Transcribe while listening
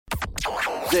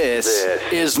This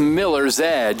is Miller's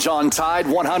Edge on Tide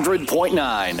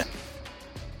 100.9.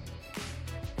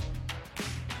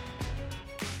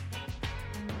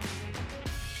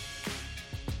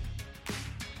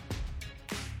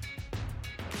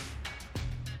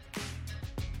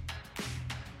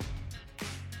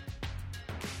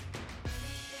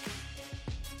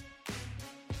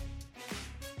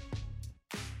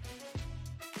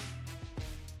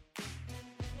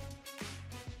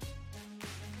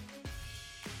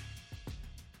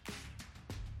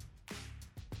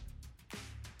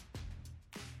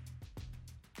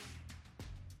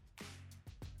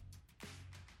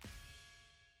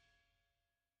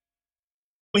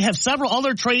 We have several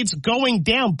other trades going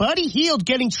down. Buddy Hield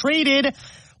getting traded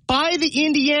by the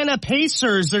Indiana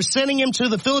Pacers. They're sending him to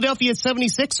the Philadelphia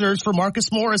 76ers for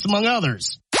Marcus Morris, among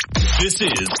others. This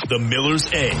is the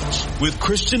Miller's Edge with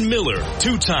Christian Miller,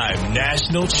 two-time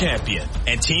national champion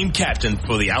and team captain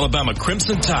for the Alabama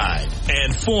Crimson Tide,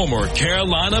 and former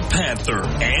Carolina Panther,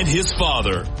 and his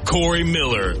father, Corey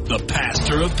Miller, the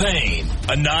pastor of pain,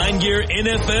 a 9-year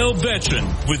NFL veteran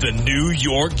with the New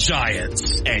York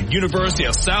Giants and University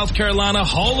of South Carolina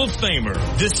Hall of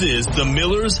Famer. This is the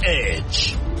Miller's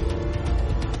Edge.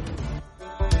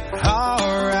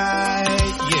 All right,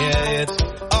 yeah, it's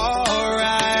all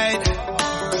right.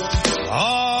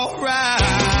 All right.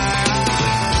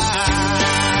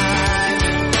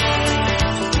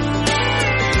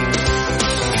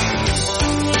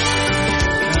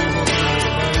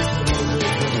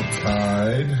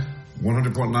 Tide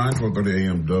 100.9, 12:30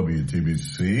 a.m.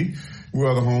 WTBC. We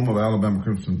are the home of Alabama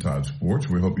Crimson Tide Sports.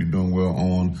 We hope you're doing well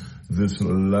on this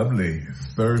lovely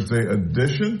Thursday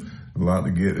edition. A lot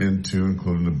to get into,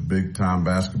 including the big-time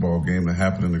basketball game that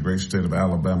happened in the great state of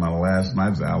Alabama last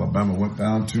night as Alabama went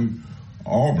down to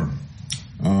Auburn.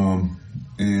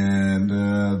 And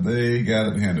they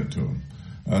got it handed to them.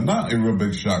 Not a real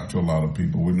big shock to a lot of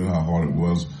people. We knew how hard it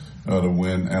was to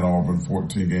win at Auburn,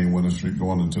 14-game winning streak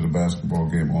going into the basketball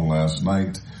game on last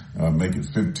night. Make it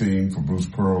 15 for Bruce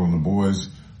Pearl and the boys.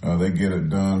 They get it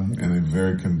done in a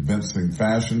very convincing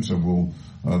fashion, so we'll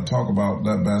talk about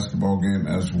that basketball game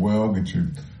as well, get you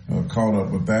caught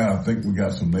up with that. I think we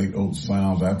got some Nate Oates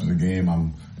sounds after the game.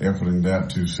 I'm efforting that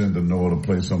to send to Noah to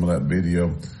play some of that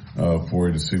video for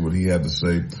you to see what he had to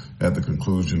say at the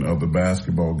conclusion of the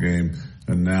basketball game.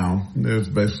 And now there's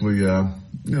basically,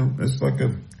 it's like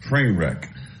a train wreck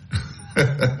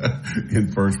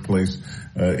in first place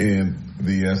in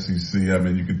the SEC. I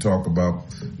mean, you could talk about,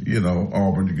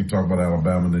 Auburn, you could talk about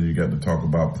Alabama, then you got to talk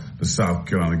about the South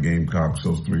Carolina Gamecocks,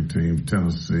 those three teams,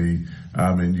 Tennessee.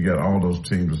 I mean, you got all those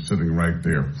teams are sitting right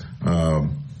there,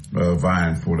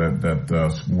 vying for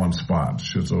that one spot.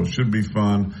 So it should be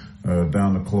fun,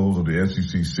 down the close of the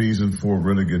SEC season. 4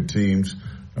 really good teams.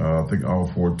 I think all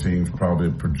 4 teams probably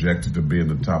projected to be in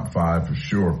the top 5 for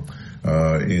sure.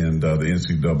 In the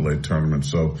NCAA tournament.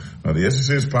 So the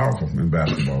SEC is powerful in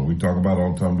basketball. We talk about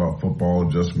all the time about football.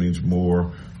 It just means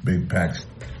more big packed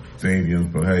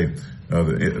stadiums. But hey,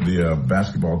 the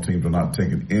basketball teams are not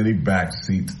taking any back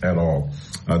seats at all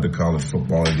to college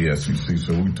football in the SEC.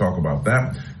 So we can talk about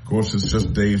that. Of course, it's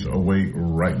just days away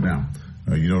right now.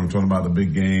 You know what I'm talking about, the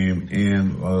big game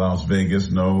in Las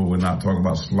Vegas? No, we're not talking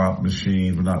about slot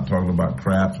machines. We're not talking about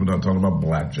craps. We're not talking about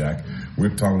blackjack. We're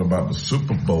talking about the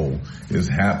Super Bowl is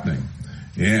happening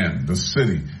in the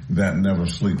city that never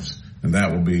sleeps, and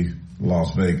that will be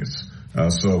Las Vegas.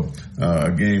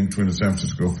 A game between the San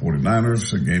Francisco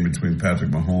 49ers, a game between Patrick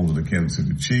Mahomes and the Kansas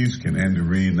City Chiefs. Can Andy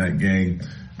Reid in that game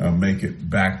make it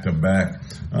back-to-back?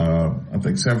 I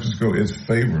think San Francisco is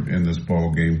favored in this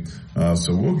ball game.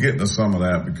 So we'll get into some of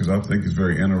that because I think it's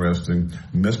very interesting.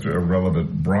 Mr.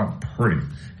 Irrelevant Brock Purdy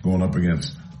going up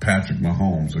against Patrick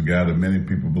Mahomes, a guy that many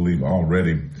people believe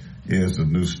already is the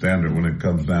new standard when it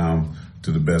comes down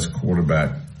to the best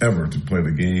quarterback ever to play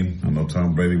the game. I know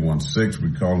Tom Brady won 6.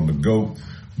 We call him the GOAT.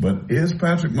 But is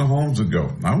Patrick Mahomes a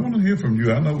GOAT? I want to hear from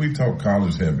you. I know we talk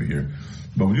college heavy here.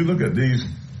 But when you look at these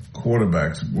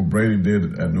quarterbacks, what Brady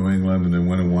did at New England and then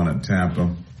went and won at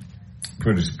Tampa,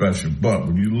 pretty special. But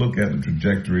when you look at the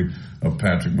trajectory of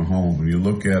Patrick Mahomes, when you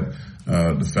look at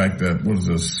the fact that,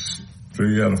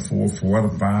 3 out of 4, 4 out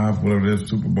of 5, whatever it is,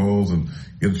 Super Bowls, and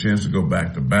get a chance to go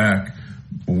back-to-back.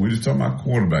 When we're just talking about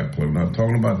quarterback play, we're not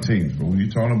talking about teams, but when you're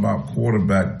talking about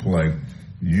quarterback play,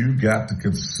 you got to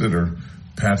consider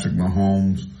Patrick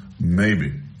Mahomes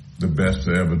maybe the best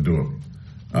to ever do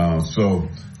it. So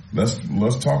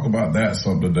let's talk about that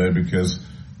some today because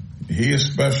he is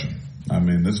special. I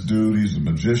mean, this dude, he's a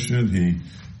magician.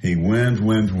 He wins.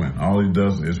 All he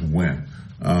does is win.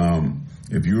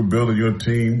 If you were building your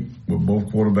team with both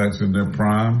quarterbacks in their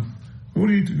prime, who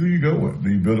you go with? Do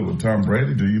you build it with Tom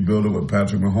Brady? Do you build it with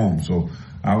Patrick Mahomes? So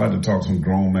I'd like to talk some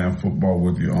grown man football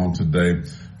with you on today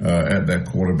at that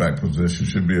quarterback position.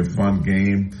 Should be a fun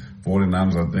game.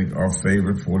 49ers, I think, are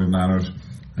favorite. 49ers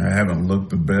haven't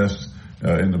looked the best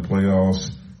in the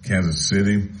playoffs. Kansas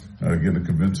City getting a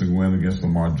convincing win against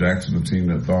Lamar Jackson, a team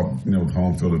that thought, with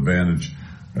home field advantage,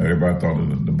 everybody thought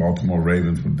that the Baltimore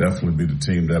Ravens would definitely be the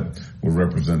team that would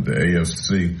represent the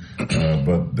AFC,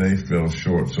 but they fell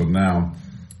short. So now,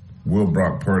 will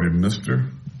Brock Purdy, Mr.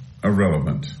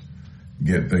 Irrelevant,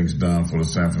 get things done for the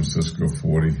San Francisco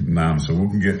 49ers? So we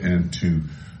can get into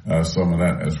some of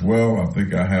that as well. I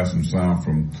think I have some sound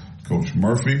from Coach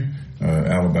Murphy,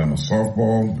 Alabama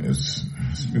softball. It's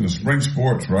been a spring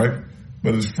sports, right?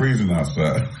 But it's freezing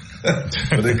outside.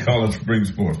 But they call it spring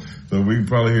sports. So we can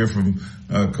probably hear from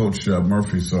Coach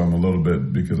Murphy some a little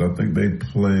bit, because I think they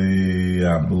play,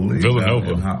 I believe,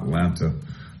 Villanova in Atlanta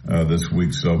this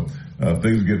week. So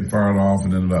things are getting fired off,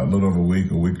 and then about a little over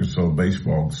a week or so,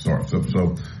 baseball starts up.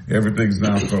 So everything's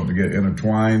now starting to get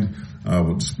intertwined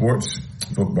with sports.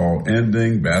 Football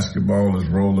ending, basketball is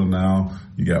rolling now.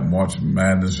 You got March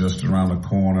Madness just around the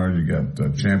corner. You got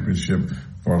the championship,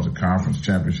 as far as the conference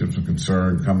championships are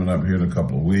concerned, coming up here in a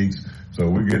couple of weeks. So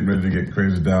we're getting ready to get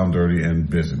crazy, down, dirty, and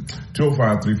busy.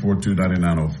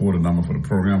 205-342-9904, the number for the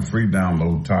program. Free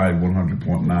download, Tide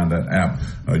 100.9, that app.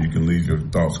 You can leave your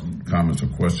thoughts, comments, or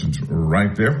questions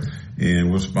right there. And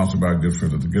we're sponsored by our good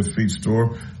friends at the Good Feet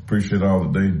Store. Appreciate all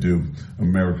that they do.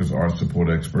 America's Art Support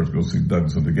Experts. Go see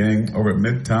Douglas and the gang over at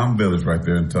Midtown Village right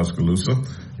there in Tuscaloosa.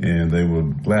 And they will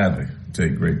gladly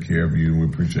take great care of you. And we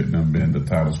appreciate them being the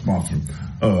title sponsor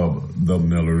of the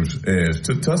Miller's Edge.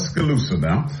 To Tuscaloosa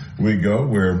now we go,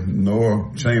 where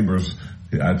Noah Chambers,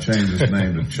 I changed his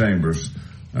name to Chambers.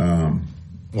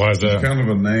 Why is that? It's kind of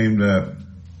a name that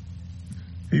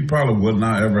he probably would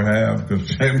not ever have, because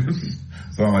Chambers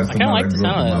sounds like somebody that grew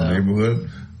up in my neighborhood.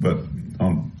 But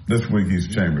this week he's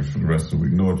Chambers for the rest of the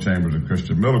week. Noah Chambers and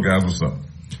Christian Miller. Guys, what's up?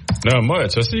 Not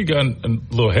much. I see you got a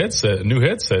little headset, a new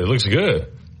headset. It looks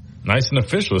good. Nice and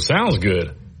official. It sounds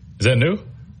good. Is that new?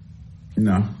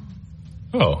 No.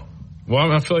 Oh.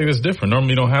 Well, I feel like it's different.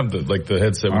 Normally you don't have the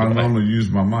headset with I the mic. normally use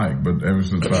my mic, but ever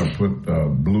since I put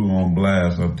Blue on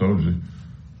blast, I told you,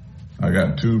 I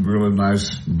got two really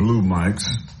nice Blue mics.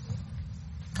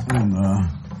 And,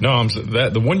 no,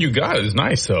 the one you got is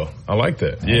nice though. I like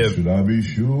that. Yeah. Should I be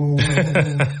sure?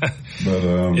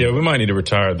 But yeah, we might need to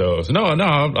retire those. No,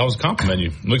 I was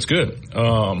complimenting you. Looks good.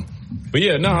 But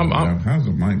yeah, no, how's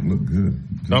the mic look good?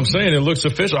 I'm saying it looks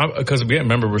official because again,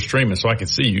 remember we're streaming, so I can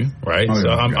see you, right?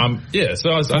 Oh, yeah,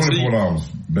 so I see you. $24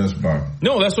 Best Buy.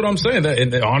 No, that's what I'm saying. That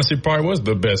and it honestly probably was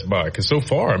the Best Buy, because so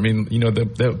far, I mean,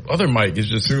 the other mic is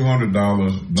just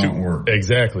 $200 don't work.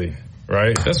 Exactly.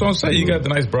 Right? That's what I'm saying. You got the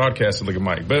nice broadcaster looking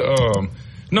mic. But,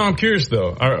 no, I'm curious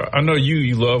though. I know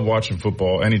you love watching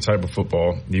football, any type of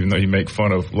football, even though you make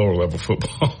fun of lower level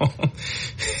football.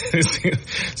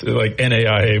 It's like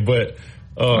NAIA, but,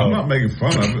 I'm not making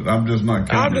fun of it. I'm just not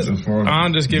counting as far as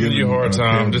I'm just giving you a hard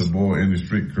time. The boy in the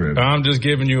street credit. I'm just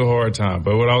giving you a hard time.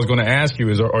 But what I was going to ask you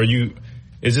is,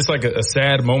 is this like a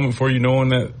sad moment for you, knowing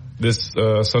that this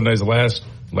Sunday's the last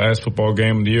football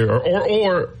game of the year,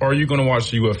 or are you going to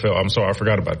watch the UFL? I'm sorry, I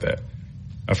forgot about that.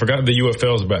 I forgot the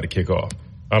UFL is about to kick off.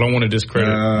 I don't want to discredit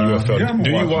UFL. Yeah,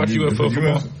 do you watch UFL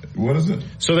football? What is it?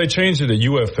 So they changed it to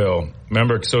UFL.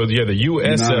 Remember? So yeah, the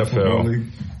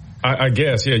USFL. I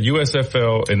guess, yeah,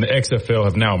 USFL and the XFL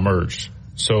have now merged.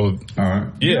 So, all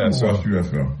right. Yeah. So watch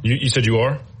UFL. You said you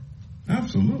are?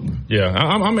 Absolutely. Yeah,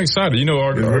 I'm excited.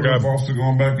 Our guy Foster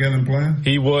going back in and playing?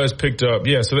 He was picked up.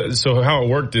 Yeah. So how it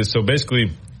worked is, so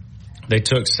basically they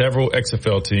took several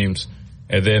XFL teams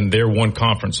and then they're one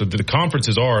conference. So the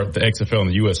conferences are the XFL and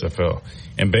the USFL.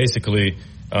 And basically,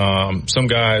 some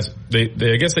guys,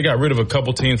 I guess they got rid of a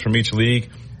couple teams from each league.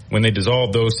 When they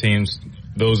dissolved those teams,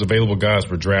 those available guys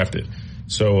were drafted.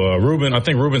 So, I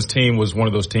think Ruben's team was one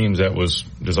of those teams that was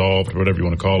dissolved, or whatever you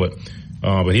want to call it.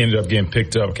 But he ended up getting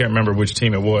picked up. Can't remember which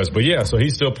team it was. But yeah, so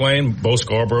he's still playing. Bo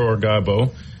Scarborough, or Guy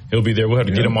Bo. He'll be there. We'll have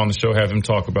to get him on the show, have him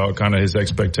talk about kind of his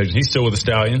expectations. He's still with the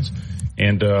Stallions.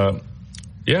 And,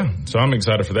 so I'm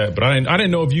excited for that. But I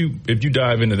didn't know if you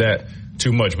dive into that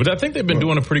too much. But I think they've been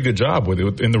doing a pretty good job with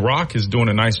it. And The Rock is doing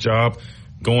a nice job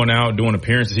going out, doing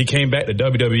appearances. He came back to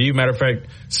WWE. Matter of fact,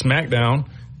 SmackDown,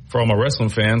 for all my wrestling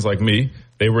fans like me,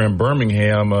 they were in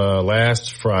Birmingham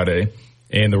last Friday,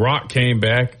 and The Rock came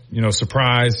back,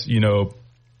 surprise,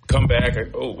 come back.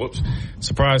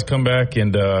 Surprise comeback.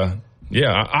 And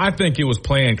I think it was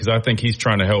planned, because I think he's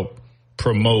trying to help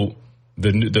promote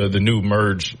the new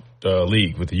merge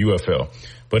league with the UFL.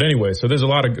 But anyway, so there's a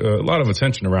lot of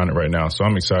attention around it right now, so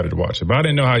I'm excited to watch it. But I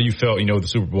didn't know how you felt, with the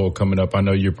Super Bowl coming up. I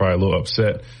know you're probably a little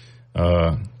upset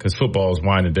because football is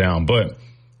winding down. But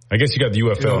I guess you got the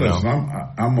UFL now.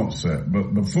 Listen, I'm upset,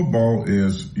 but football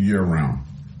is year round.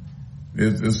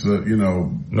 It's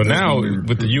now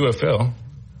with the UFL.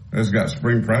 It's got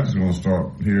spring practice going to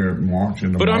start here in March.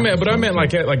 But I meant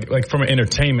like from an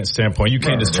entertainment standpoint, you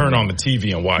can't just turn on the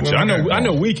TV and watch it. I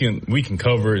know we can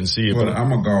cover it and see it. But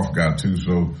I'm a golf guy too,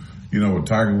 so what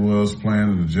Tiger Woods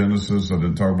playing in the Genesis. I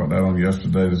didn't talk about that on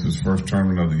yesterday. This is his first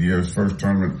tournament of the year. His first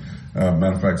tournament,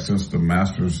 matter of fact, since the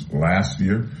Masters last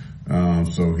year.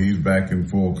 So he's back in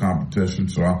full competition.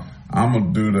 So I'm a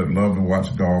dude that love to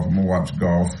watch golf. I'm gonna watch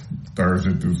golf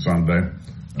Thursday through Sunday.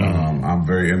 I'm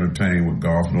very entertained with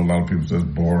golf. I know a lot of people say it's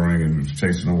boring and it's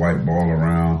chasing a white ball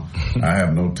around. I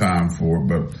have no time for it,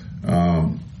 but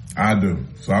I do.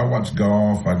 So I watch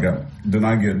golf. Then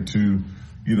I get into,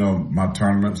 my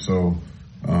tournament. So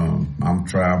I'm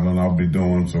traveling. I'll be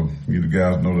doing. So you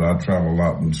guys know that I travel a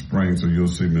lot in the spring. So you'll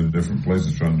see me in different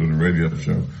places trying to do the radio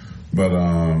show. But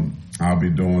I'll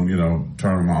be doing,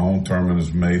 my own tournament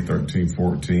is May 13,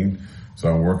 14. So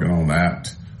I'm working on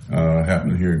that.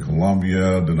 Happening here in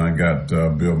Columbia. Then I got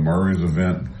Bill Murray's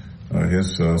event,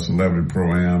 his Celebrity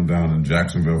Pro-Am down in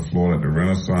Jacksonville, Florida at the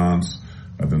Renaissance.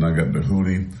 Then I got the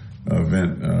Hootie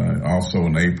event also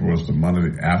in April. It's the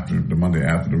Monday after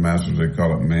the Masters. They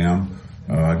call it MAM.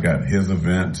 I got his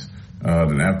event.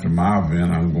 Then after my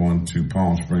event, I'm going to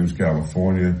Palm Springs,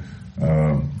 California.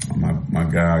 My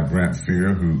guy Grant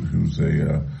Fear, who's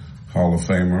a Hall of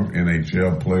Famer,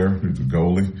 NHL player, who's a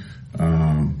goalie.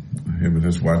 Him and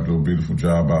his wife do a beautiful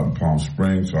job out in Palm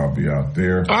Springs, so I'll be out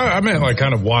there. I meant like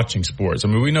kind of watching sports. I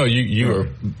mean, we know your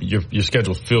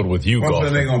schedule's filled with you golfing.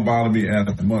 Well, that ain't gonna bother me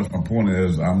as much. My point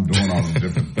is, I'm doing all the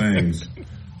different things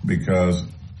because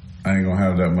I ain't gonna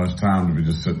have that much time to be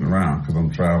just sitting around because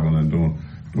I'm traveling and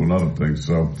doing other things.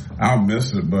 So I'll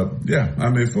miss it, but yeah,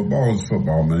 I mean, football is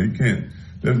football, man. You can't.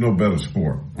 There's no better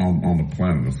sport on the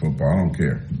planet than football. I don't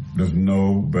care. There's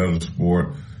no better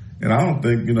sport, and I don't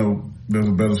think there's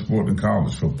a better sport than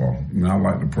college football. I mean, I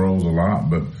like the pros a lot,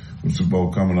 but with Super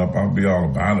Bowl coming up, I'll be all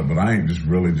about it. But I ain't just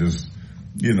really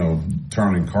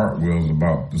turning cartwheels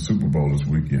about the Super Bowl this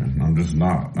weekend. I'm just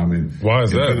not. I mean, why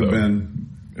is that?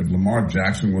 If Lamar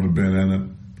Jackson would have been in it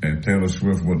and Taylor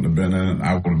Swift wouldn't have been in it,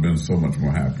 I would have been so much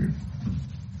more happier.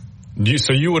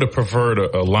 So you would have preferred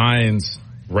a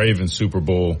Lions-Ravens Super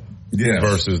Bowl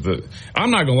versus the.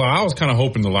 I'm not gonna lie. I was kind of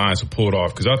hoping the Lions would pull it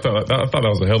off because I thought that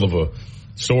was a hell of a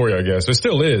story, I guess. It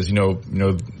still is,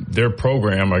 their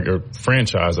program, like a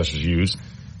franchise I should use,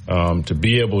 to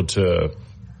be able to,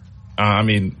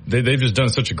 they've just done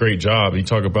such a great job. You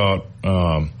talk about,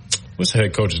 what's the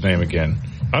head coach's name again?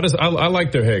 I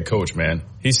like their head coach, man.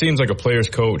 He seems like a player's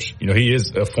coach. He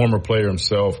is a former player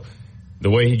himself. The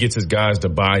way he gets his guys to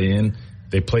buy in,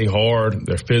 they play hard,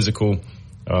 they're physical.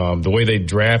 The way they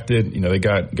drafted, they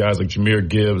got guys like Jahmyr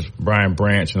Gibbs, Brian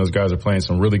Branch, and those guys are playing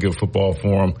some really good football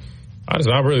for them. I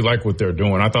really like what they're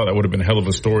doing. I thought that would have been a hell of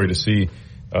a story to see.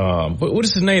 What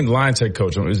is his name? The Lions head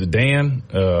coach. Is it Dan?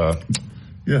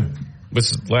 Yeah. What's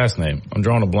his last name? I'm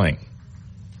drawing a blank.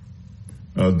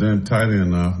 Dan tight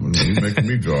end. You're making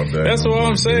me draw that. That's what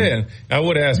I'm saying. I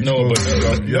would ask Noah,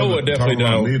 but Noah definitely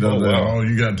knows. Oh,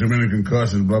 you got too many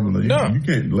concussions, blah, blah, blah. No. You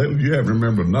can't. You haven't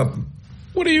remembered nothing.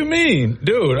 What do you mean?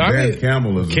 Dude, Dan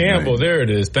Campbell is his Campbell, name. there it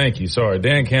is. Thank you. Sorry,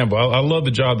 Dan Campbell. I love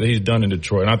the job that he's done in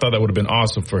Detroit, and I thought that would have been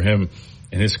awesome for him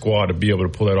and his squad to be able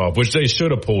to pull that off, which they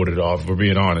should have pulled it off, if we're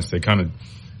being honest. They kind of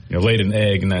laid an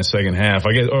egg in that second half.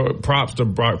 I guess props to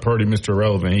Brock Purdy, Mr.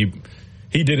 Irrelevant.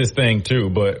 He did his thing too,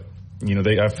 but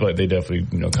I feel like they definitely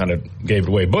kind of gave it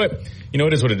away. But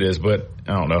it is what it is. But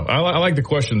I don't know. I like the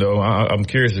question though. I'm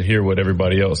curious to hear what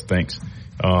everybody else thinks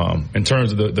in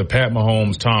terms of the Pat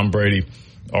Mahomes, Tom Brady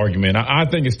argument. I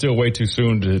think it's still way too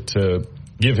soon to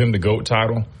give him the GOAT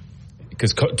title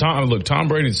because Tom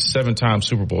Brady's a 7-time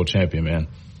Super Bowl champion, man.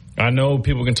 I know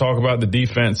people can talk about the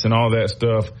defense and all that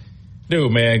stuff.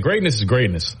 Dude, man, greatness is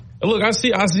greatness. Look, I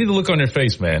see the look on your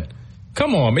face, man.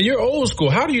 Come on, man. You're old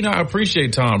school. How do you not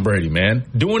appreciate Tom Brady, man?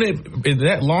 Doing it in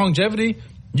that longevity,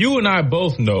 you and I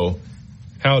both know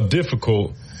how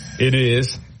difficult it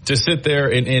is to sit there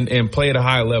and play at a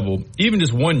high level, even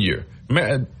just 1 year.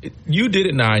 Man, you did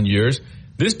it 9 years.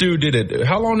 This dude did it.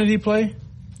 How long did he play?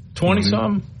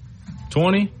 20-something?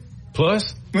 20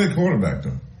 plus? Played quarterback,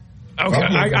 though. Okay,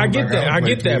 I get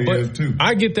that, but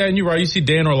I get that, and you're right. You see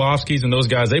Dan Orlovsky's and those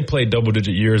guys; they play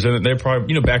double-digit years, and they're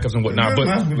probably backups and whatnot. But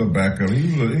not with a backup.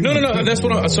 No. That's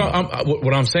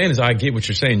what I'm saying is I get what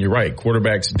you're saying. You're right.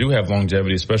 Quarterbacks do have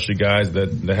longevity, especially guys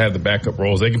that have the backup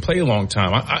roles. They can play a long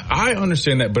time. I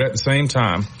understand that, but at the same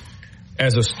time,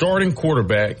 as a starting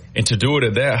quarterback, and to do it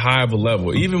at that high of a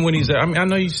level, even when I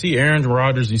know you see Aaron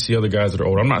Rodgers, you see other guys that are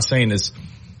older. I'm not saying this,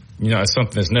 it's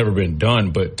something that's never been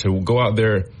done, but to go out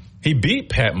there. He beat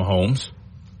Pat Mahomes,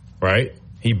 right?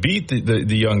 He beat the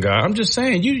young guy. I'm just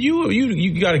saying,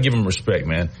 you got to give him respect,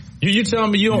 man. You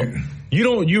telling me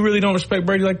you really don't respect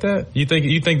Brady like that? You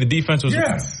think the defense was?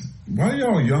 Yes. Why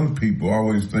y'all young people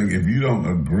always think if you don't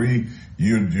agree,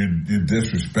 you're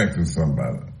disrespecting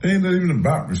somebody? It ain't even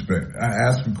about respect. I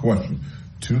ask a question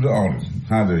to the audience.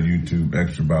 Hi there, YouTube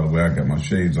Extra. By the way, I got my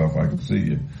shades off. I can see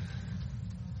you.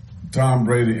 Tom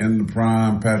Brady in the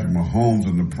prime, Patrick Mahomes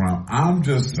in the prime. I'm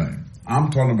just saying,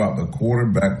 I'm talking about the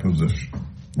quarterback position,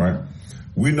 right?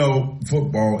 We know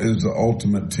football is the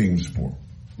ultimate team sport.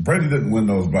 Brady didn't win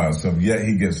those by himself, yet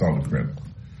he gets all the credit,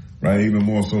 right? Even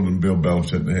more so than Bill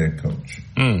Belichick, the head coach.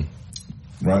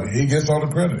 Right? He gets all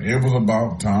the credit. It was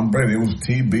about Tom Brady. It was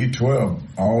TB12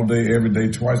 all day, every day,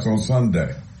 twice on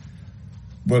Sunday.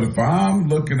 But if I'm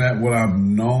looking at what I've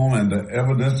known and the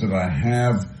evidence that I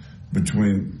have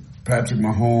between Patrick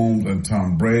Mahomes and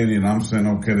Tom Brady, and I'm saying,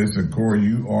 okay, they said, Corey,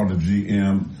 you are the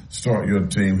GM, start your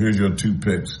team, here's your 2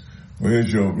 picks, or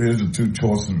here's the 2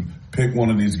 choices, pick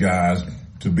one of these guys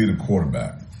to be the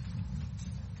quarterback.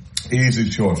 Easy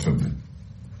choice for me.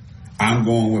 I'm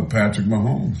going with Patrick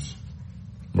Mahomes.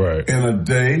 Right. In a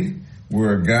day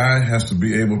where a guy has to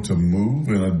be able to move,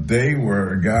 in a day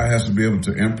where a guy has to be able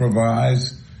to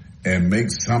improvise and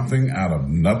make something out of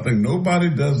nothing,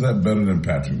 nobody does that better than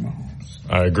Patrick Mahomes.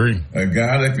 I agree. A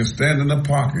guy that can stand in the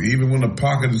pocket, even when the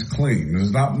pocket is clean,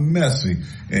 it's not messy,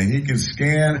 and he can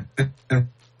scan and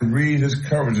read his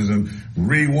coverages and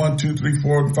read 1, 2, 3,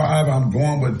 4, and 5. I'm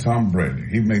going with Tom Brady.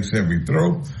 He makes every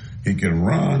throw. He can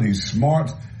run. He's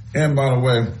smart. And by the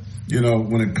way,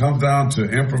 when it comes down to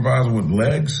improvising with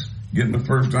legs, getting the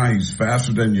first down, he's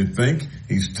faster than you think.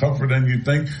 He's tougher than you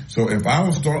think. So if I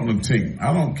was starting a team,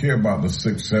 I don't care about the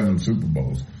 6, 7 Super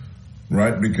Bowls.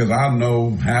 Right, because I know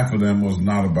half of them was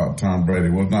not about Tom Brady.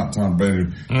 Was not Tom Brady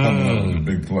coming up with a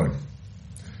big play.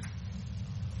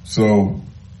 So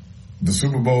the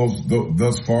Super Bowls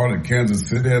thus far that Kansas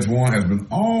City has won has been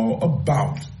all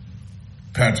about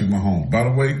Patrick Mahomes. By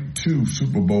the way, 2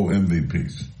 Super Bowl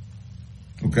MVPs.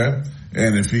 Okay,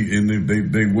 and if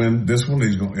they win this one,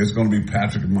 it's going to be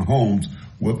Patrick Mahomes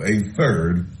with a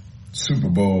 3rd Super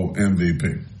Bowl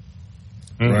MVP.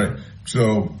 Right,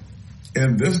 so.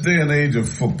 In this day and age of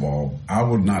football, I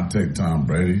would not take Tom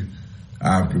Brady.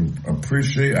 I can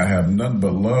appreciate, I have nothing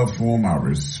but love for him. I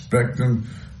respect him.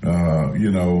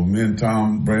 Me and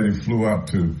Tom Brady flew out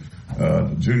to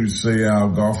the Junior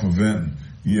Seau golf event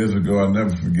years ago. I'll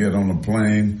never forget on the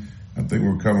plane. I think we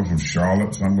were coming from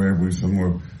Charlotte somewhere.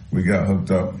 We got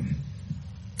hooked up.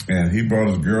 And he brought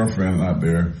his girlfriend out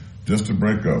there just to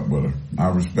break up with her. I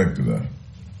respected that.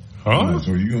 Huh?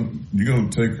 So you're gonna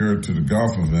take her to the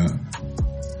golf event,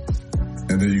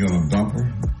 and then you're gonna dump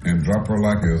her and drop her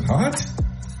like it's hot?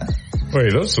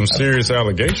 Wait, those some serious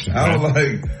allegations. I was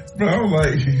like,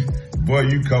 boy,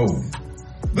 you cold.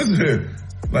 Listen here,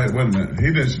 wait a minute.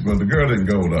 The girl didn't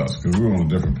go with us because we were on a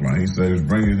different plane. He said he was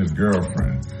bringing his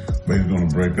girlfriend, but he's gonna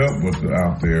break up with her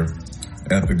out there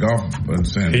at the golf in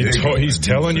San Diego. He's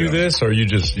telling you this, or you're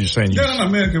saying? Yeah,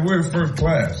 man, because we're in first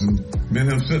class, and me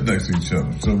and him sit next to each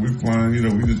other. So we flying,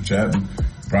 we just chatting,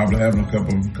 probably having a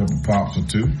couple pops or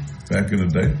 2 back in the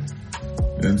day.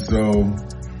 And so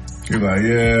he's like,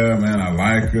 yeah, man, I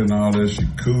like her and all this. She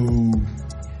cool,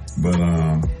 but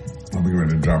I'll be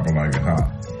ready to drop her like it hot.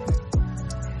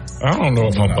 I don't know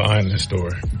if I'm behind this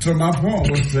story. So my point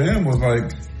was to him was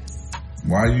like,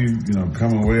 why you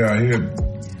coming way out here?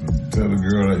 Tell the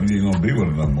girl that you ain't gonna be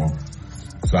with her no more.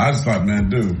 So I just thought, man,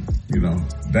 dude,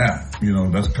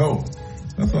 that's cold.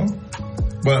 That's all.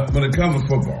 But when it comes to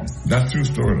football, that's a true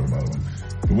story though, by the way.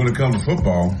 But when it comes to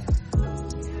football,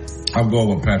 I'll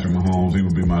go with Patrick Mahomes. He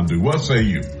would be my dude. What say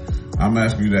you? I'm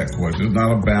asking you that question. It's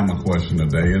not a Bama question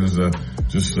today. It is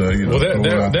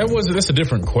that's a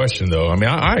different question though. I mean,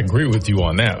 I agree with you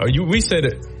on that. We said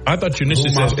it. I thought you initially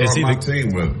said, "Is he the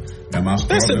team with?"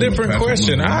 That's a different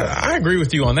question. I agree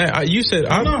with you on that. You said,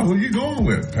 who you going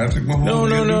with? Patrick Mahomes?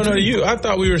 No. I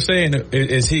thought we were saying,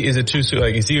 is he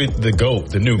the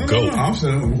GOAT, the new GOAT? No, I'm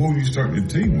saying, who you starting your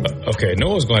team with? Okay, no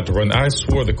one's going to have to run. I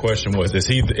swore the question was, is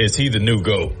he the new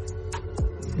GOAT?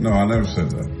 No, I never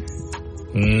said that.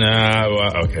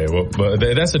 Nah, okay, well, but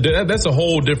that's a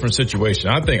whole different situation.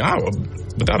 I think,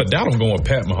 without a doubt, I'm going with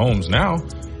Pat Mahomes now.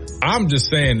 I'm just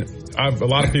saying, a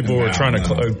lot of people are trying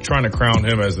to crown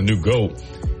him as the new GOAT,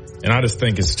 and I just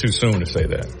think it's too soon to say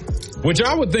that. Which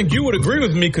I would think you would agree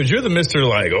with me because you're the Mr.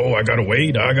 Like, oh, I gotta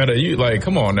wait.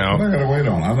 Come on now. What I gotta wait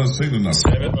on? I haven't seen enough.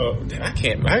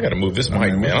 I gotta move this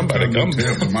mic, man. I'm about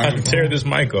to tear this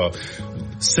mic off.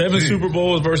 7 Super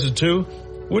Bowls versus 2?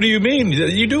 What do you mean?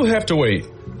 You do have to wait.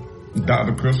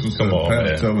 Dr. Crystal said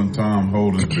Pat's telling Tom,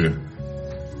 hold his beer.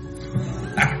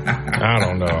 I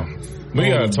don't know. We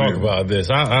got to talk about this.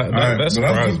 That's but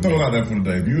I'll just throw it out there for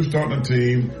today. If you're starting a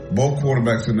team, both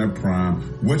quarterbacks in their prime,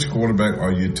 which quarterback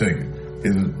are you taking?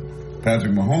 Is it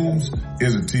Patrick Mahomes?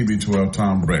 Is it TB12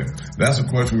 Tom Brady? That's a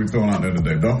question we're throwing out there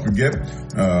today. Don't forget,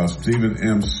 Stephen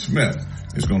M. Smith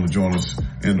is going to join us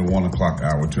in the 1 o'clock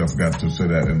hour too. I forgot to say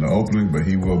that in the opening, but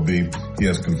he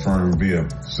has confirmed via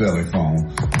cellular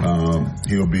phone.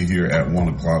 He'll be here at 1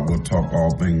 o'clock. We'll talk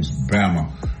all things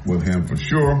Bama with him for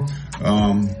sure.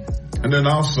 And then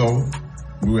also,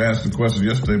 we were asked the question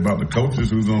yesterday about the coaches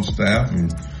who's on staff,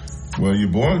 and well, your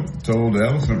boy told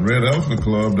the Red Elephant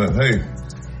Club that, hey,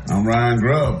 I'm Ryan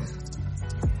Grubb.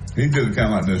 He did it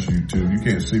kind of like this, YouTube. You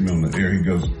can't see me on the air. He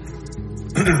goes,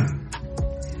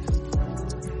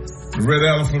 the Red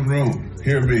Elephant Room,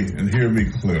 hear me and hear me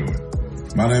clearly.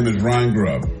 My name is Ryan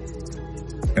Grubb,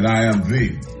 and I am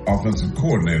the offensive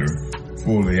coordinator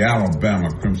for the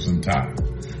Alabama Crimson Tide.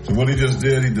 So what he just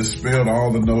did, he dispelled all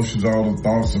the notions, all the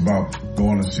thoughts about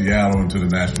going to Seattle into the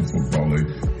National Football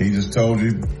League. He just told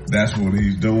you that's what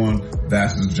he's doing.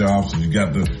 That's his job. So you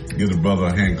got to give the brother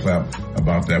a hand clap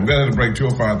about that. We got to hit a break.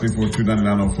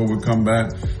 205-342-9904. We'll come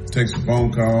back, take some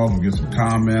phone calls, we'll get some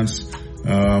comments.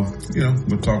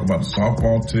 We'll talk about the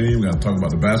softball team. We're going to talk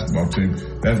about the basketball team.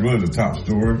 That's really the top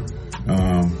story.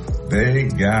 They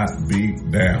got beat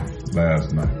down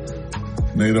last night.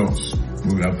 Nate Oates.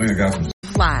 I think I got some.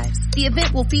 Lives. The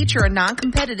event will feature a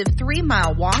non-competitive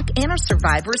 3-mile walk and a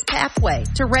survivor's pathway.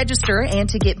 To register and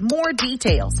to get more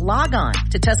details, log on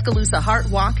to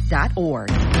TuscaloosaHeartWalk.org.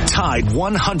 Tide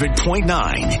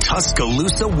 100.9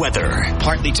 Tuscaloosa weather.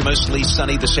 Partly to mostly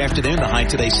sunny this afternoon, the high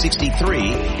today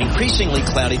 63. Increasingly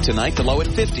cloudy tonight, the low at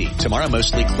 50. Tomorrow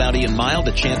mostly cloudy and mild,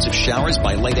 a chance of showers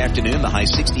by late afternoon, the high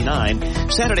 69.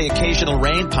 Saturday occasional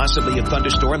rain, possibly a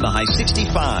thunderstorm, the high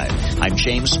 65. I'm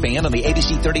James Spann on the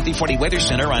ABC 3340 Weather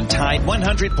Center on Tide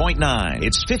 100.9.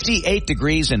 It's 58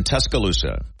 degrees in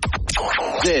Tuscaloosa.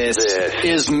 This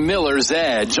is Miller's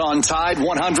Edge on Tide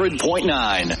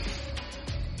 100.9.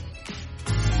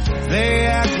 They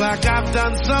act like I've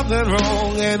done something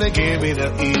wrong and they give me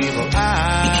the evil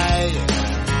eye.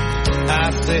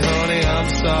 I say, honey, I'm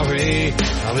sorry.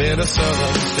 I'm in a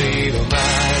southern state of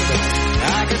mind.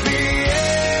 I could be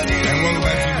anywhere. And welcome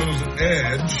back to Miller's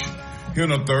Edge here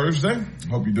on a Thursday.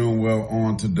 Hope you're doing well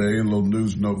on today. A little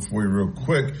news note for you real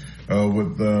quick.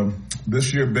 With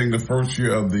this year being the first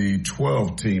year of the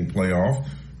 12-team playoff,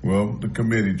 well, the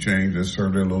committee changed. They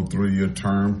served their little 3-year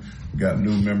term. We got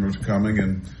new members coming,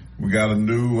 and we got a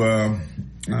new,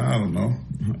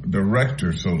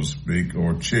 director, so to speak,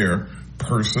 or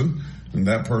chairperson, and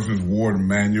that person is Ward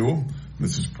Manuel.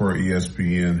 This is per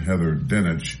ESPN, Heather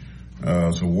Dinich.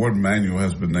 So Ward Manuel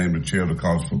has been named the chair of the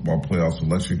College Football Playoff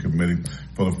Selection Committee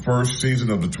for the first season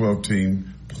of the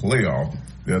 12-team playoff.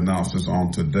 They announced this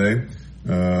on today.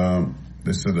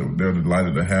 They said that they're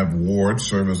delighted to have Ward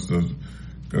serve as the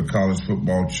college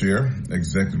football chair.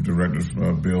 Executive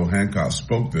Director Bill Hancock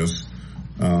spoke this.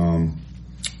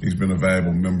 He's been a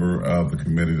valuable member of the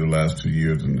committee the last 2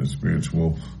 years, and the experience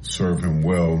will serve him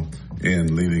well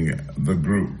in leading the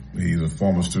group. He's a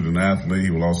former student athlete.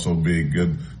 He will also be a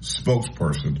good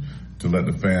spokesperson to let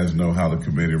the fans know how the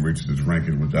committee reaches its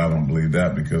ranking, which I don't believe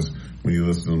that, because when you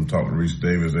listen to them talk to Reese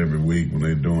Davis every week when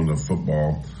they're doing the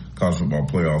college football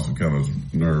playoffs, it kind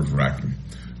of nerve-wracking.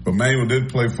 But Manuel did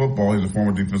play football. He's a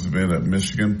former defensive end at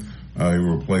Michigan. He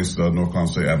replaced North Carolina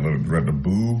State Athletic Director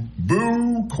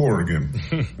Boo Corrigan.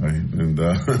 And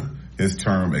his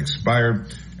term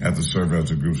expired after serving as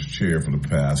the group's chair for the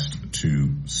past 2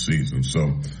 seasons.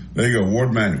 So there you go.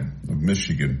 Ward Manuel of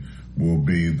Michigan will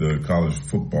be the college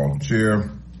football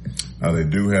chair. They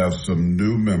do have some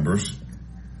new members.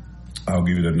 I'll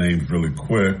give you their names really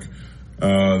quick.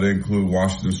 They include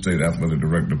Washington State Athletic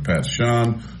Director Pat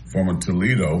Shahn, former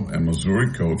Toledo and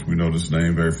Missouri coach, we know this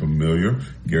name, very familiar,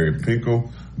 Gary Pinkel,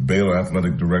 Baylor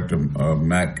Athletic Director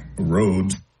Mac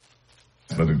Rhodes,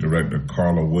 Athletic Director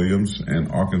Carla Williams, and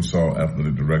Arkansas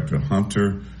Athletic Director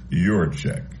Hunter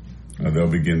Yurchek. They'll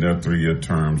begin their 3-year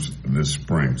terms this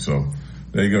spring. So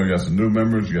there you go. You got some new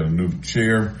members. You got a new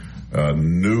chair,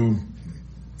 new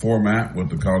format with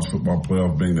the college football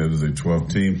playoff being that it is a 12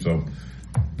 team. So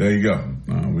there you go.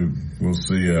 We'll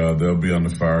see. They'll be under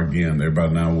fire again.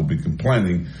 Everybody now will be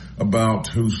complaining about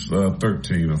who's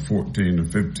 13 or 14 or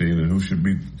 15 and who should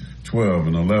be 12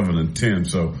 and 11 and 10.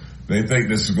 So they think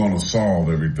this is going to solve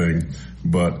everything,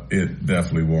 but it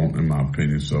definitely won't, in my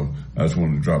opinion. So I just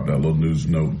wanted to drop that little news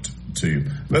note to you.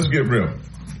 Let's get real.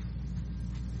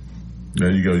 There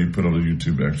you go. You put on the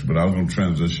YouTube extra, but I was going to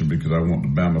transition because I want the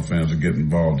Bama fans to get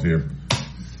involved here.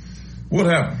 What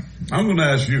happened? I'm going to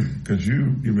ask you because you're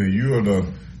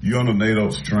on the Nate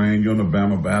Oates train. You're on the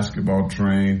Bama basketball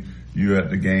train. You're at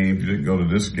the game. You didn't go to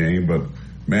this game, but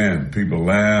man, people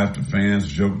laughed. The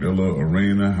fans joked their little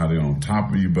arena, how they're on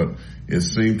top of you, but it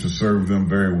seemed to serve them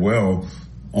very well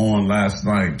on last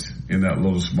night in that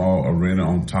little small arena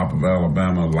on top of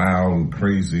Alabama, loud and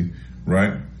crazy,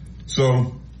 right?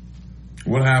 So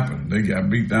what happened? They got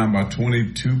beat down by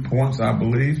 22 points, I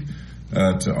believe,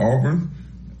 to Auburn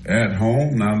at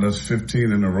home. Now that's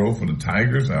 15 in a row for the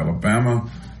Tigers.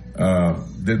 Alabama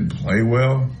didn't play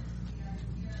well.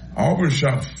 Auburn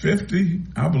shot 50.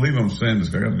 I believe I'm saying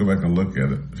this. I got to go back and look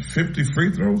at it. 50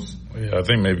 free throws. Yeah, I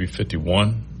think maybe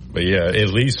 51. But yeah, at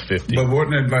least 50. But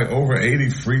wasn't it like over 80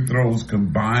 free throws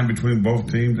combined between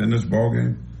both teams in this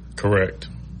ballgame? Correct.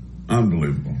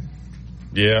 Unbelievable.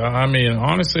 Yeah, I mean,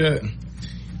 honestly,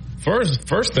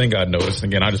 first thing I noticed,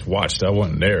 again, I just watched. I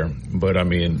wasn't there. But, I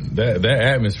mean, that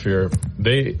atmosphere,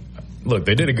 they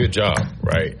did a good job,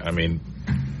 right? I mean,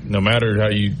 no matter how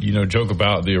you joke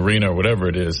about the arena or whatever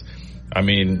it is, I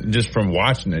mean, just from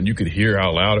watching it, you could hear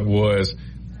how loud it was,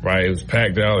 right? It was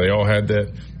packed out. They all had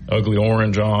that ugly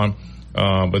orange on.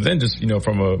 But then just,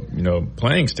 from a,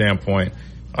 playing standpoint,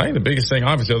 I think the biggest thing,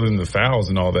 obviously, other than the fouls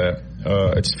and all that,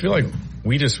 I just feel like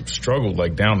we just struggled,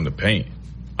 like, down in the paint.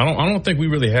 I don't think we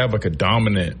really have, like, a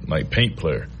dominant, like, paint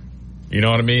player. You know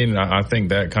what I mean? I think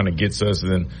that kind of gets us.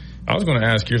 And then I was going to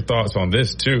ask your thoughts on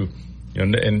this, too.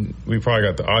 And we probably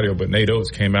got the audio, but Nate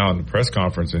Oates came out in the press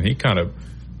conference and he kind of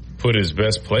put his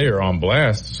best player on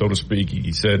blast, so to speak.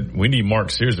 He said, we need Mark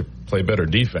Sears to play better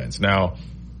defense. Now,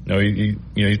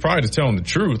 he's probably just telling the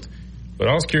truth, but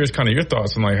I was curious kind of your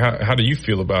thoughts on, like, how do you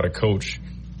feel about a coach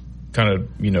kind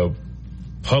of,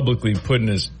 publicly putting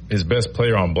his best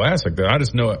player on blast like that? I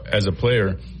just know as a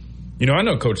player, I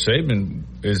know Coach Saban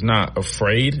is not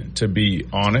afraid to be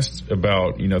honest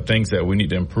about, things that we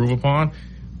need to improve upon.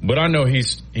 But I know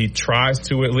he tries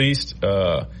to at least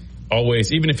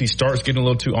always, even if he starts getting a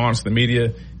little too honest with the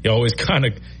media, he always kind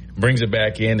of brings it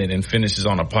back in and finishes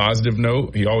on a positive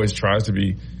note. He always tries to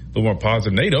be a little more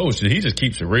positive. Nate Oates, he just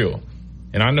keeps it real.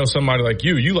 And I know somebody like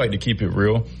you like to keep it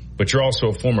real, but you're also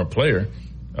a former player.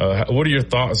 What are your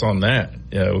thoughts on that?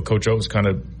 With Coach Oates kind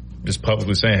of just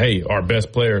publicly saying, hey, our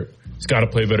best player has got to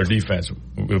play better defense.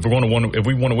 If we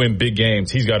want to win big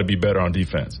games, he's got to be better on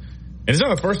defense. And it's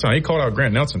not the first time. He called out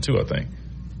Grant Nelson, too, I think.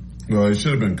 Well, he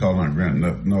should have been calling out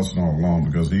Grant Nelson all along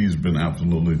because he's been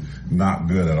absolutely not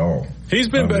good at all. He's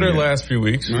been better the last few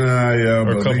weeks. Yeah, or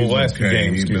but a couple last few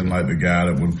games. He's been like the guy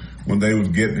that when they was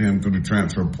getting him through the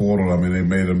transfer portal, I mean, they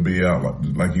made him be out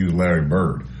like he was Larry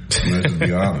Bird. Let's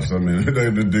be honest. I mean,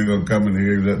 the dude gonna come in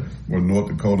here that was North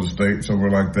Dakota State,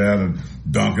 somewhere like that, and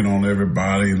dunking on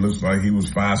everybody. It looks like he was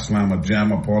Phi Slamma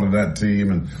Jamma part of that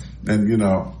team, and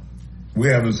we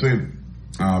haven't seen.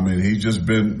 I mean, he's just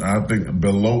been, I think,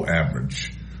 below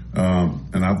average,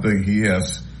 and I think he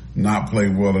has not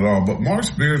played well at all. But Mark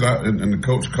Spears and the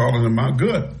coach calling him out,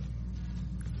 good.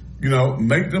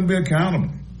 Make them be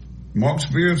accountable. Mark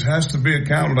Spears has to be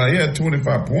accountable. Now, he had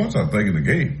 25 points, I think, in the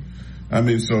game. I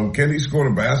mean, so can he score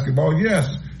the basketball? Yes.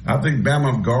 I think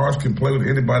Bama guards can play with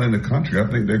anybody in the country. I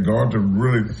think their guards are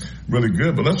really, really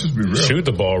good. But let's just be real. Shoot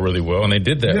the ball really well, and they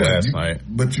did that last night.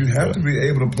 But you have to be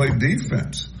able to play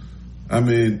defense. I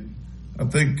mean, I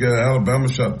think Alabama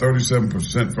shot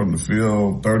 37% from the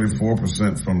field,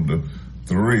 34% from the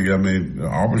three. I mean,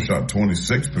 Auburn shot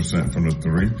 26% from the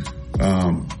three.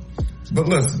 But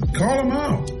listen, call them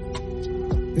out.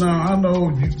 Now, I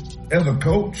know as a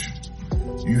coach,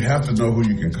 you have to know who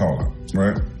you can call out,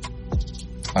 right?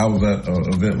 I was at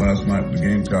an event last night with the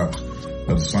Gamecocks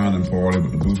at a signing party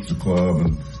with the Booster Club,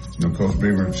 and Coach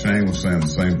Beaver and Shane was saying the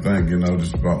same thing,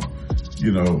 just about,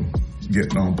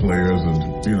 getting on players,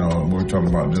 and we're talking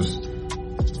about just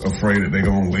afraid that they're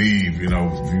gonna leave,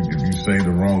 if you say the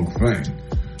wrong thing.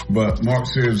 But Mark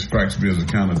Sears strikes me as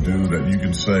the kind of dude that you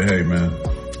can say, hey man,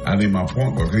 I need my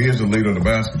point guard. He is the leader of the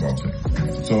basketball team.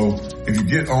 So if you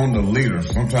get on the leader,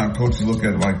 sometimes coaches look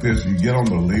at it like this: you get on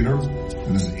the leader,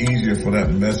 and it's easier for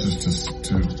that message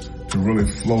to really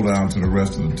flow down to the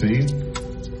rest of the team,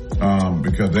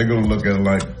 because they're going to look at it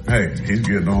like, hey, he's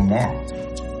getting on Mark.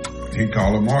 he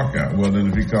called Mark out. Well, then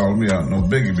if he called me out, no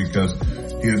biggie, because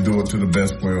he'll do it to the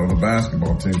best player on the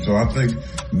basketball team. So I think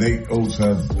Nate Oates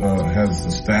has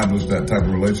established that type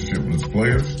of relationship with his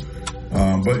players.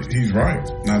 But he's right.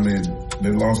 I mean,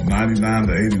 they lost 99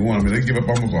 to 81. I mean, they give up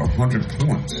almost 100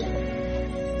 points. I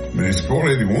mean, they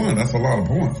scored 81. That's a lot of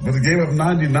points. But they gave up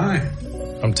 99.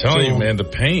 I'm telling you, man, the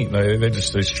paint,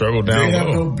 they struggle down low. They have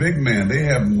no big man. They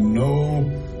have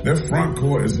their front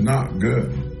court is not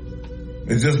good.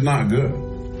 It's just not good.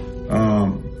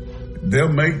 They're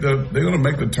going to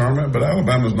make the tournament, but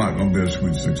Alabama's not going to be a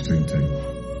Sweet 16 team.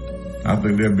 I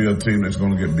think they'll be a team that's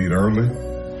going to get beat early.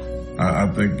 I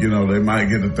think, they might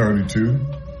get to 32.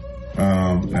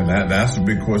 And that's the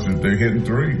big question, if they're hitting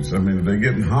threes. I mean, if they're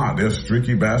getting hot, they're a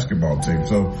streaky basketball team.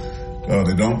 So,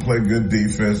 they don't play good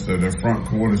defense. Their front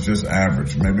court is just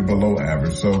average, maybe below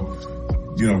average. So,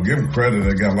 give them credit.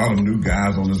 They got a lot of new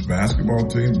guys on this basketball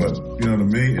team, but, to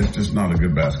me, it's just not a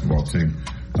good basketball team.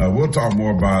 We'll talk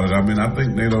more about it. I mean, I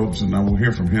think Nate Oates, and we'll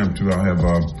hear from him too. I'll have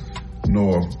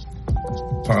Noah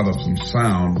piled up some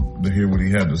sound to hear what he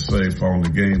had to say following the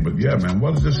game. But yeah, man,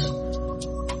 what is this?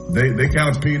 They kind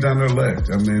of peed on their legs.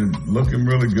 I mean, looking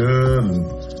really good and,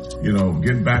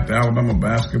 getting back to Alabama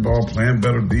basketball, playing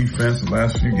better defense the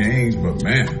last few games. But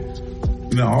man,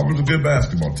 Auburn's a good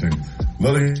basketball team.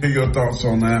 Let me hear your thoughts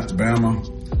on that. Bama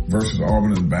versus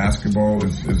Auburn in basketball.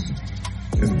 Is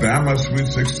Bama a Sweet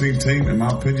 16 team? In my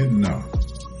opinion, no.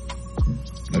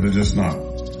 They're just not.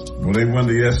 Will they win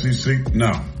the SEC?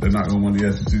 No. They're not going to win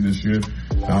the SEC this year.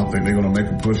 I don't think they're going to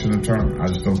make a push in the tournament. I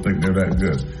just don't think they're that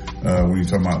good. When you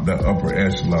talk about that upper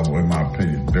edge level, in my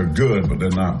opinion. They're good, but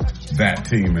they're not that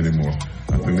team anymore.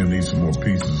 I think they need some more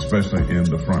pieces, especially in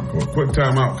the front court. Quick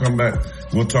timeout, come back.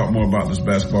 We'll talk more about this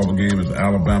basketball game as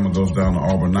Alabama goes down to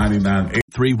Auburn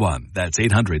 99-831. That's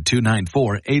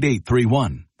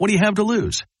 800-294-8831. What do you have to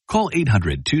lose? Call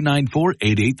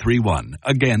 800-294-8831.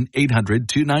 Again,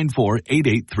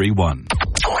 800-294-8831.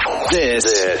 This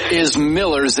is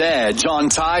Miller's Edge on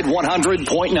Tide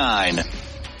 100.9.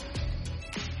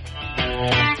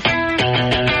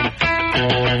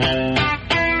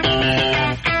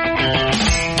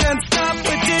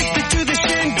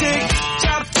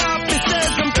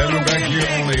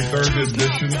 Third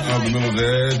edition of the Miller's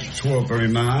Edge,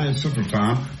 12:39 Central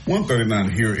Time, 1:39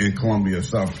 here in Columbia,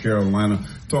 South Carolina.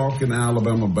 Talking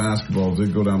Alabama basketball. They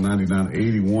go down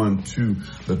 99-81 to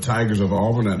the Tigers of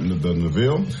Auburn at the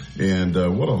Neville. And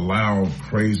what a loud,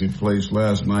 crazy place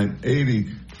last night. I think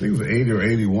it was 80 or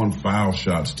 81 foul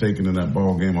shots taken in that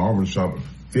ball game. Auburn shot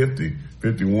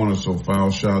 51 or so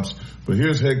foul shots. But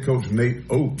here's head coach Nate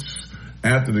Oates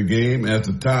after the game as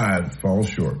the Tide falls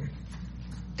short.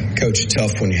 Coach,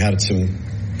 tough when you had some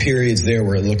periods there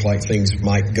where it looked like things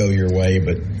might go your way,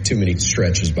 but too many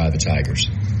stretches by the Tigers.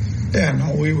 Yeah,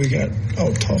 no, we got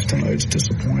out tough tonight. It's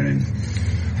disappointing.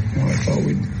 I thought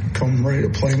we'd come ready to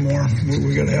play more.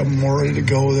 We got to have them more ready to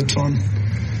go. It's on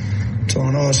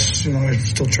us. I'm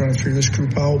still trying to figure this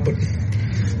group out, but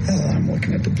I'm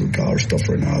looking at the blue collar stuff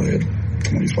right now. They had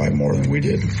 25 more than we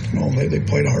did. They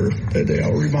played harder. They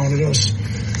out-rebounded us.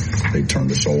 They turned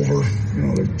us over.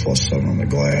 They're +7 on the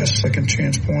glass. Second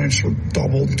chance points were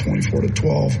doubled,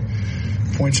 24-12.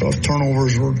 Points off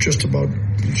turnovers were just about,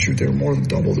 they were more than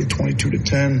double. They're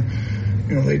 22-10.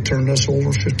 They turned us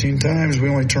over 15 times. We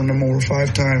only turned them over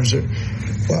 5 times. A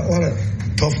lot of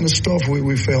toughness stuff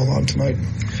we failed on tonight.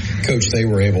 Coach, they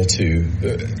were able to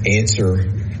answer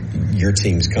your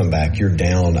team's comeback. You're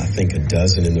down, I think, a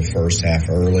dozen in the first half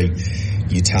early.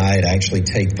 You tied, actually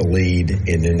take the lead,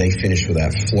 and then they finished with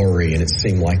that flurry, and it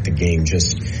seemed like the game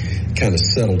just kind of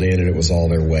settled in, and it was all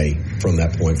their way from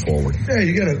that point forward. Yeah,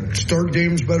 you got to start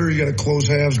games better. You got to close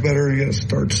halves better. You got to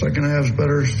start second halves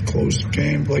better, close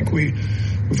games. Like we've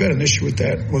had an issue with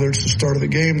that, whether it's the start of the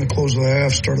game, the close of the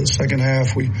half, start of the second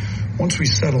half. Once we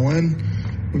settle in,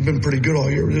 we've been pretty good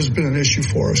all year. This has been an issue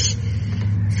for us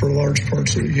for large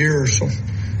parts of the year. So,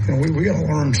 we got to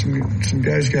learn. Some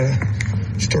guys got to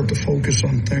start to focus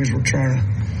on things. We're trying to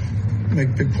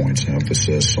make big points and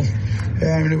emphasis. So,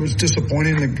 yeah, it was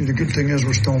disappointing. The good thing is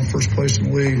we're still in first place in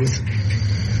the league with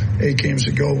 8 games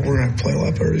to go. We're going to play a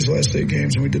lot better these last 8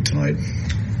 games than we did tonight.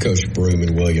 Coach, Broom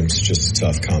and Williams, just a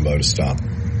tough combo to stop.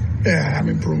 Yeah,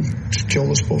 Broom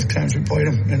killed us both times we played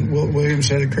him. And Williams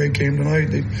had a great game tonight.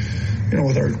 They,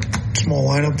 with our small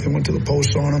lineup, they went to the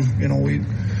post on him.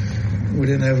 We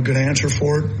didn't have a good answer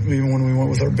for it. Even when we went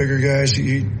with our bigger guys,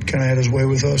 he kind of had his way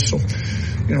with us. So,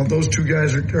 those 2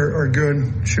 guys are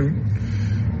good. Shoot,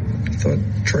 I thought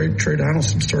Trey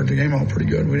Donaldson started the game out pretty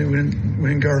good. We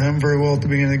didn't guard him very well at the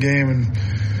beginning of the game,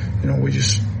 and we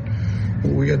just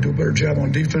we got to do a better job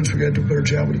on defense. We got to do a better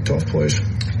job with the tough plays.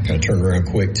 Got to turn around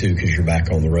quick, too, because you're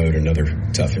back on the road, another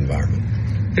tough environment.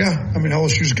 Yeah, I mean,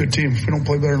 LSU's a good team. If we don't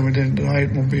play better than we did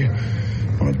tonight, we'll be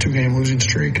on a 2-game losing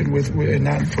streak and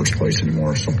not in first place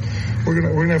anymore. So we're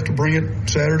gonna have to bring it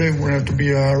Saturday. We're gonna have to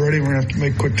be ready. We're gonna have to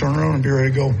make a quick turnaround and be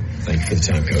ready to go. Thank you for the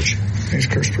time, Coach. Thanks,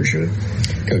 Chris. Appreciate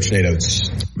it. Coach Nate Oates.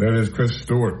 There it is, Chris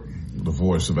Stewart, the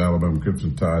voice of Alabama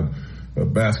Crimson Tide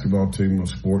basketball team of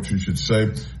sports, you should say,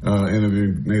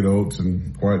 interviewing Nate Oates,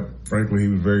 and quite frankly, he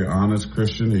was very honest,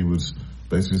 Christian. He was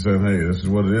basically saying, hey, this is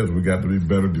what it is. We got to be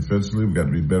better defensively. We got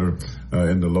to be better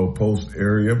in the low post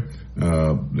area.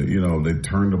 They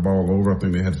turned the ball over. I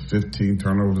think they had 15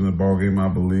 turnovers in the ball game, I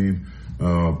believe.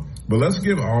 But let's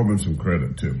give Auburn some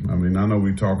credit, too. I mean, I know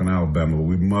we're talking Alabama, but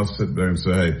we must sit there and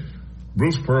say, hey,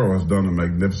 Bruce Pearl has done a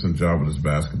magnificent job with his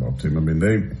basketball team. I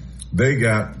mean, they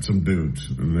got some dudes,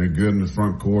 and they're good in the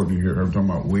front court. You hear them talking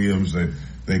about Williams.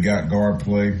 They got guard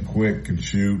play, quick, can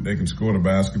shoot. They can score the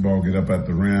basketball, get up at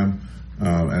the rim.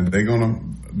 And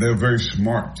they're a very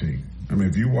smart team. I mean,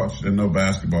 if you watch and know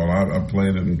basketball, I've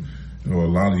played it in a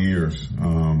lot of years,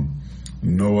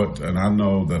 know it, and I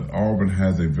know that Auburn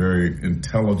has a very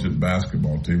intelligent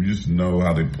basketball team. You just know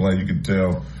how they play. You can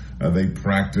tell they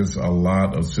practice a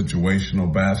lot of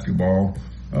situational basketball.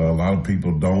 A lot of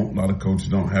people don't. A lot of coaches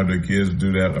don't have their kids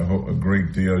do that a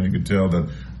great deal. You can tell that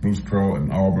Bruce Pearl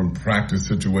and Auburn practice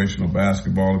situational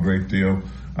basketball a great deal.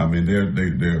 I mean,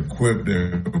 they're equipped.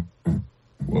 They're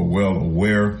well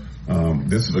aware.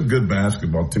 This is a good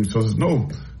basketball team, so there's no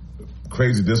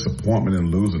crazy disappointment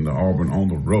in losing to Auburn on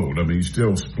the road. I mean, you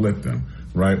still split them,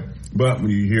 right? But when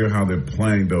you hear how they're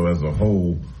playing, though, as a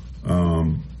whole,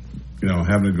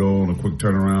 having to go on a quick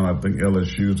turnaround, I think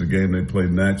LSU is the game they play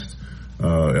next.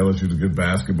 LSU is a good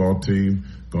basketball team.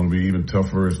 Going to be even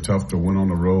tougher. It's tough to win on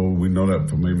the road. We know that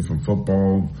from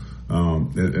football.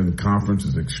 And the conference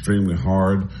is extremely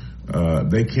hard.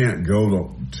 They can't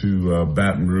go to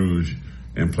Baton Rouge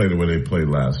and play the way they played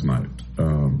last night.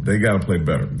 They got to play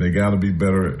better. They got to be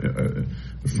better.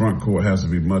 The front court has to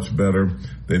be much better.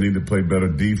 They need to play better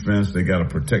defense. They got to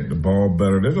protect the ball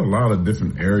better. There's a lot of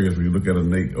different areas when you look at a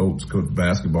Nate Oates coach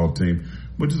basketball team,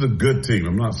 which is a good team.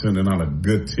 I'm not saying they're not a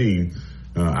good team.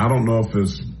 I don't know if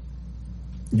it's,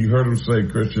 you heard him say,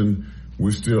 Christian,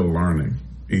 we're still learning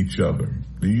each other.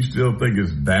 Do you still think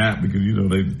it's that? Because,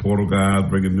 they portal guys,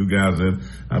 bringing new guys in.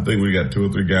 I think we got 2 or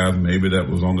 3 guys maybe that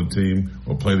was on the team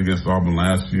or played against Auburn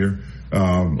last year.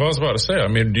 Well, I was about to say, I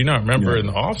mean, do you not remember in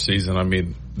the offseason, I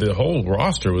mean, the whole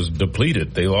roster was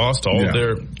depleted. They lost all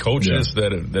their coaches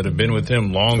that have been with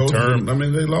him long term. I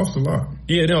mean, they lost a lot.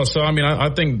 Yeah, no, so, I mean, I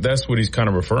think that's what he's kind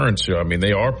of referring to. I mean,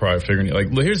 they are probably figuring,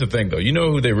 like, here's the thing, though. You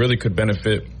know who they really could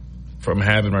benefit from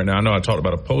having right now? I know I talked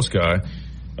about a post guy,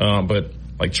 but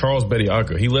like Charles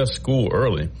Bediako, he left school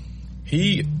early.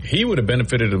 He would have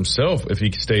benefited himself if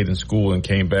he stayed in school and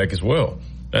came back as well.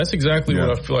 That's exactly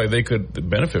what I feel like they could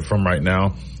benefit from right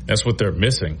now. That's what they're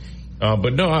missing.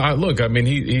 But no, look, I mean,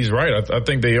 he's right. I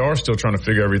think they are still trying to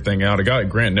figure everything out. A guy like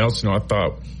Grant Nelson, I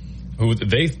thought, who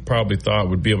they probably thought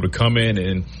would be able to come in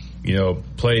and,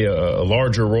 play a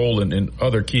larger role in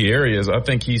other key areas. I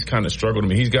think he's kind of struggled. I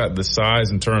mean, he's got the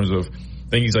size in terms of, I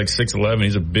think he's like 6'11".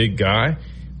 He's a big guy.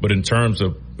 But in terms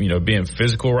of, being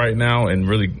physical right now and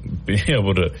really being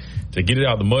able to get it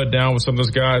out the mud down with some of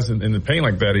those guys in the paint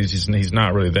like that, he's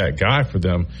not really that guy for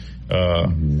them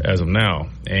as of now.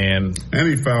 And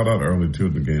he fouled out early, too,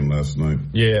 in the game last night.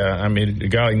 Yeah, I mean, a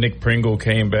guy like Nick Pringle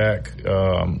came back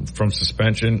from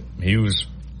suspension. He was,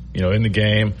 in the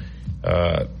game.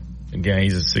 Again,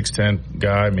 he's a 6'10"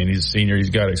 guy. I mean, he's a senior. He's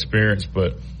got experience,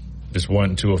 but just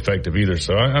wasn't too effective either.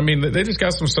 So, I mean, they just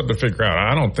got some stuff to figure out.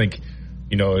 I don't think,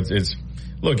 it's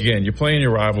look, again, you're playing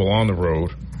your rival on the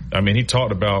road. I mean, he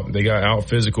talked about they got out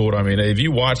physical. I mean, if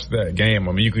you watched that game,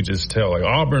 I mean, you could just tell. Like,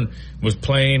 Auburn was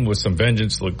playing with some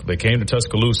vengeance. Look, they came to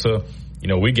Tuscaloosa.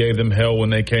 We gave them hell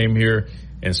when they came here.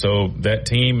 And so that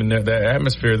team and that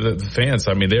atmosphere, the fans,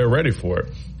 I mean, they're ready for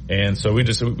it. And so we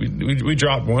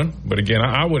dropped one. But again,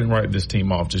 I wouldn't write this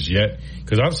team off just yet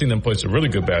because I've seen them play some really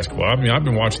good basketball. I mean, I've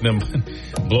been watching them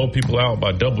blow people out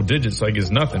by double digits like it's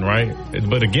nothing, right?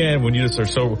 But again, when you just are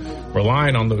so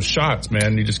relying on those shots,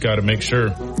 man, you just got to make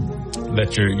sure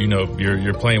that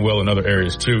you're playing well in other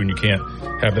areas too, and you can't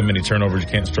have that many turnovers. You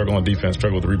can't struggle on defense,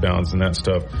 struggle with rebounds and that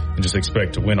stuff, and just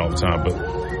expect to win all the time. But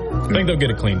I think they'll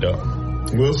get it cleaned up.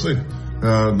 We'll see.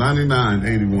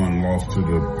 99-81 lost to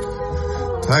the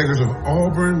Tigers of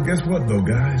Auburn. Guess what, though,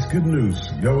 guys? Good news.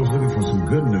 Y'all was looking for some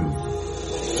good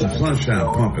news. Some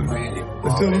sunshine pumping.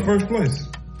 They're still in first place.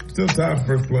 Still tied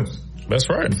for first place. That's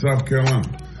right. In South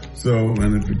Carolina. So,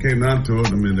 and if it came down to it,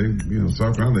 I mean,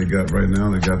 South Carolina, they got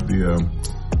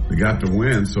the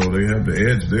win, so they have the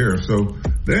edge there. So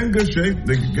they're in good shape.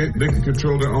 They can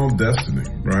control their own destiny,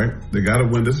 right? They got to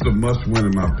win. This is a must win,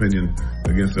 in my opinion,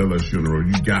 against LSU in the road.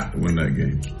 You got to win that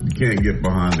game. You can't get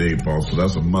behind the 8 ball, so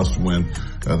that's a must win.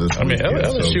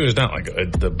 LSU is not like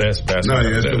the best basketball. No,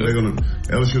 yeah, so they're gonna.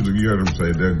 LSU, you heard them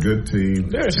say they're a good team.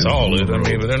 They're solid. I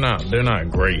mean, but they're not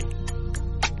great.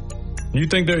 You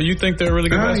think they're a really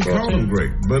good basketball team? I ain't call them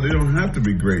great, but they don't have to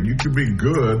be great. You can be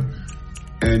good,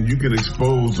 and you can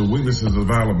expose the weaknesses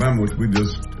of Alabama, which we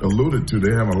just alluded to.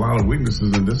 They have a lot of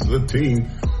weaknesses, and this is a team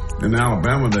in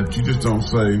Alabama that you just don't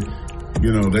say,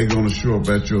 they're going to show up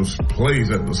at your place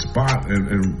at the spot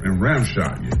and ram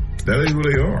shot you. That ain't who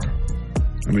they are.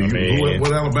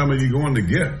 What Alabama are you going to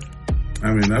get?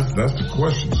 I mean, that's the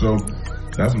question. So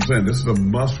that's what I'm saying. This is a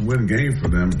must-win game for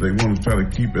them if they want to try to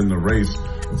keep in the race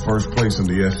for first place in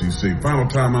the SEC. Final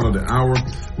time out of the hour.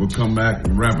 We'll come back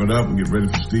and wrap it up and get ready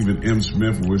for Stephen M.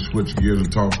 Smith. We'll switch gears and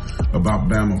talk about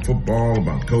Bama football,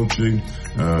 about coaching,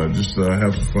 just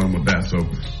have some fun with that. So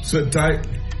sit tight.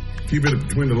 Keep it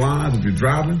between the lines if you're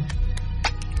driving.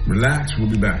 Relax. We'll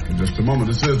be back in just a moment.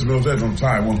 This is the Mills Edge on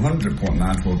Tide 100.9,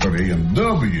 430 AM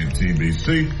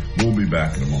WTBC. We'll be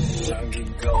back in a moment. Don't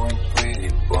keep going, pretty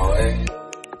boy.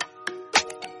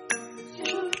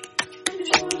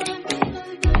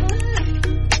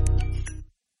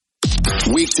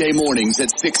 Weekday mornings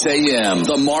at 6 a.m.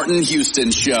 The Martin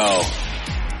Houston Show.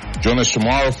 Join us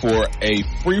tomorrow for a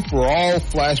free-for-all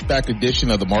flashback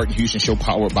edition of the Martin Houston Show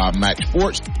powered by Max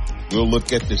Sports. We'll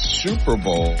look at the Super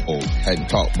Bowl. Hadn't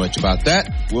talked much about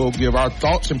that. We'll give our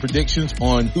thoughts and predictions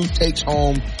on who takes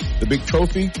home the big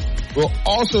trophy. We'll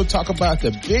also talk about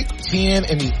the Big Ten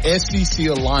and the SEC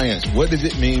Alliance. What does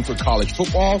it mean for college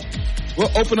football?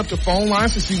 We'll open up the phone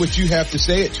lines to see what you have to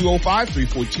say at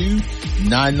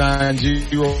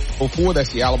 205-342-9904.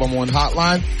 That's the Alabama One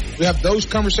hotline. We have those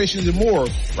conversations and more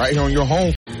right here on your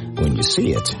home. When you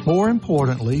see it. More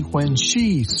importantly, when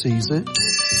she sees it.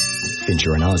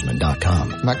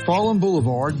 InsuranceHusband.com. McFarland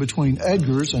Boulevard between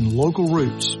Edgar's and Local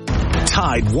Roots.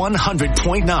 Tide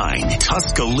 100.9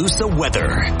 Tuscaloosa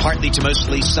weather. Partly to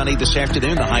mostly sunny this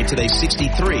afternoon. The high today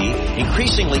 63.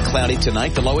 Increasingly cloudy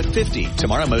tonight. The low at 50.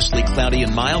 Tomorrow mostly cloudy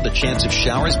and mild. A chance of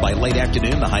showers by late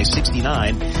afternoon. The high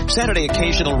 69. Saturday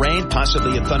occasional rain.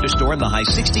 Possibly a thunderstorm. The high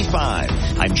 65.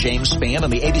 I'm James Spann on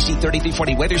the ABC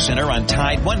 3340 Weather Center on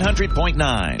Tide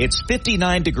 100.9. It's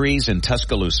 59 degrees in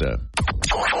Tuscaloosa.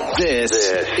 This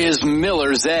is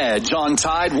Miller's Edge on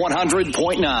Tide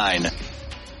 100.9.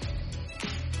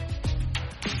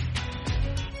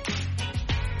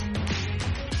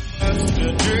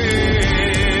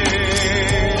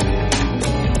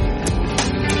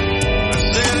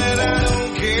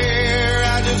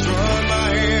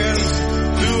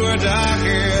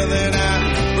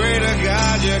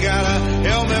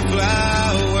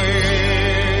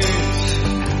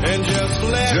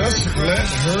 Just let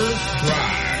her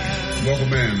fly.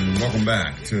 Welcome in and welcome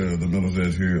back to the Miller's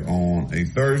Edge here on a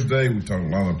Thursday. We talk a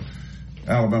lot of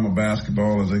Alabama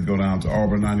basketball as they go down to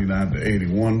Auburn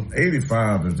 99-81.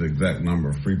 85 is the exact number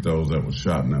of free throws that was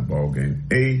shot in that ball game.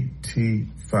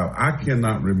 85. I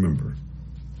cannot remember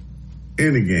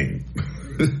any game,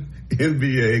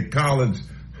 NBA, college,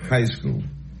 high school,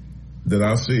 that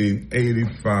I've seen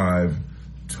 85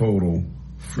 total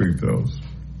free throws.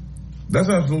 That's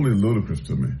absolutely ludicrous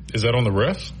to me. Is that on the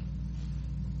refs?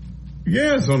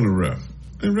 Yeah, it's on the ref.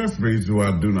 And referees who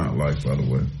I do not like, by the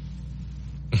way.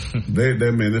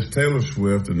 It's Taylor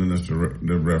Swift and then it's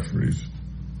the referees.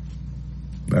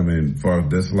 I mean, as far as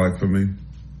dislike for me.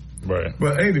 Right.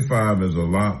 But 85 is a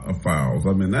lot of fouls.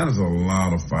 I mean, that is a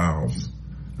lot of fouls.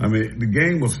 I mean, the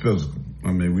game was physical.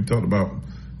 I mean, we talked about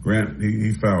Grant,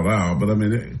 he fouled out, but I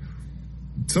mean,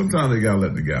 sometimes they got to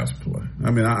let the guys play.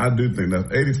 I mean, I do think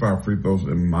that 85 free throws,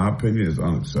 in my opinion, is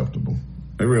unacceptable.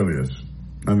 It really is.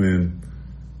 I mean,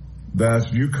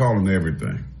 that's you calling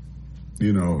everything.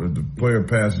 You know, if the player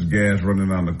passes gas running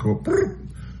down the court,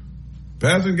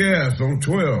 passing gas on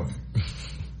 12.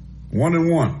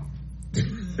 1-and-1.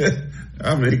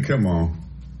 I mean, come on.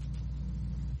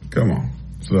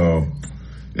 So,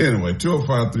 anyway,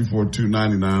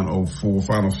 205-342-9904,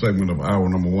 final segment of hour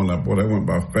number one. Boy, that went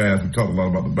by fast. We talked a lot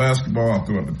about the basketball. I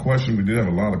threw out the question. We did have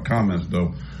a lot of comments,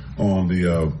 though, on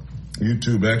the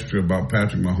YouTube extra about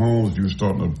Patrick Mahomes. You were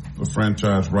starting a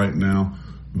franchise right now.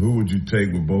 Who would you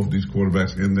take with both these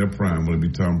quarterbacks in their prime? Would it be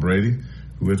Tom Brady,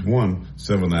 who has won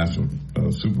 7 national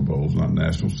Super Bowls, not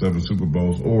national, 7 Super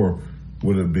Bowls, or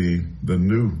would it be the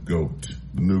new GOAT?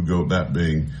 The new GOAT, that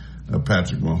being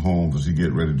Patrick Mahomes, as he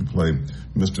get ready to play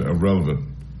Mr. Irrelevant,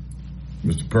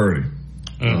 Mr. Purdy.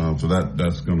 So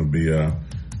that's going to be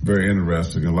very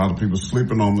interesting. A lot of people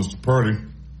sleeping on Mr. Purdy,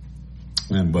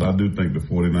 but I do think the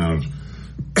 49ers,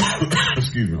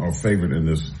 are favored in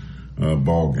this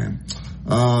ball game.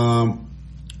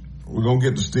 We're going to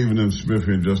get to Stephen M. Smith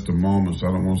here in just a moment, so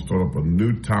I don't want to start up a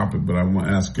new topic, but I want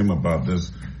to ask him about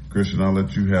this. Christian, I'll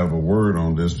let you have a word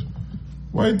on this.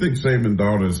 Why do you think Saban's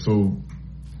daughter is so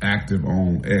active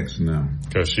on X now?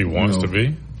 Because she wants to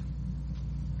be.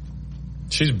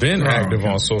 She's been active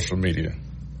on social media.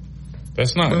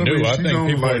 That's not new. I think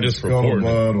people are just reporting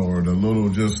it. Or the little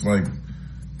just like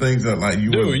things that like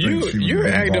you. Dude, you're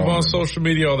active on social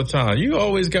media all the time. You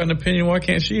always got an opinion. Why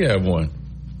can't she have one?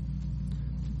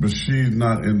 But she's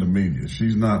not in the media.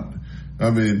 She's not. I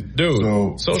mean, dude.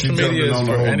 So social media is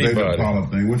for anybody. David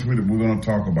Pollack thing, which we're going to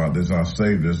talk about this. I'll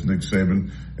save this. Nick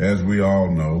Saban, as we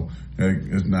all know,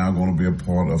 is now going to be a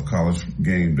part of College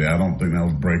Game Day. I don't think that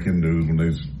was breaking news when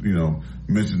they,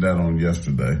 mentioned that on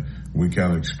yesterday. We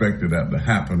kind of expected that to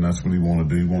happen. That's what he wanted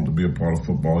to do. He wanted to be a part of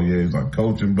football. Yeah, he's like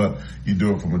coaching, but you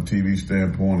do it from a TV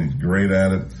standpoint. He's great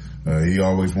at it. He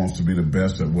always wants to be the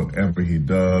best at whatever he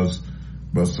does.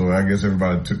 But so I guess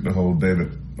everybody took the whole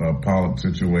David Pollack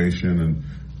situation and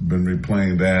been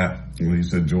replaying that. When he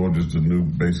said Georgia's the new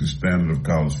basic standard of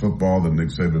college football, that Nick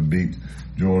Saban beat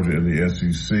Georgia in the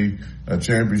SEC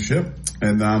championship.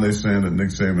 And now they're saying that Nick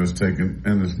Saban has taken,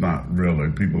 and it's not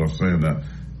really, people are saying that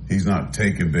he's not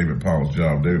taking David Pollack's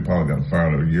job. David Pollack got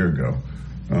fired a year ago.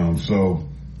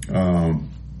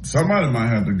 Somebody might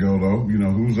have to go, though.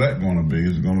 Who's that going to be?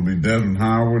 Is it going to be Desmond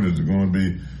Howard? Is it going to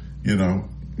be, it ain't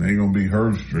going to be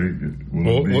Herb Street?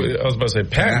 I was about to say,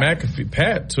 Pat McAfee.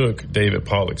 Pat took David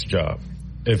Pollack's job.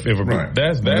 Right.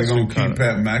 That's going to keep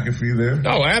Pat McAfee there?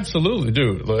 Oh, absolutely,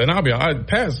 dude. And I'll be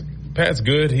honest, Pat's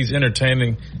good. He's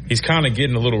entertaining. He's kind of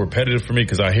getting a little repetitive for me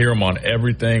because I hear him on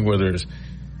everything, whether it's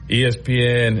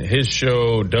ESPN, his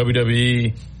show,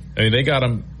 WWE. I mean, they got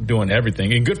him doing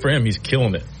everything. And good for him. He's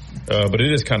killing it. But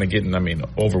it is kind of getting,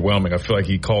 overwhelming. I feel like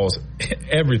he calls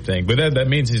everything. But that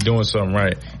means he's doing something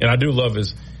right. And I love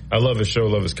his show,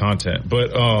 love his content.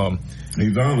 But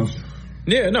he's honest.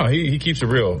 Yeah, no, he keeps it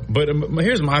real. But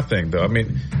here's my thing, though. I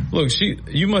mean, look,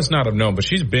 you must not have known, but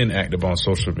she's been active on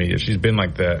social media. She's been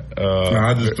like that.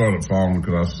 I just started following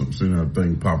because I've seen her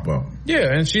thing pop up.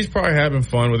 Yeah, and she's probably having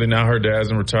fun with it now. Her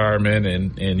dad's in retirement,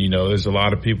 and there's a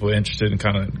lot of people interested in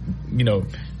kind of,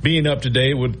 being up to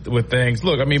date with things.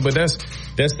 Look, I mean, but that's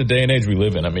the day and age we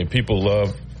live in. I mean, people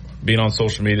love being on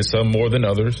social media, some more than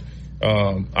others.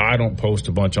 I don't post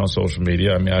a bunch on social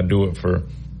media. I mean, I do it for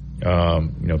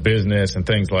business and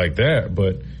things like that.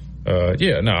 But, I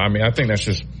think that's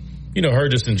just, her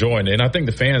just enjoying it. And I think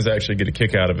the fans actually get a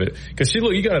kick out of it. Because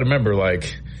you got to remember,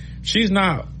 like, she's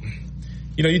not,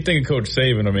 you think of Coach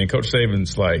Saban. I mean, Coach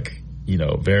Saban's like,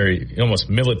 very almost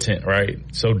militant, right?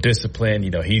 So disciplined.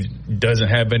 He doesn't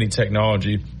have any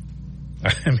technology.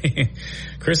 I mean,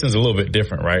 Kristen's a little bit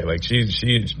different, right? Like she's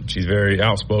very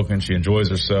outspoken. She enjoys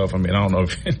herself. I mean, I don't know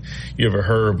if you ever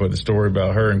heard, but the story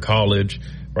about her in college,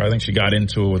 right? I think she got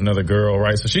into it with another girl,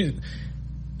 right? So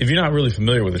if you're not really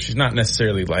familiar with her, she's not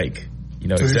necessarily like, So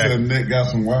you said Nick got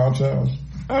some wild child?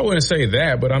 I wouldn't say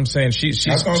that, but I'm saying she's.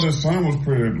 I thought his son was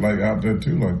pretty like out there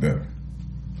too, like that.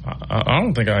 I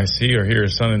don't think I see or hear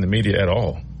his son in the media at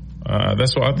all.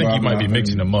 That's why I think you might be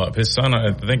mixing them up. His son,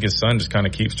 I think his son just kind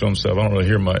of keeps to himself. I don't really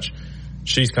hear much.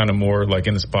 She's kind of more like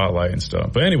in the spotlight and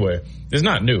stuff. But anyway, it's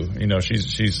not new.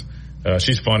 She's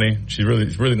funny. She's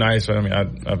really nice. I mean,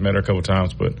 I've met her a couple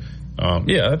times, but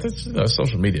that's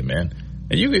social media, man.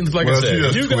 And you can, like I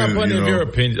said, you got plenty of your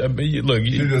opinion. I mean, look,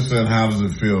 she just said, "How does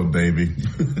it feel, Davey?"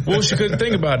 Well, she couldn't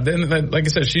think about it. Then, like I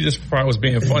said, she just probably was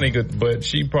being funny, but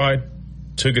she probably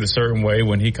took it a certain way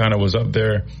when he kind of was up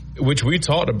there, which we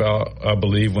talked about, I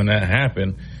believe, when that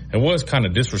happened. It was kind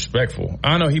of disrespectful.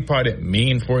 I know he probably didn't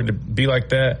mean for it to be like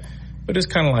that, but it's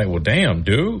kind of like, well, damn,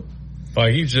 dude.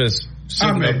 Like, he's just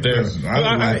sitting up there.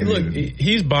 Look,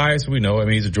 he's biased. We know. I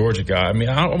mean, he's a Georgia guy. I mean,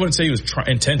 I wouldn't say he was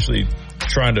intentionally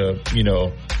trying to,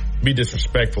 be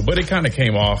disrespectful, but it kind of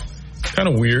came off kind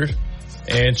of weird.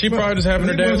 And she probably just having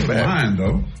her dad's back. Lying,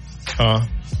 though.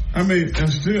 I mean, and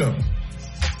still.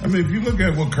 I mean, if you look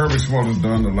at what Kirby Smart has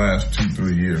done the last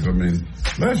 2-3 years, I mean,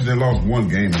 last year they lost one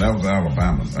game, and that was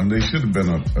Alabama. And they should have been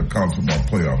a college football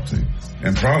playoff team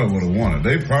and probably would have won it.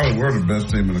 They probably were the best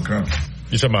team in the country.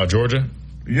 You talking about Georgia?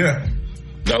 Yeah.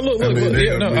 No, look.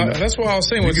 That's why I was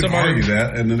saying. You can argue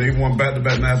that, and then they won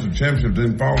back-to-back national championships,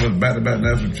 then followed the back-to-back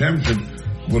national championship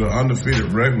with an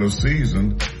undefeated regular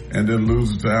season, and then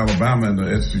loses to Alabama in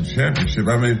the SEC championship.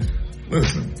 I mean,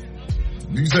 listen,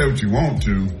 you say what you want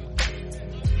to.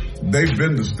 They've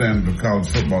been the standard of college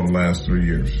football the last 4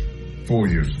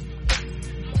 years.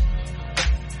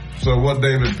 So what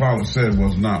David Pollack said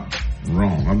was not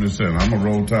wrong. I'm just saying, I'm a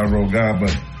Roll Tide Roll guy,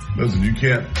 but listen, you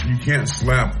can't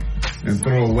slap and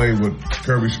throw away what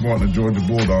Kirby Smart and the Georgia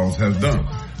Bulldogs has done.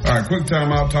 All right, quick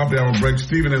timeout, top of the hour break.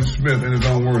 Stephen M. Smith, in his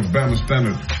own words, Bama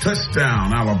Standard,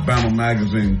 touchdown, Alabama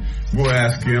Magazine. We'll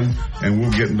ask him, and we'll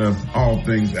get into all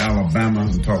things Alabama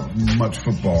and talk much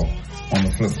football on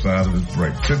the flip side of this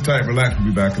break. Sit tight, relax, we'll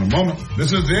be back in a moment.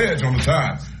 This is The Edge on the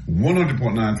Tide, 100.9,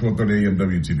 1230 AM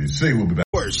WTDC. We'll be back.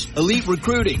 Elite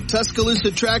Recruiting,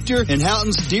 Tuscaloosa Tractor, and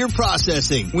Houghton's Deer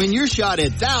Processing. Win your shot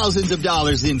at thousands of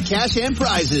dollars in cash and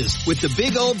prizes with the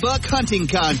Big Old Buck Hunting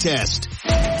Contest.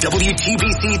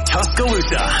 WTBC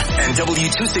Tuscaloosa and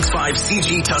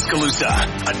W265CG Tuscaloosa,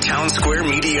 a Town Square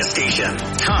media station.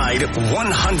 Tide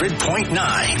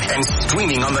 100.9 and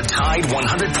streaming on the Tide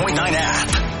 100.9 app.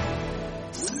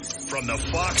 From the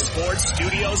Fox Sports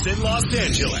Studios in Los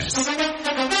Angeles,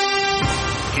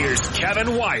 here's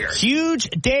Kevin Wire. Huge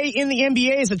day in the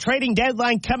NBA as the trading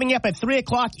deadline coming up at 3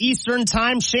 o'clock Eastern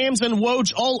time. Shams and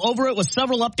Woj all over it with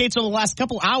several updates over the last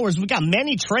couple hours. We've got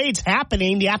many trades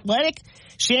happening. The Athletic,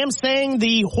 Shams saying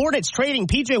the Hornets trading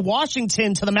P.J.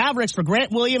 Washington to the Mavericks for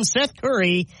Grant Williams, Seth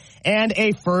Curry, and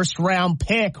a first-round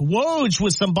pick. Woj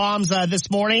with some bombs this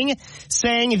morning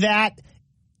saying that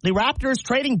the Raptors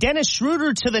trading Dennis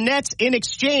Schroeder to the Nets in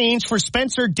exchange for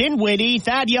Spencer Dinwiddie.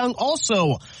 Thad Young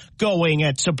also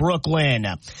going to Brooklyn.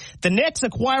 The Knicks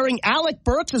acquiring Alec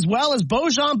Burks as well as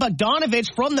Bojan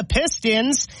Bogdanovic from the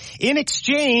Pistons in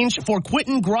exchange for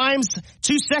Quentin Grimes,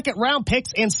 2 second-round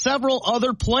picks, and several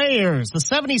other players. The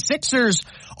 76ers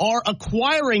are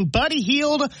acquiring Buddy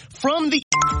Hield from the...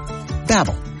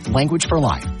 Babbel, language for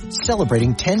life.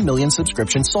 Celebrating 10 million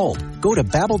subscriptions sold. Go to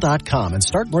Babbel.com and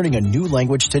start learning a new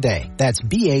language today. That's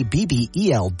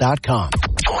Babbel.com.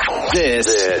 This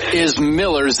is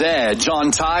Miller's Edge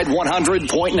on Tide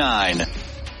 100.9.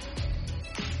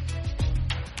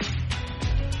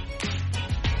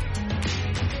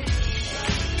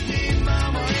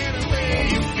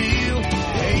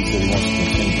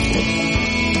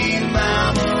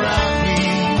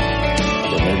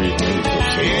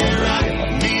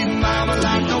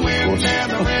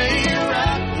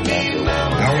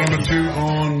 Hour number 2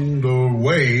 on the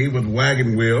way with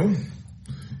Wagon Wheel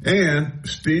and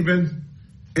Stephen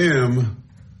M.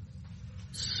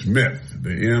 Smith.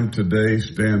 The M today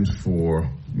stands for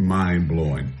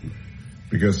mind-blowing.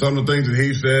 Because some of the things that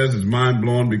he says is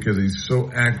mind-blowing because he's so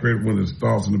accurate with his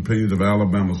thoughts and opinions of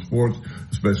Alabama sports,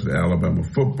 especially Alabama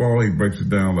football. He breaks it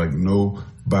down like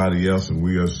nobody else, and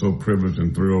we are so privileged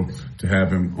and thrilled to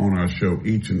have him on our show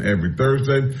each and every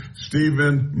Thursday.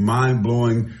 Stephen,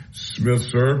 mind-blowing Smith,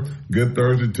 sir. Good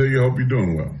Thursday to you. Hope you're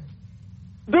doing well.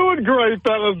 Doing great,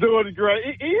 fellas. Doing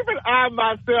great. Even I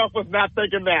myself was not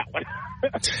thinking that one.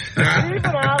 Even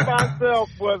I myself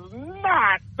was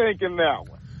not thinking that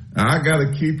one. I got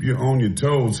to keep you on your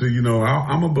toes. See, you know,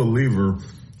 I'm a believer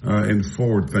in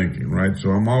forward thinking, right? So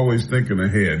I'm always thinking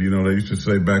ahead. You know, they used to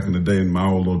say back in the day in my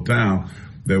old little town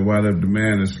that while the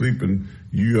man is sleeping,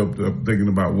 you up thinking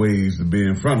about ways to be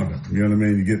in front of him. You know what I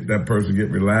mean? You get that person get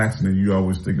relaxed, and then you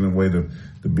always thinking of a way to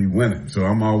be winning. So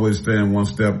I'm always staying one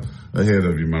step ahead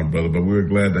of you, my brother. But we're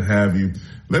glad to have you.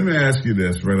 Let me ask you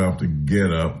this right off the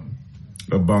get up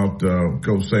about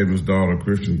Coach Saban's daughter.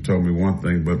 Christian told me one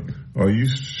thing, but are you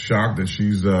shocked that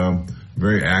she's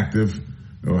very active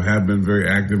or have been very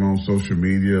active on social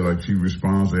media? Like she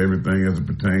responds to everything as it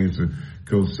pertains to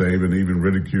Coach Saban, even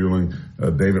ridiculing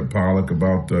David Pollack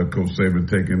about Coach Saban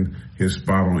taking his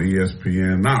spot on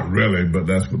ESPN. Not really, but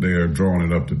that's what they are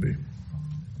drawing it up to be.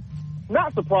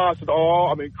 Not surprised at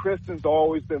all. I mean, Kristen's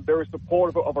always been very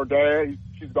supportive of her dad.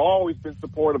 She's always been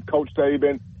supportive of Coach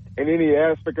Saban in any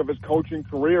aspect of his coaching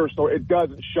career, so it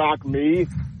doesn't shock me.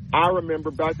 I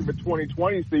remember back in the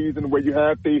 2020 season where you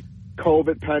had the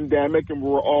COVID pandemic and we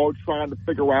were all trying to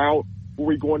figure out were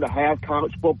we going to have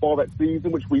college football that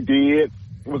season, which we did.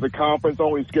 It was a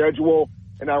conference-only schedule.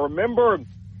 And I remember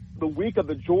the week of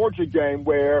the Georgia game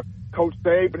where Coach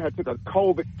Saban had took a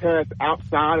COVID test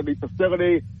outside of the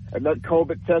facility, and that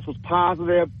COVID test was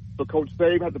positive, so Coach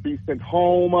Saban had to be sent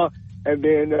home. And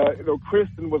then,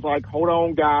 Kristen was like, hold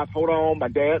on, guys, hold on. My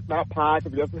dad's not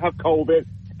positive. He doesn't have COVID.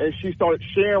 And she started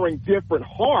sharing different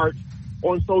hearts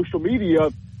on social media,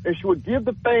 and she would give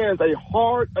the fans a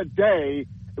heart a day,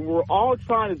 and we were all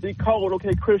trying to decode,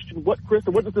 okay, Kristen, what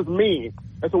does this mean?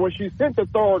 And so when she sent the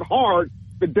third heart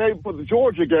the day before the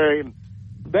Georgia game,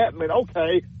 that meant,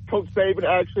 okay, Coach Saban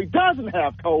actually doesn't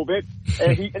have COVID,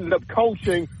 and he ended up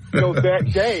coaching, that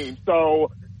game.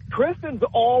 So Kristen's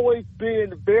always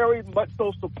been very much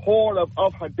so supportive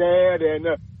of her dad, and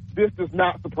this does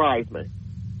not surprise me.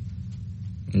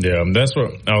 Yeah, that's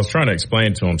what I was trying to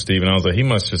explain to him, Stephen. I was like, he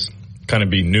must just kind of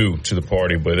be new to the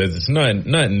party, but it's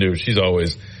nothing new. She's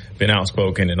always been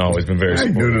outspoken and always been very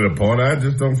supportive. I ain't new to the party. I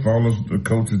just don't follow the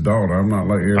coach's daughter. I'm not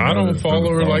like everybody. I don't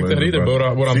follow her like that either.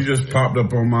 But she just popped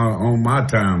up on my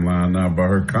timeline now by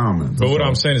her comments. But what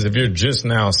I'm saying is, if you're just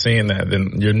now seeing that,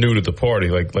 then you're new to the party.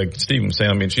 Like Stephen was saying,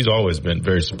 I mean, she's always been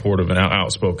very supportive and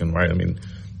outspoken, right? I mean,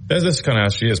 that's kind of how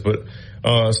she is. But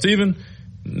Stephen,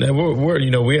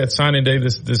 we had signing day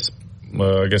this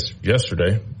I guess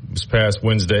yesterday, this past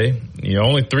Wednesday.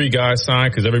 Only 3 guys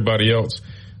signed because everybody else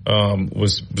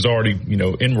was already,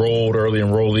 enrolled, early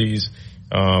enrollees.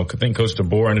 I think Coach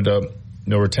DeBoer ended up,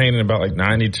 retaining about like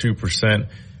 92%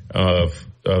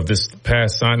 of this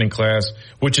past signing class,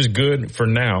 which is good for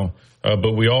now.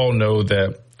 But we all know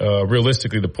that,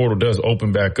 realistically the portal does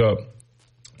open back up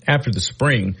after the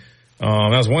spring.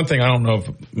 That was one thing I don't know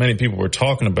if many people were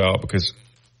talking about, because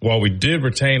while we did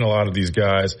retain a lot of these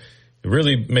guys, it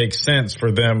really makes sense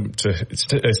for them to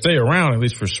stay around at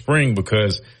least for spring,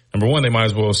 because number one, they might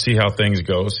as well see how things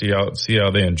go, see how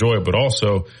they enjoy it. But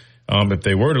also, if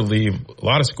they were to leave, a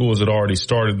lot of schools had already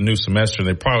started the new semester.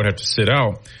 They probably would have to sit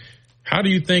out. How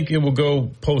do you think it will go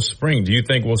post spring? Do you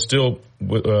think we'll still,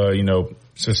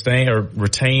 sustain or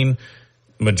retain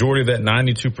majority of that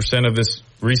 92% of this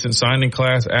recent signing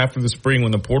class after the spring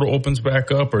when the portal opens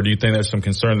back up? Or do you think there's some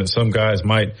concern that some guys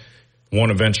might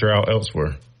want to venture out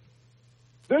elsewhere?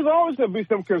 There's always going to be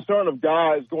some concern of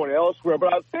guys going elsewhere,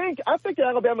 but I think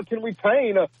Alabama can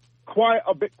retain quite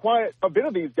a bit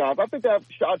of these guys. I think they have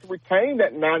a shot to retain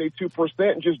that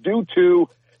 92% just due to,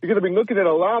 you're going to be looking at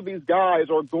a lot of these guys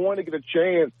are going to get a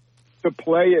chance to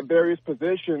play at various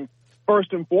positions.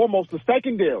 First and foremost, the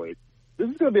secondary. This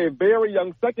is going to be a very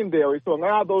young secondary, so a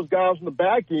lot of those guys on the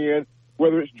back end,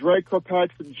 whether it's Drake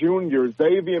Kirkpatrick Jr.,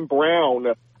 Xavier Brown,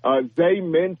 Zay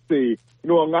Mincy, a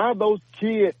lot of those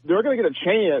kids, they're going to get a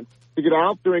chance to get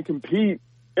out there and compete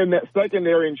in that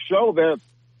secondary and show that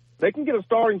they can get a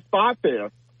starting spot there.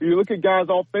 You look at guys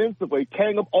offensively,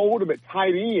 Caleb Oldham at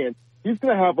tight end, he's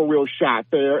going to have a real shot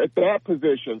there at that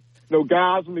position.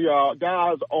 Guys on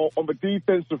the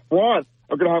defensive front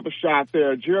are going to have a shot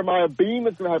there. Jeremiah Beam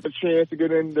is going to have a chance to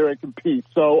get in there and compete.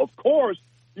 So, of course,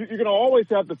 you're going to always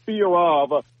have the fear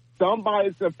of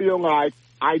somebody's going to feel like,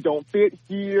 I don't fit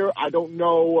here. I don't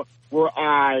know where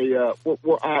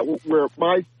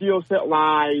my skill set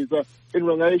lies in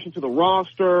relation to the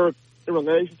roster, in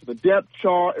relation to the depth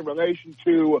chart, in relation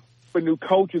to the new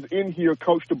coaches in here,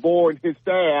 Coach DeBoer and his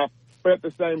staff. But at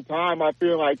the same time, I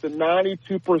feel like the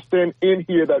 92% in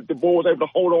here that DeBoer was able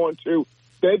to hold on to,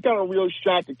 they've got a real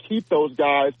shot to keep those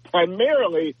guys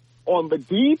primarily on the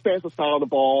defensive side of the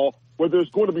ball where there's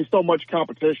going to be so much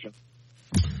competition.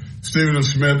 Stephen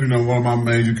Smith, one of my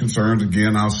major concerns,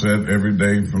 again, I'll say it every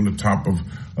day from the top of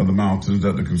the mountains,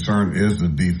 that the concern is the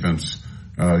defense,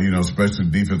 especially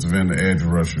defensive end, the edge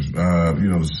rushers,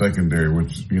 the secondary,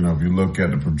 which, if you look at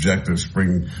the projected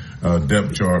spring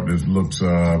depth chart, it looks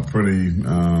pretty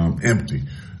empty.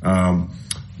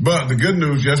 But the good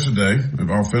news yesterday,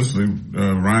 offensively,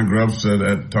 Ryan Grubb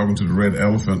said talking to the Red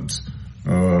Elephants, at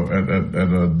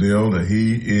a deal that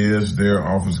he is their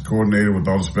offensive coordinator, with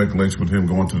all the speculation with him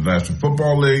going to the National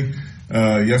Football League.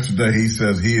 Yesterday he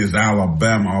says he is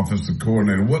Alabama offensive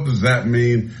coordinator. What does that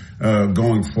mean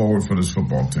going forward for this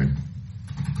football team?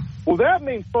 Well, that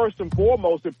means first and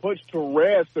foremost it puts to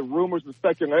rest the rumors and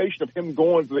speculation of him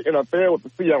going to the NFL with the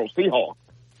Seattle Seahawks.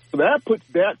 So that puts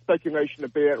that speculation to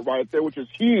bed right there, which is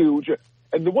huge.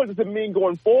 And what does it mean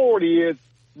going forward is,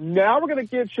 now we're going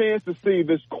to get a chance to see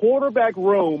this quarterback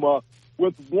room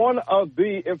with one of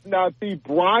the, if not the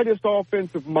brightest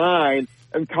offensive mind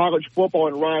in college football,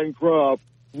 in Ryan Grubb.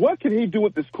 What can he do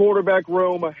with this quarterback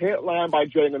room? A headline by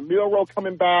Jalen Milroe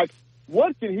coming back.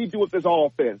 What can he do with this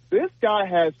offense? This guy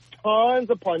has tons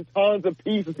upon tons of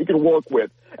pieces he can work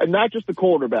with, and not just the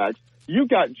quarterbacks. You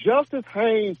got Justice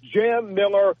Haynes, Jam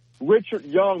Miller, Richard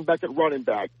Young back at running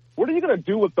back. What are you going to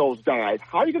do with those guys?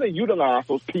 How are you going to utilize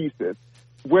those pieces?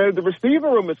 Where the receiver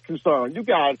room is concerned, you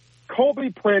got Colby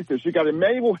Prentice, you got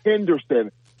Emmanuel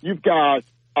Henderson, you've got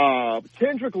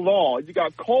Kendrick Law, you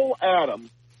got Cole Adams,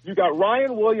 you got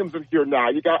Ryan Williams in here now,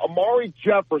 you got Amari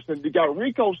Jefferson, you got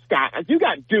Rico Scott. You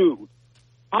got dudes.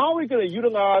 How are we going to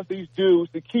utilize these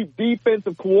dudes to keep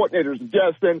defensive coordinators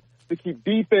guessing, to keep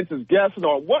defenses guessing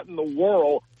on what in the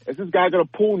world is this guy going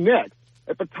to pull next?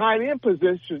 At the tight end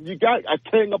position, you got a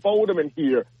Caleb Oldham in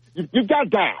here. You've got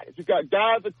guys. You've got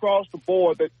guys across the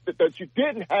board that you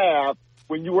didn't have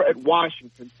when you were at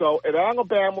Washington. So at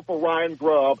Alabama for Ryan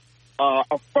Grubb,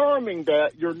 affirming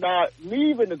that you're not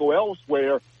leaving to go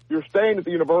elsewhere, You're staying at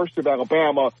the University of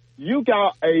Alabama. You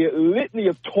got a litany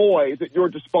of toys at your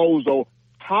disposal.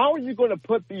 How are you going to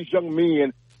put these young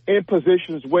men in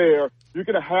positions where you're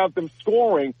going to have them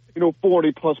scoring,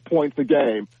 40-plus points a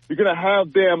game? You're going to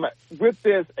have them with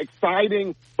this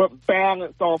exciting but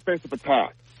balanced offensive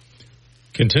attack.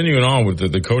 Continuing on with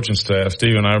the coaching staff,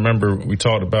 Stephen, I remember we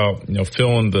talked about,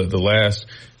 filling the last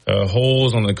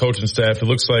holes on the coaching staff. It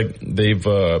looks like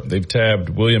they've tabbed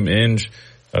William Inge,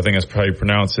 I think that's how you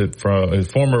pronounce it, from a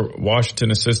former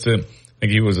Washington assistant. I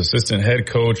think he was assistant head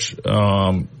coach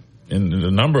in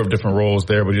a number of different roles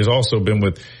there, but he's also been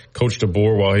with Coach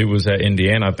DeBoer while he was at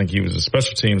Indiana. I think he was a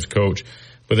special teams coach.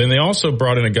 But then they also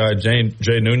brought in a guy, Jay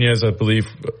Nunez, I believe,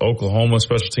 Oklahoma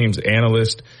special teams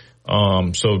analyst.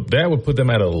 So that would put them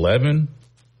at 11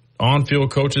 on-field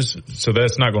coaches. So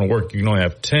that's not going to work. You can only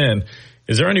have 10.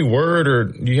 Is there any word or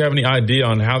do you have any idea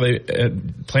on how they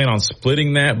plan on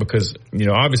splitting that? Because,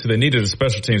 obviously they needed a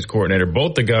special teams coordinator.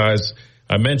 Both the guys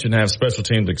I mentioned have special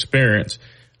teams experience.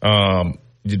 Do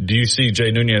you see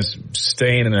Jay Nunez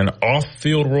staying in an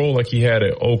off-field role like he had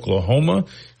at Oklahoma?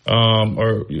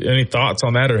 Or any thoughts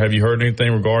on that? Or have you heard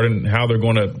anything regarding how they're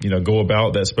going to, go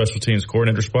about that special teams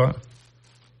coordinator spot?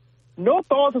 No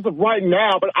thoughts as of right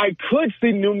now, but I could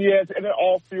see Nunez in an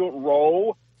off-field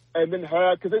role and then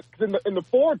have, because in the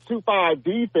 4-2-5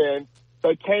 defense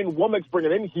that Kane Womack's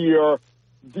bringing in here,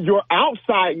 your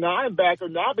outside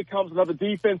linebacker now becomes another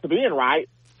defensive end, right?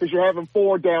 Because you're having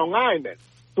 4 down linemen.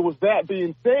 So with that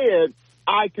being said,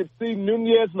 I could see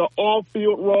Nunez in an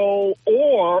off-field role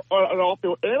or an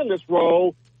off-field analyst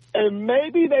role, and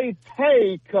maybe they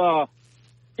take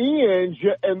Inge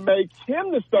and make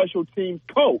him the special teams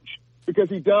coach, because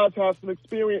he does have some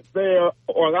experience there,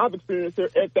 or a lot of experience there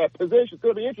at that position. It's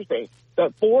going to be interesting.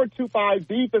 That 4-2-5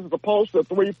 defense as opposed to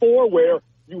the 3-4 where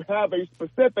you have a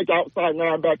specific outside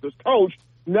linebackers coach.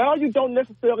 Now you don't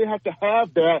necessarily have to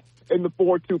have that in the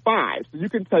 4-2-5. So you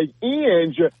can take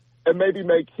Inge and maybe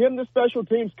make him the special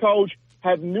teams coach,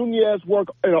 have Nunez work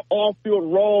in an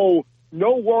off-field role.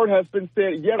 No word has been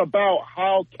said yet about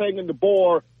how King and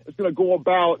DeBoer is going to go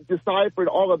about deciphering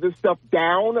all of this stuff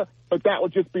down, but that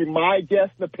would just be my guess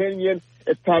and opinion,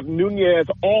 is to have Nunez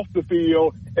off the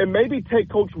field and maybe take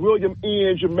Coach William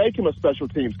Inge and make him a special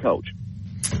teams coach.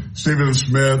 Stephen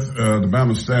Smith, the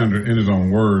Bama Standard, in his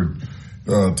own word,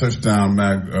 Touchdown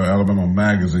Alabama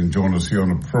Magazine, joined us here on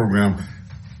the program.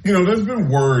 There's been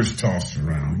words tossed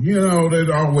around. There's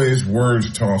always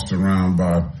words tossed around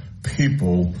by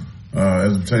people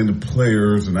as it pertains to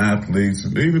players and athletes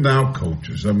and even now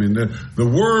coaches. I mean, the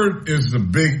word is the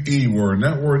big E word, and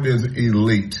that word is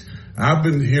elite. I've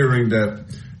been hearing that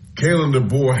Kalen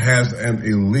DeBoer has an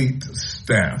elite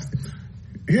staff.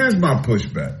 Here's my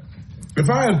pushback. If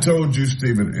I had told you,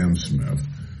 Stephen M. Smith,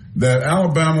 that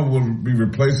Alabama would be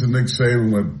replacing Nick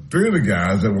Saban with 3 of the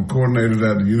guys that were coordinated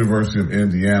at the University of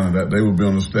Indiana, that they would be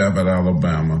on the staff at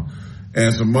Alabama,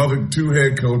 and some other 2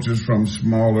 head coaches from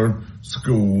smaller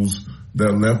schools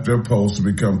that left their posts to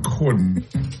become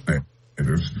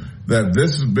coordinators, that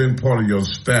this has been part of your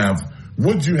staff,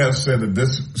 would you have said that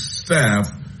this staff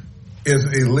is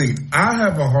elite? I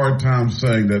have a hard time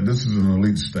saying that this is an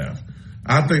elite staff.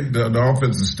 I think the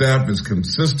offensive staff is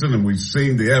consistent, and we've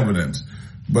seen the evidence.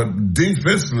 But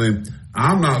defensively,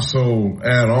 I'm not so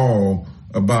at all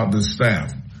about this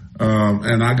staff.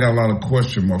 And I got a lot of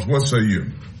question marks. What say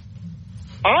you?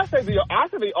 I say the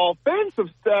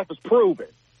offensive staff is proven.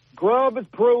 Grubb is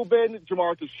proven.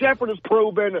 Jamarcus Shepard is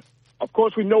proven. Of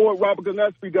course, we know what Robert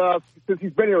Gillespie does since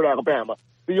he's been here at Alabama.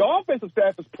 The offensive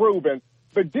staff is proven.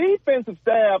 The defensive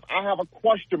staff, I have a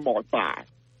question mark by.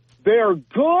 They're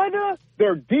good,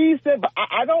 they're decent, but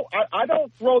I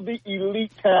don't throw the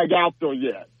elite tag out there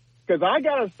yet, because I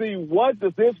got to see what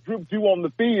does this group do on the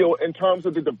field in terms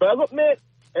of the development,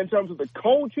 in terms of the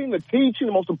coaching, the teaching,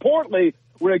 and most importantly,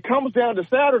 when it comes down to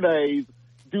Saturdays,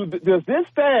 does this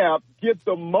staff get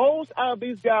the most out of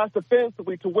these guys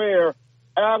defensively to where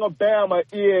Alabama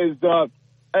is a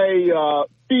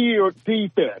feared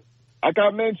defense? Like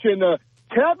I mentioned,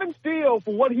 Kevin Steele,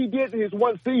 for what he did in his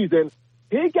one season,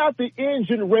 he got the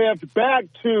engine revved back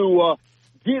to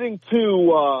getting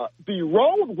to the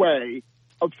roadway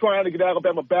of trying to get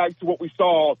Alabama back to what we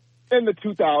saw in the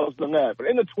 2011,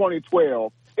 in the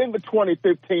 2012, in the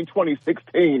 2015,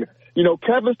 2016.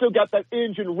 Kevin still got that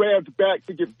engine revved back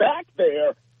to get back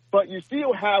there, but you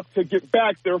still have to get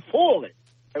back there fully.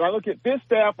 And I look at this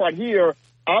staff right here,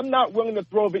 I'm not willing to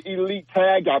throw the elite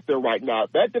tag out there right now.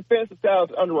 That defensive staff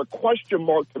is under a question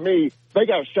mark to me. They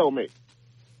got to show me.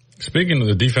 Speaking of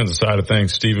the defensive side of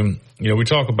things, Stephen, we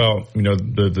talk about,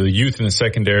 the youth in the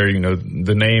secondary,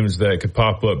 the names that could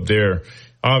pop up there.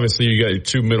 obviously you got your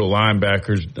two middle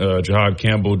linebackers, Jahad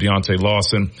Campbell, Deontay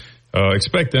Lawson.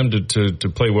 Expect them to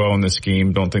play well in this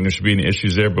scheme. Don't think there should be any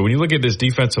issues there. But when you look at this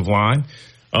defensive line,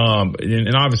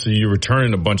 and obviously you're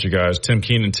returning a bunch of guys, Tim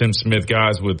Keenan, Tim Smith,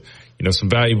 guys with, some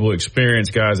valuable experience,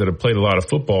 guys that have played a lot of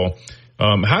football.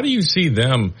 How do you see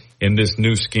them in this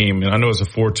new scheme? And I know it's a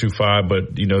 4-2-5,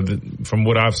 but, from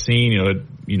what I've seen,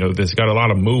 there's got a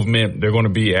lot of movement. They're going to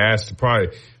be asked to probably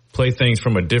play things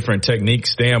from a different technique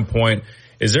standpoint.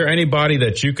 Is there anybody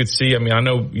that you could see? I mean, I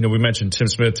know, we mentioned Tim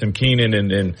Smith, Tim Keenan,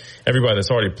 and everybody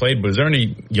that's already played, but is there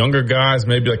any younger guys,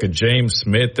 maybe like a James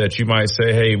Smith, that you might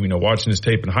say, hey, watching his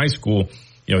tape in high school,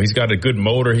 he's got a good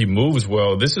motor, he moves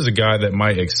well. This is a guy that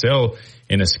might excel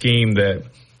in a scheme that,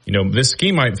 this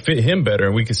scheme might fit him better,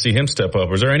 and we could see him step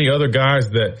up. Is there any other guys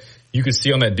that you could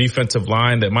see on that defensive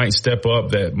line that might step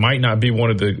up, that might not be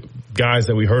one of the guys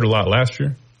that we heard a lot last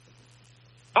year?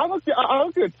 I look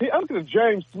at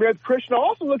James Smith, Christian. I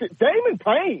also look at Damon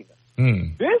Payne.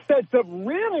 This sets up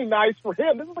really nice for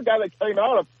him. This is a guy that came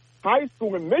out of high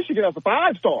school in Michigan as a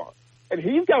 5-star, and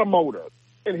he's got a motor,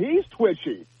 and he's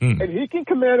twitchy, and he can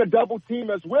command a double team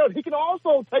as well. He can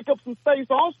also take up some space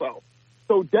also.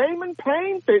 So Damon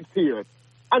Payne fits here.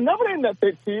 Another name that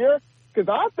fits here, because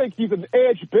I think he's an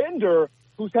edge bender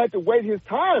who's had to wait his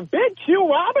time, Big Q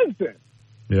Robinson.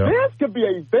 Yeah. This could be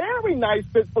a very nice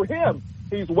fit for him.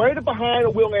 He's waited behind a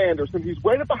Will Anderson. He's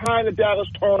waited behind a Dallas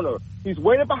Turner. He's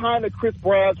waited behind a Chris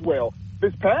Braswell.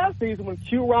 This past season, when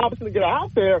Q Robinson got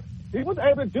out there, he was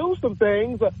able to do some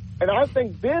things, and I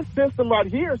think this system right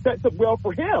here sets up well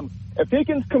for him. If he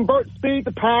can convert speed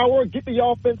to power, get the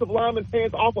offensive lineman's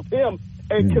hands off of him,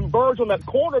 and converge on that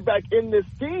quarterback in this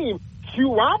scheme,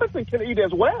 Q Robinson can eat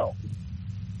as well.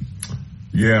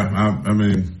 Yeah, I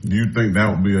mean, you think that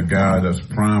would be a guy that's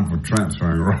prime for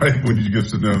transferring, right? When you get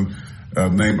to them,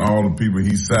 name all the people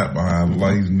he sat behind.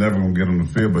 Like, he's never going to get on the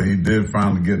field, but he did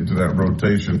finally get into that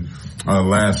rotation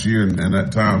last year, and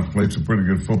at times played some pretty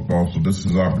good football. So this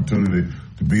is an opportunity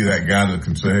to be that guy that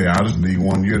can say, hey, I just need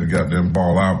 1 year to get them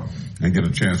ball out and get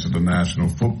a chance at the National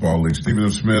Football League. Stephen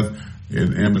F. Smith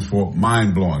in Emmitsville,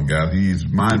 mind-blowing guy. He's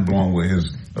mind-blowing with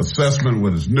his assessment,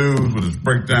 with his news, with his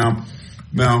breakdown.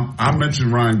 Now, I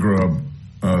mentioned Ryan Grubb,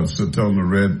 telling the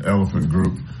Red Elephant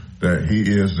Group that he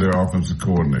is their offensive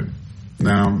coordinator.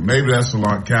 Now, maybe that's a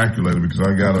lot calculated, because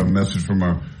I got a message from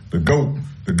the GOAT.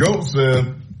 The GOAT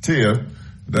said, Tia,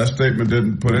 that statement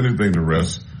didn't put anything to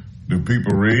rest. Do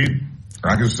people read?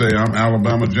 I can say I'm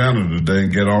Alabama janitor today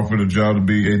and get offered a job to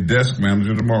be a desk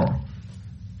manager tomorrow.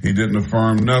 He didn't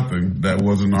affirm nothing that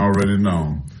wasn't already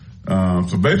known.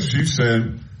 So basically she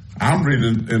said, I'm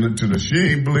reading into the,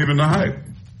 she ain't believing the hype.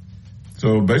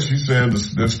 So basically saying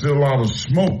there's still a lot of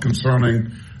smoke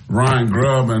concerning Ryan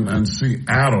Grubb and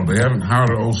Seattle. They haven't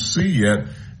hired an OC yet,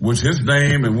 which his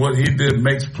name and what he did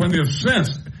makes plenty of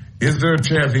sense. Is there a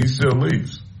chance he still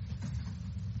leaves?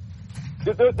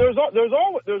 There's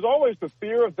always the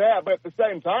fear of that, but at the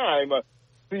same time,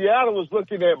 Seattle is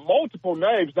looking at multiple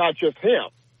names, not just him.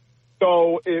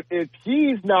 So if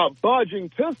he's not budging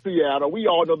to Seattle, we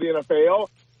all know the NFL.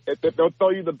 If they'll throw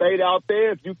you the bait out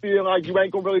there. If you feel like you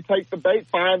ain't going to really take the bait,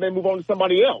 fine, then move on to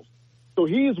somebody else. So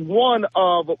he's one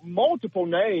of multiple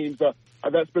names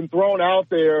that's been thrown out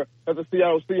there that the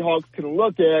Seattle Seahawks can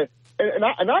look at.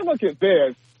 And I look at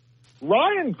this.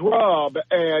 Ryan Grubb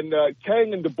and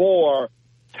Kalen DeBoer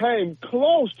came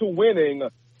close to winning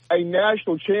a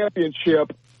national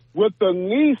championship with the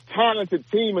least talented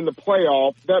team in the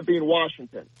playoff, that being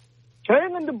Washington.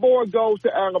 Kalen DeBoer goes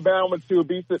to Alabama to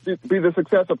be the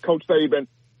success of Coach Saban.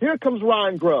 Here comes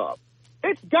Ryan Grubb.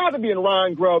 It's got to be in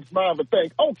Ryan Grubb's mind to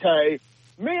think, okay,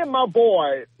 me and my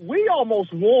boy, we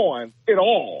almost won it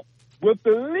all with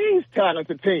the least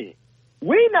talented team.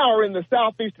 We now are in the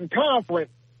Southeastern Conference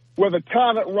where the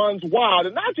talent runs wild,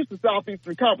 and not just the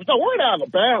Southeastern Conference. No, we're in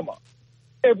Alabama.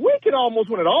 If we can almost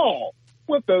win it all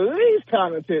with the least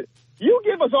talented, you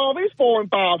give us all these 4 and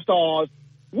 5 stars,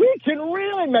 we can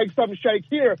really make something shake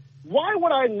here. Why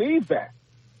would I leave that?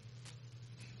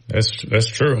 That's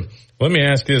true. Let me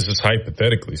ask you this,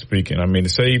 hypothetically speaking. I mean, to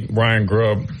say Ryan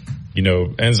Grubb,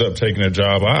 ends up taking a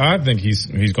job, I think he's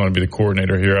going to be the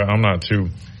coordinator here. I'm not too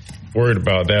worried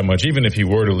about that much. Even if he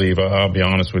were to leave, I'll be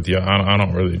honest with you, I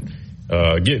don't really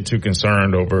get too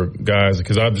concerned over guys,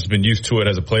 because I've just been used to it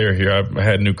as a player here. I've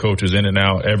had new coaches in and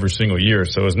out every single year,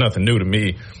 so it's nothing new to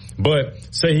me. But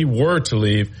say he were to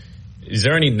leave, is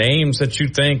there any names that you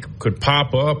think could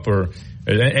pop up, or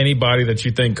anybody that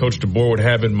you think Coach DeBoer would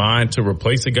have in mind to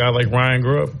replace a guy like Ryan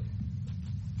Grubb?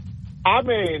 I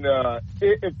mean,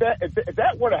 if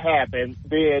that were to happen,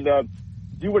 then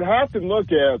you would have to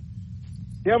look at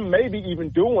him maybe even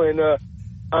doing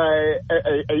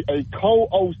a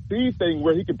co-OC thing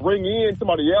where he could bring in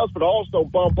somebody else, but also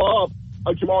bump up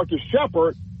a Jamarcus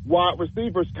Shepard wide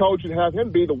receivers coach and have him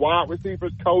be the wide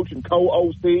receivers coach and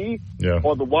co-OC,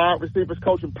 or the wide receivers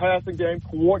coach and passing game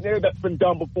coordinator. That's been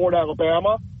done before at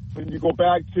Alabama. When you go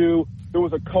back to, there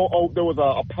was a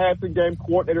passing game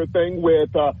coordinator thing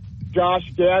with Josh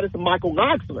Gaddis and Michael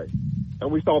Locksley,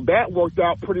 and we saw that worked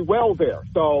out pretty well there.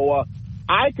 So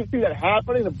I could see that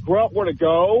happening. If Grunt were to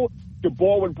go,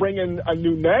 DeBoer would bring in a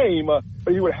new name,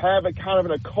 but he would have it kind of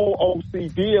in a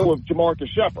co-OC deal with Jamarcus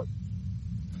Shepard.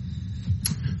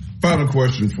 Final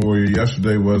question for you.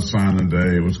 Yesterday was signing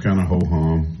day. It was kind of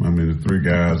ho-hum. I mean, the three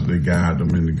guys, they got,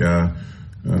 the guy,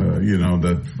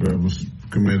 that was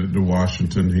committed to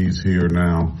Washington, he's here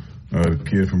now.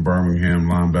 Kid from Birmingham,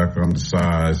 linebacker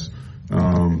undersized.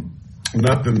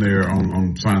 Nothing there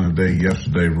on signing day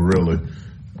yesterday, really.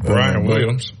 Brian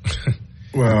Williams.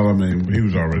 Well, I mean, he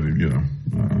was already,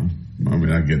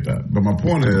 I get that. But my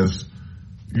point is,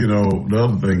 the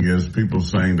other thing is people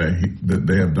saying that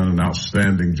they have done an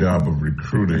outstanding job of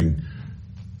recruiting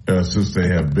since they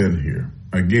have been here.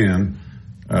 Again,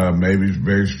 maybe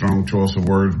very strong choice of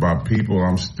words by people.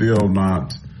 I still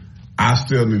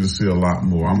need to see a lot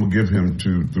more. I'm going to give him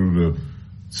through the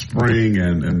spring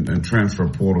and transfer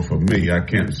portal for me. I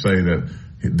can't say that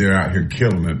they're out here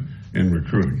killing it in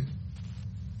recruiting.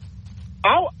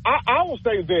 I will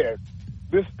say this.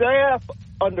 The staff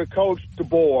under Coach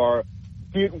DeBoer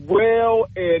did well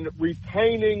in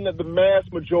retaining the mass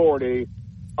majority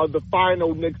of the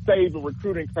final Nick Saban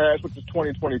recruiting class, which is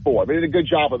 2024. They did a good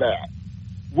job of that.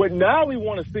 What now we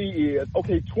want to see is,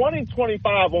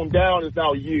 2025 on down is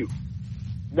now you.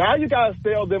 Now you got to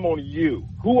sell them on you.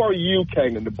 Who are you,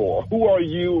 Kanan DeBoer? Who are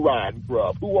you, Ryan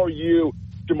Grubb? Who are you,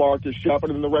 Jamarcus Shepard,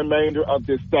 and the remainder of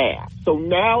this staff? So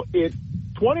now it's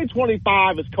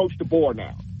 2025 is Coach DeBoer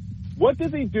now. What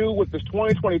does he do with this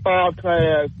 2025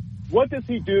 class? What does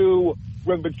he do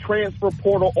when the transfer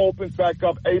portal opens back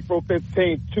up April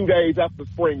 15th, 2 days after the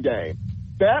spring game?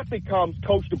 That becomes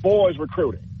Coach DeBoer's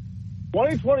recruiting.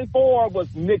 2024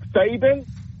 was Nick Saban,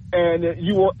 and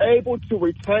you were able to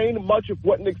retain much of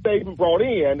what Nick Saban brought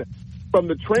in. From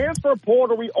the transfer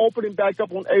portal reopening back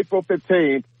up on April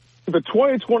 15th to the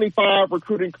 2025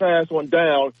 recruiting class on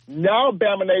down, now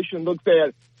Bama Nation looks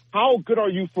at how good are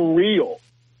you for real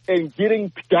in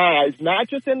getting guys, not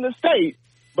just in the state,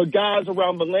 but guys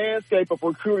around the landscape of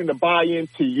recruiting to buy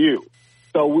into you.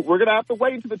 So we're going to have to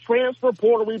wait until the transfer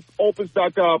portal opens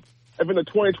back up and then the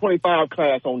 2025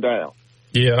 class on down.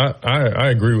 Yeah, I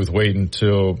agree with waiting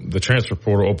until the transfer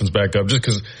portal opens back up just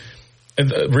because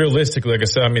realistically, like I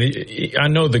said, I mean, I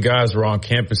know the guys were on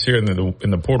campus here and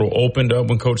the portal opened up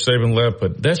when Coach Saban left,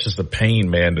 but that's just a pain,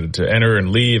 man, to enter and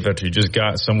leave after you just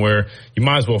got somewhere. You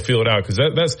might as well feel it out because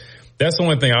that's the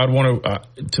only thing I'd want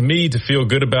to feel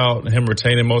good about him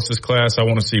retaining most of this class. I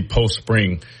want to see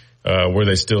post-spring where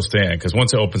they still stand. Because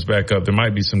once it opens back up, there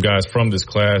might be some guys from this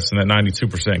class, and that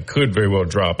 92% could very well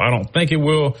drop. I don't think it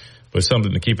will, but it's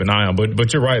something to keep an eye on.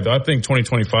 But you're right, though. I think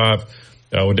 2025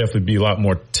 will definitely be a lot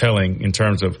more telling in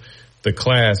terms of the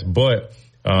class. But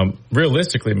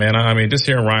realistically, man, I mean, just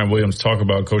hearing Ryan Williams talk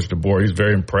about Coach DeBoer, he's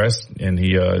very impressed, and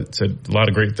he said a lot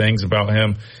of great things about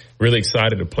him. Really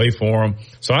excited to play for him.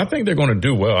 So I think they're going to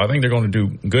do well. I think they're going to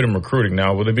do good in recruiting.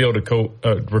 Now, will they be able to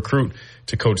recruit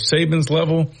to Coach Saban's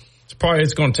level?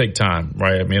 It's going to take time,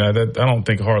 right? I mean, I don't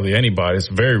think hardly anybody. It's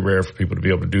very rare for people to be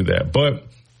able to do that. But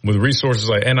with resources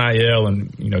like NIL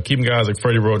and, keeping guys like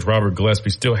Freddie Roach, Robert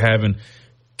Gillespie, still having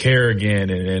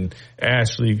Kerrigan and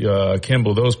Ashley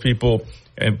Kimball, those people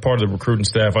and part of the recruiting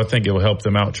staff, I think it will help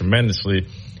them out tremendously.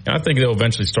 And I think they'll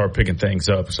eventually start picking things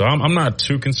up. So I'm not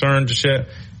too concerned just yet.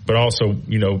 But also,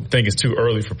 think it's too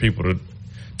early for people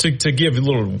to give a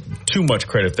little too much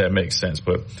credit, if that makes sense.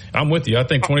 But I'm with you. I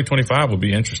think 2025 will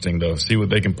be interesting, though, see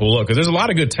what they can pull up. Because there's a lot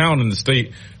of good talent in the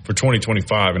state for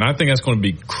 2025. And I think that's going to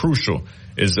be crucial,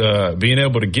 is being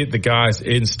able to get the guys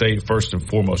in-state first and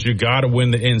foremost. You got to win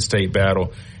the in-state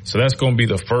battle. So that's going to be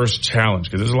the first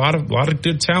challenge. Because there's a lot of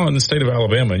good talent in the state of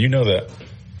Alabama, and you know that.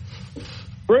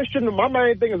 Christian, my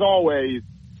main thing is always,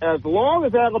 as long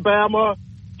as Alabama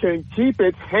can keep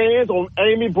its hands on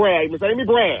Amy Bragg. Miss Amy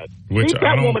Bragg. Keep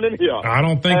that woman in here. I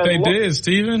don't think they did,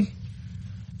 Steven.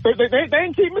 They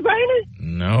didn't keep Miss Amy?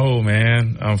 No,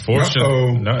 man.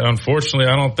 Unfortunately,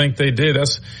 I don't think they did. I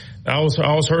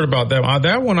always heard about that.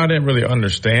 That one I didn't really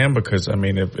understand because, I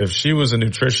mean, if she was a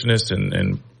nutritionist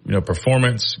and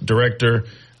performance director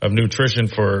of nutrition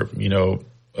for,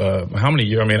 how many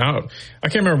years? I mean, I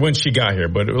can't remember when she got here,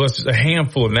 but it was a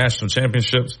handful of national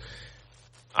championships.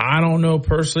 I don't know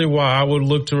personally why I would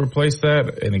look to replace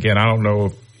that. And again, I don't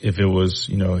know if it was,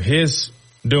 his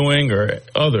doing or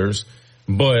others.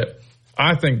 But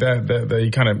I think that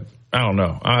you kind of, I don't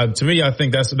know. To me, I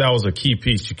think that was a key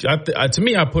piece. To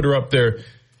me, I put her up there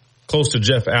close to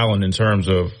Jeff Allen in terms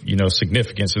of,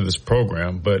 significance of this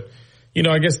program. But,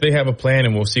 I guess they have a plan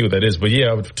and we'll see what that is. But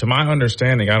yeah, to my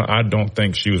understanding, I don't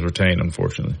think she was retained,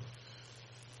 unfortunately.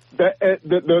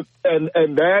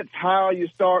 And that's how you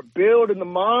start building the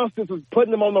monsters, is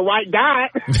putting them on the right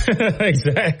diet.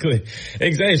 Exactly.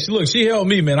 Look, she helped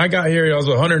me, man. I got here, I was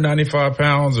 195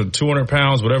 pounds or 200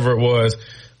 pounds, whatever it was.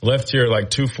 Left here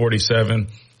like 247.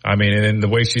 I mean, and the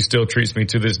way she still treats me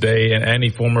to this day, and any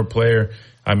former player,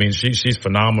 I mean, she's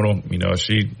phenomenal.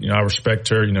 I respect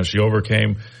her. She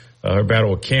overcame her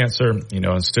battle with cancer,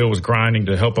 and still was grinding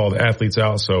to help all the athletes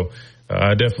out. So,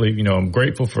 I definitely, I'm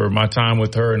grateful for my time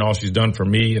with her and all she's done for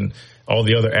me and all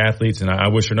the other athletes. And I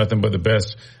wish her nothing but the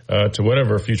best, to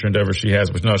whatever future endeavor she has.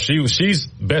 But no, she's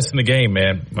best in the game,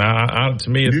 man. To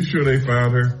me, you sure they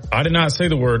fired her? I did not say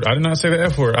the word. I did not say the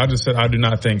F word. I just said I do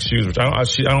not think she was. I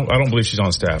don't believe she's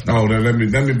on staff. Oh, then let me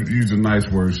use a nice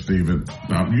word, Stephen.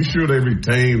 You sure they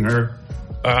retained her?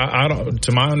 I don't.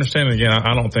 To my understanding, again,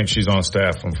 I don't think she's on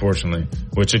staff, unfortunately.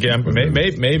 Which again,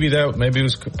 maybe it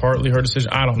was partly her decision.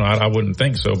 I don't know. I wouldn't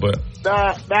think so, but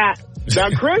now,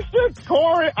 Christian,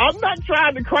 Corey, I'm not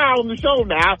trying to cry on the show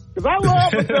now because I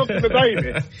love myself to the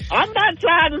baby. I'm not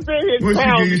trying to sit here and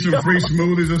cry. She gave you some free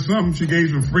smoothies or something. She gave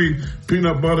you some free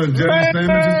peanut butter and jelly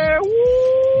sandwiches.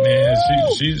 Man,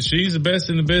 she's the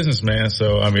best in the business, man.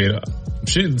 So I mean,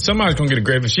 somebody's gonna get a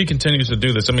grade if she continues to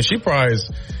do this. I mean, she probably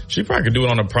could do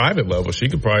it on a private level. She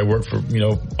could probably work for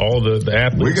all the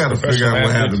athletes. We got to figure out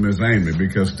what happened to Miss Amy,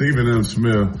 because Stephen M.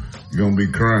 Smith gonna be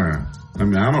crying. I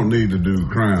mean, I don't need to do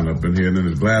crying up in here, and then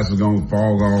his glasses gonna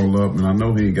fog all up, and I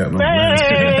know he ain't got no glasses.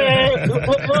 Hey, look,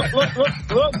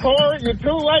 Corey, you're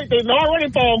too late. They've already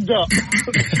fogged up.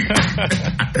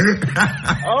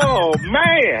 Oh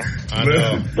man! I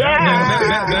know.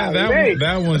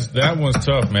 That one's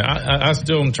tough, man. I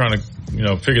still am trying to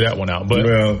figure that one out. But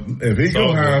if he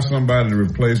can hire somebody to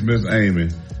replace Miss Amy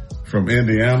from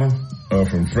Indiana or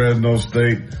from Fresno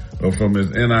State or from his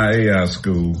NIAI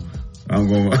school, I'm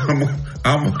gonna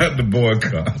have to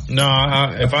boycott. No,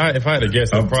 if I had to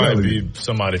guess, it'd probably be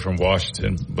somebody from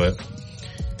Washington. But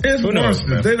it's worse.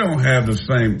 They don't have the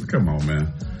same. Come on,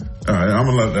 man. All right, I'm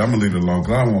gonna leave it alone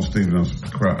because I don't want Stephen to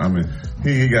cry. I mean,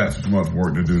 he got so much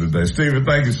work to do today. Stephen,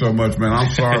 thank you so much, man. I'm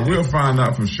sorry. We'll find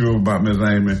out for sure about Miss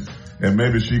Amy, and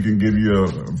maybe she can give you a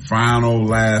final,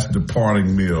 last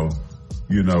departing meal.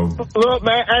 Look,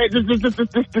 man, hey, just have her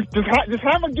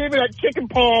give me that chicken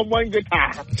palm one good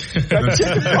time. That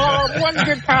chicken palm one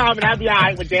good time, and I'll be all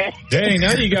right with that. Dang,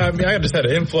 now you got me. I just had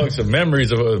an influx of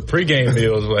memories of pregame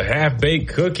meals with a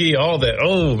half-baked cookie, all that.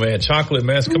 Oh, man, chocolate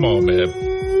mess. Come on, man.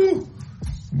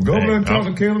 Go over there and talk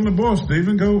to Caleb and boss,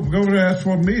 Stephen. Go over there and ask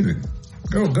for a meeting.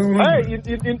 Go. Hey, you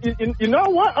know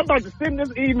what? I'm about to send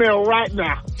this email right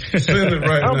now. Send it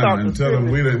right now and tell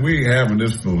them we ain't having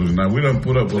this foolishness. Now, we done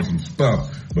put up with some stuff,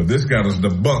 but this got us the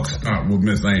buck start with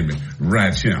Miss Amy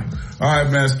right here. All right,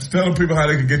 man. Tell the people how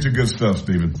they can get your good stuff,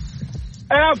 Stephen.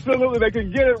 Absolutely. They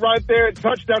can get it right there at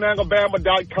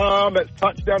touchdownalabama.com. That's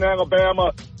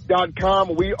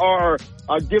touchdownalabama.com. We are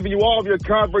giving you all of your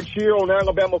coverage here on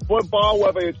Alabama football,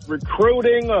 whether it's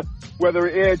recruiting, whether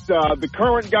it's the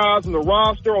current guys on the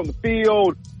roster on the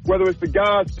field, whether it's the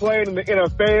guys playing in the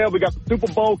NFL. We got the Super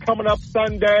Bowl coming up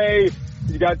Sunday.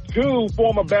 You got two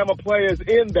former Bama players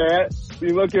in that. When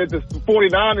you look at the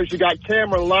 49ers, you got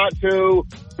Cameron Latu.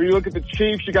 When you look at the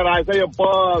Chiefs, you got Isaiah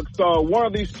Buggs. So one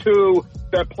of these two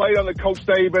that played under Coach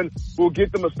Saban will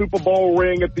get them a Super Bowl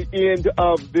ring at the end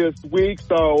of this week.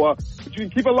 So but you can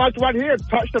keep it locked right here at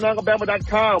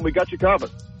touchdownalabama.com. We got you covered.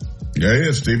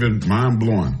 Yeah, Stephen,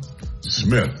 mind-blowing.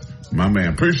 Smith, my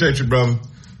man. Appreciate you, brother.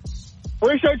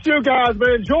 Appreciate you guys,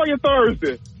 man. Enjoy your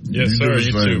Thursday. Yes, sir.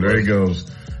 You too. There he goes.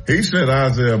 He said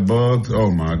Isaiah Buggs. Oh,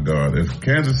 my God. If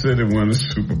Kansas City win the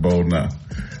Super Bowl now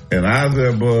and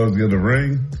Isaiah Buggs get a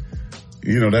ring,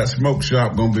 that smoke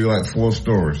shop going to be like 4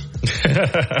 stories.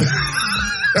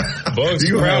 Bugs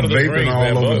is proud of the rings,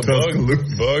 man.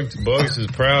 Bugs is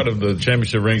proud of the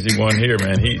championship rings he won here,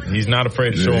 man. He's not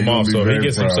afraid to show them off, so he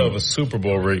gets himself a Super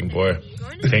Bowl ring, boy.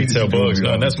 Can't tell Bugs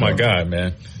nothing. That's my guy,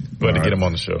 man. Glad to get him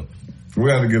on the show. We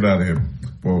got to get out of here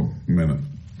for a minute.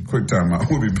 Quick time out.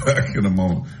 We'll be back in a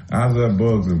moment. Isaiah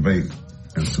Buggs and Vape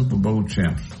and Super Bowl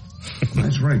champs.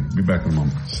 Nice ring. Be back in a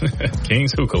moment.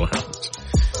 King's Hookah Lounge.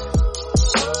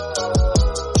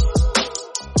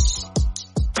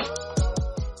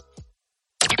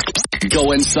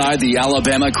 Go inside the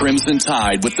Alabama Crimson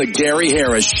Tide with the Gary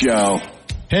Harris Show.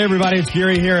 Hey everybody, it's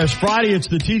Gary Harris. Friday, it's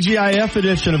the TGIF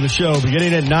edition of the show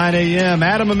beginning at 9 a.m.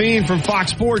 Adam Amin from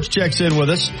Fox Sports checks in with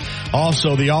us.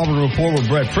 Also, the Auburn Report with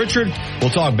Brett Pritchard. We'll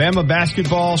talk Bama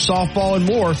basketball, softball, and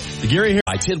more. The Gary Harris.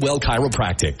 By Tidwell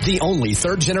Chiropractic, the only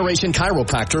third-generation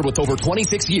chiropractor with over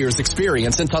 26 years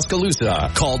experience in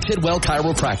Tuscaloosa. Call Tidwell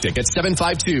Chiropractic at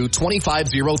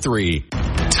 752-2503.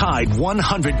 Tide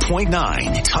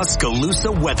 100.9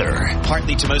 Tuscaloosa weather.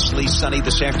 Partly to mostly sunny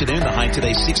this afternoon. The high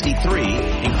today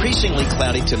 63. Increasingly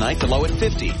cloudy tonight. The low at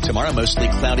 50. Tomorrow mostly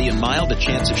cloudy and mild. A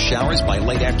chance of showers by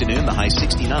late afternoon. The high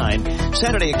 69.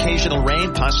 Saturday occasional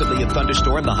rain, possibly a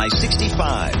thunderstorm. The high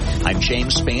 65. I'm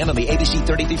James Spann on the ABC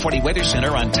 3340 Weather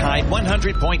Center on Tide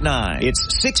 100.9. It's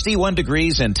 61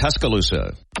 degrees in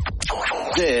Tuscaloosa.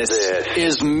 This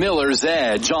is Miller's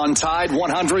Edge on Tide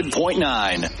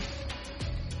 100.9.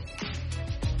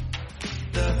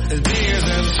 Beers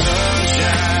and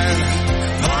sunshine,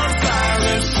 bonfire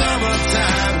in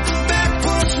summertime,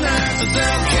 backwoods nights in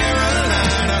South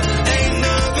Carolina. Ain't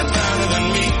nothing finer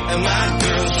than me and my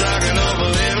girls striking up a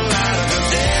little lighter.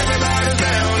 'Cause everybody's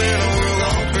down in a world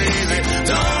gone crazy.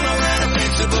 Don't know how to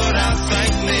fix it, but I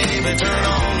think maybe turn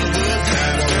on the good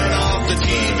times, turn off the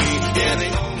TV. Yeah,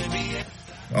 they only be.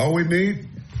 All we need,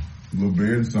 a little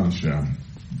beer and sunshine.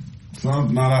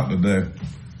 Sun's not out today.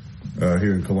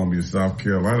 Here in Columbia, South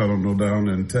Carolina. I don't know down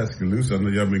in Tuscaloosa. I know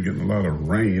y'all been getting a lot of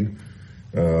rain.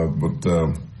 But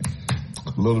a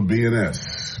little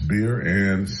BNS, beer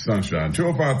and sunshine.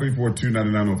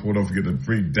 205-342-9904. Don't forget the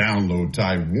free download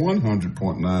Tide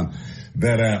 100.9.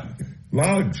 That app. A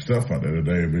lot of stuff out there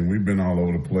today. I mean, we've been all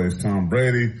over the place. Tom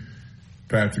Brady,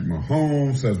 Patrick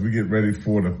Mahomes, as we get ready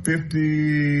for the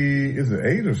 50, is it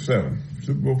 8 or 7?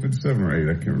 Super Bowl 57 or 8?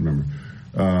 I can't remember.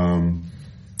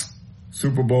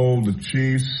 Super Bowl, the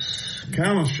Chiefs,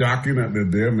 kind of shocking that they're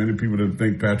there. Many people didn't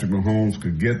think Patrick Mahomes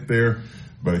could get there,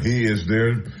 but he is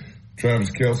there. Travis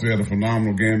Kelce had a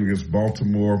phenomenal game against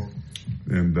Baltimore,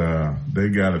 and they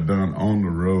got it done on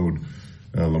the road.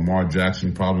 Lamar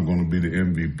Jackson probably going to be the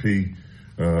MVP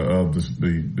of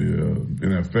the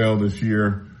NFL this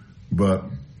year,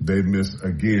 but they missed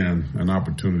again an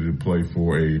opportunity to play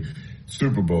for a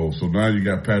Super Bowl. So now you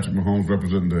got Patrick Mahomes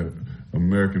representing the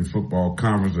American Football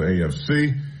Conference, the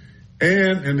AFC.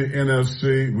 And in the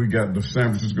NFC, we got the San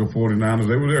Francisco 49ers.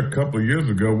 They were there a couple of years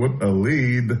ago with a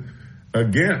lead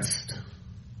against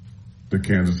the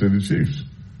Kansas City Chiefs.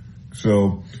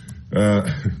 So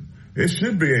it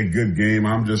should be a good game.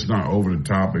 I'm just not over the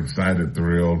top excited,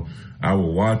 thrilled. I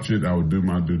will watch it. I will do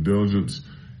my due diligence.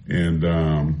 And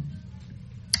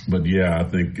but yeah, I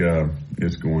think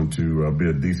it's going to be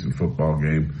a decent football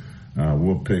game.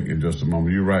 We'll pick in just a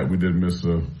moment. You're right. We did miss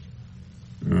a.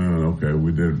 Okay,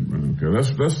 we did. Okay,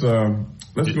 let's go ahead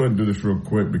and do this real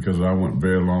quick because I went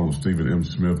very long with Stephen M.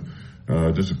 Smith.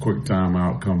 Just a quick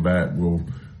timeout. Come back. We'll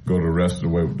go the rest of the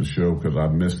way with the show because I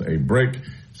missed a break.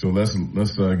 So let's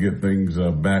get things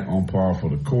back on par for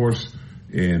the course,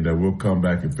 and we'll come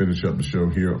back and finish up the show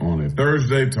here on a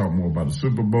Thursday. Talk more about the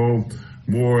Super Bowl.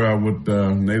 More with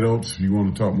Nate Oates. If you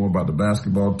want to talk more about the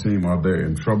basketball team, are they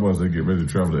in trouble as they get ready to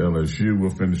travel to LSU? We'll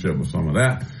finish up with some of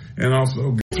that. And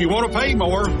also, if you want to pay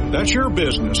more, that's your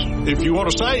business. If you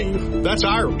want to save, that's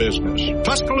our business.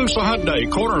 Tuscaloosa Hyundai,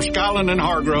 corner of Skyland and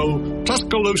Hargrove,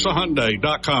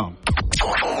 TuscaloosaHyundai.com.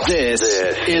 This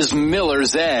is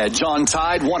Miller's Edge on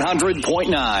Tide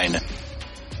 100.9.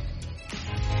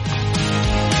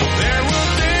 There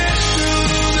were days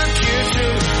through the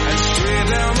kitchen and straight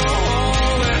down the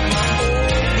hall in my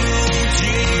old blue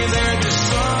jeans and the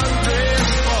sundress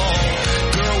fall.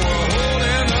 Girl, we're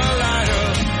holding the lighter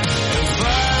and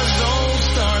fires don't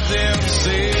start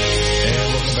themselves.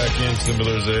 And welcome back into the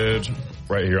Miller's Edge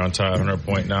right here on Tide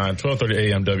 100.9,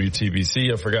 12:30 a.m.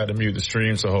 WTBC. I forgot to mute the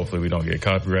stream, so hopefully we don't get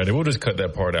copyrighted. We'll just cut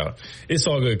that part out. It's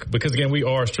all good because, again, we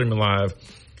are streaming live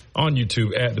on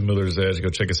YouTube at the Miller's Edge. Go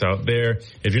check us out there.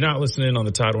 If you're not listening on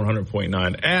the Tide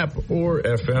 100.9 app or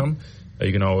FM,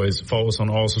 you can always follow us on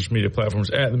all social media platforms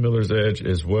at the Miller's Edge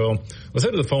as well. Let's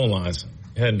head to the phone lines.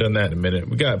 Hadn't done that in a minute.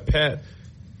 We got Pat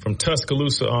from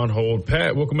Tuscaloosa on hold.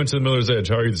 Pat, welcome into the Miller's Edge.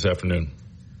 How are you this afternoon?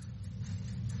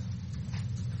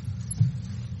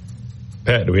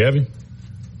 Pat, do we have you?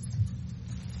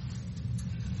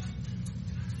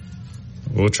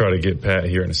 We'll try to get Pat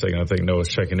here in a second. I think Noah's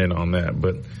checking in on that,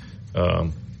 but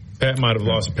Pat might have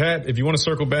lost. Pat, if you want to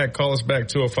circle back, call us back,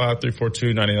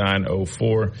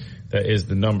 205-342-9904. That is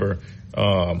the number.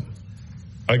 I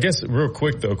guess real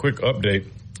quick, though, quick update.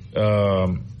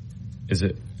 Is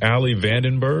it Allie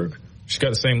Vandenberg? She's got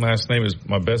the same last name as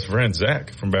my best friend,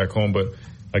 Zach, from back home, but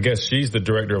I guess she's the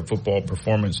director of football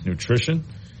performance nutrition.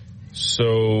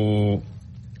 So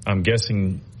I'm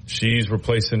guessing She's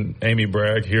replacing Amy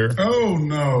Bragg here. Oh,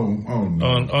 no.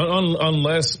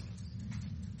 Unless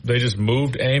they just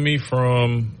moved Amy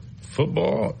from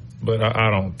football, but I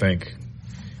don't think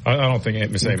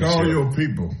Miss Amy. Call your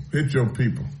people. Hit your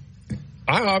people.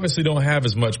 I obviously don't have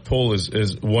as much pull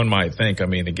as one might think.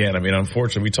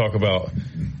 Unfortunately, we talk about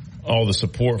all the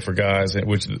support for guys,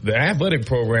 which the athletic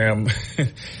program,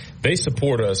 they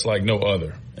support us like no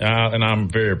other. And I'm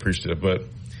very appreciative, but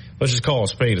let's just call a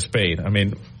spade a spade. I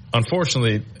mean,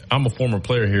 unfortunately, I'm a former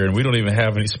player here, and we don't even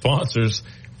have any sponsors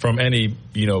from any,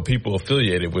 people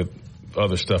affiliated with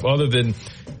other stuff other than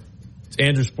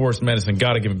Andrew Sports Medicine.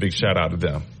 Got to give a big shout out to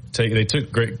them. They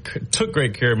took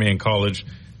great care of me in college.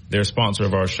 They're a sponsor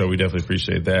of our show. We definitely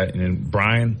appreciate that. And then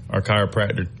Brian, our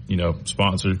chiropractor,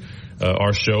 sponsored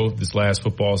our show this last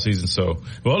football season. So,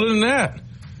 other than that,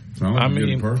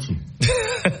 person.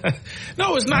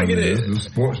 No, it's not getting. It's a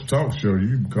sports talk show.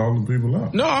 You calling people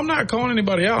out? No, I'm not calling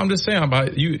anybody out. I'm just saying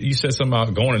about you said something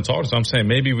about going and talking. So I'm saying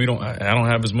maybe I don't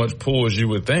have as much pull as you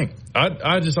would think.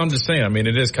 I'm just saying. I mean,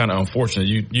 it is kind of unfortunate.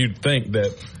 You'd think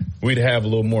that we'd have a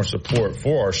little more support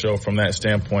for our show from that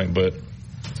standpoint, but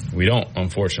we don't,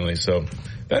 unfortunately. So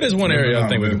that is one area I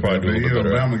think we could probably do a little bit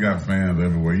better. Alabama got fans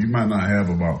everywhere. You might not have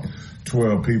about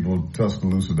 12 people in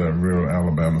Tuscaloosa that real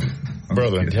Alabama.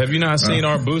 Brother, have you not seen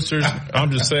our boosters?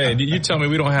 I'm just saying. You tell me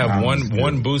we don't have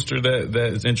one booster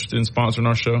that is interested in sponsoring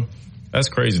our show? That's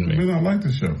crazy to me. We don't like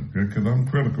the show because I'm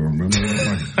critical. Remember?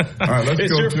 All right,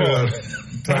 let's go to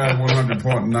Tide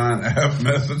 100.9 app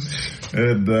message.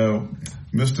 And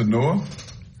Mr. Noah,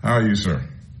 how are you, sir?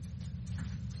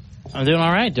 I'm doing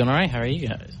all right. How are you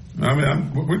guys? I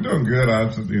mean, we're doing good. I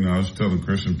was telling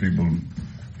Christian people,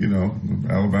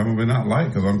 Alabama may not like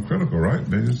because I'm critical, right?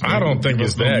 I don't think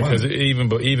it's that because even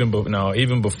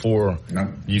before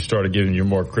you started giving your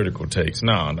more critical takes.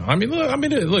 No. I mean,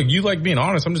 look, you like being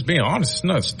honest. I'm just being honest. It's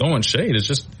not throwing shade. It's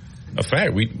just a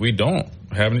fact. We don't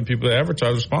have any people that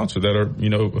advertise or sponsor that are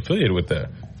affiliated with that.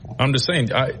 I'm just saying.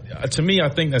 To me, I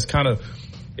think that's kind of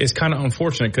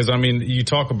unfortunate because you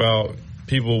talk about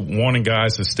people wanting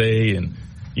guys to stay and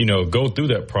go through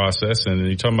that process, and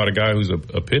you're talking about a guy who's an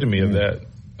epitome of that.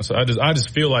 So I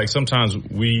just feel like sometimes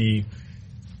we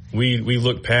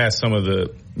look past some of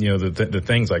the the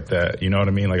things like that. You know what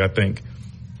I mean? Like I think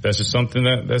that's just something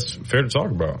that's fair to talk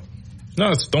about. No,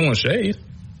 it's throwing shade.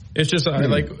 It's just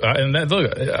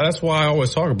that's why I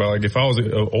always talk about like if I was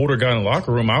an older guy in the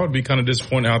locker room, I would be kind of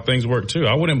disappointed how things work too.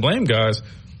 I wouldn't blame guys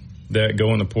that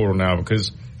go in the portal now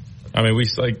because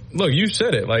look, you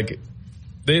said it like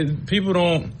people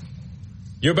don't.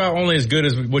 You're about only as good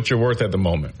as what you're worth at the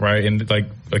moment, right? And like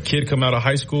a kid coming out of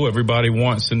high school, everybody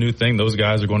wants a new thing. Those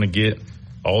guys are going to get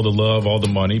all the love, all the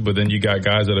money. But then you got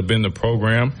guys that have been in the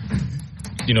program.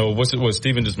 What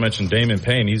Steven just mentioned, Damon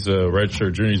Payne, he's a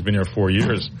redshirt junior. He's been here 4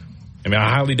 years. I mean, I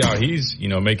highly doubt he's,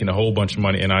 making a whole bunch of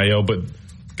money NIL, but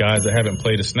guys that haven't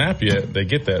played a snap yet, they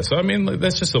get that. So, I mean,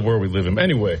 that's just the world we live in.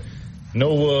 Anyway,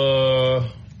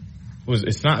 Noah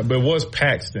it was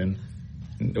Paxton.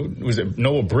 Was it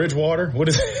Noah Bridgewater? What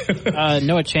is it?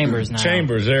 Noah Chambers now.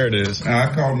 Chambers, there it is.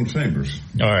 I called him Chambers.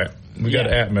 All right. We got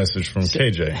an app message from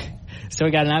KJ. So we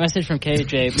got an app message from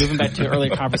KJ, moving back to an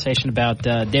earlier conversation about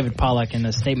David Pollack and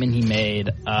the statement he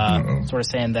made, sort of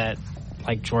saying that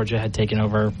like Georgia had taken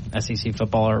over SEC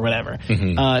football or whatever.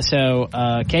 Mm-hmm. So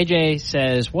KJ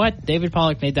says, what? David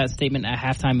Pollack made that statement at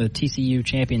halftime of the TCU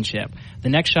championship. The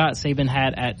next shot Saban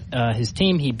had at his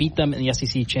team, he beat them in the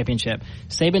SEC championship.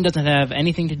 Saban doesn't have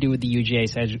anything to do with the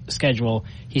UGA schedule.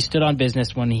 He stood on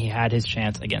business when he had his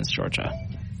chance against Georgia.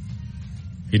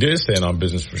 He did stand on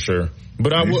business for sure.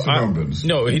 But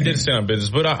he did stand on business.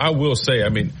 But I will say, I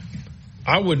mean,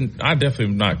 I definitely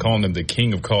am not calling him the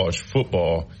king of college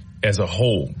football as a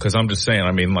whole, because I'm just saying,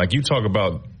 I mean, like you talk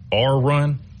about our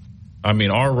run. I mean,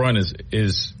 our run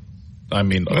is I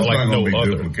mean, that's like no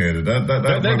other. Duplicated.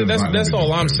 That's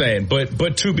all I'm saying.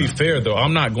 But to be fair, though,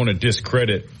 I'm not going to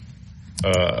discredit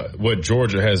what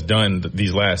Georgia has done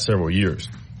these last several years.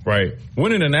 Right,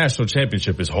 winning a national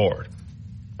championship is hard.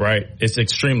 Right, it's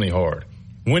extremely hard.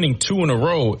 Winning 2 in a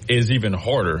row is even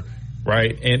harder.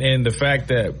 Right, and the fact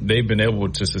that they've been able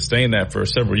to sustain that for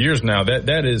several years now,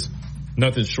 that is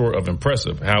nothing short of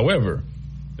impressive. However,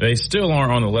 they still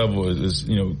aren't on the level as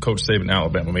Coach Saban,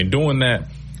 Alabama. I mean, doing that.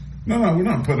 No, we're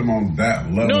not putting them on that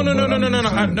level. No.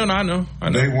 I know.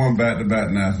 They won back-to-back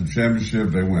national championship.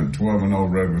 They went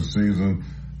 12-0 regular season.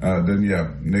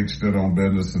 Then Nick stood on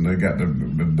business, and they got the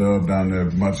dub down there.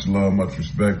 Much love, much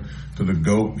respect to the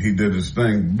GOAT. He did his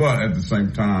thing, but at the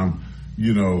same time,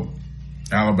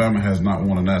 Alabama has not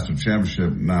won a national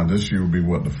championship. Now this year will be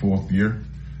the 4th year.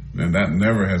 And that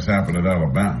never has happened at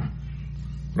Alabama.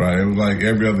 right? It was like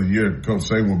every other year, Coach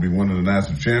Saban would be winning the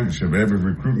national championship. Every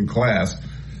recruiting class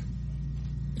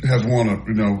has won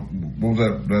what was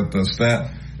that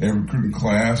stat? Every recruiting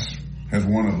class has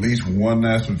won at least one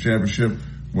national championship.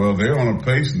 Well, they're on a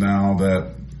pace now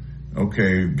that,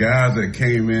 okay, guys that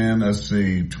came in, let's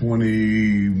see,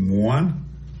 21,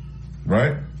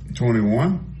 right?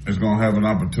 21 is going to have an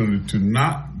opportunity to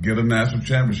not get a national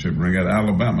championship ring at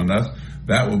Alabama. And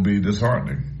that would be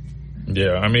disheartening.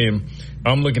 Yeah, I mean,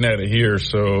 I'm looking at it here.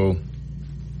 So,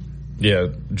 yeah,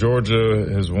 Georgia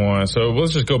has won. So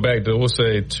let's just go back to, we'll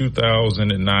say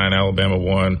 2009, Alabama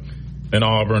won. Then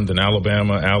Auburn, then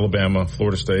Alabama,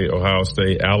 Florida State, Ohio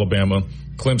State, Alabama,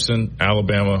 Clemson,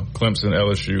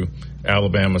 LSU,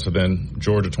 Alabama. So then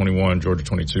Georgia 21, Georgia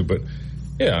 22. But,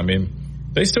 yeah, I mean,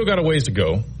 they still got a ways to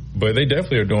go. But they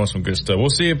definitely are doing some good stuff. We'll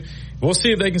see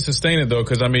if they can sustain it, though,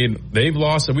 because, I mean, they've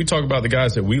lost. We talk about the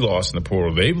guys that we lost in the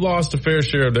portal. They've lost a fair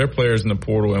share of their players in the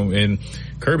portal, and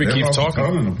Kirby keeps talking.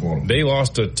 In the portal. They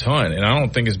lost a ton, and I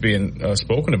don't think it's being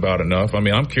spoken about enough. I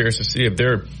mean, I'm curious to see if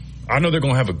I know they're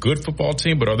going to have a good football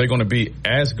team, but are they going to be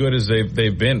as good as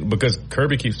they've been? Because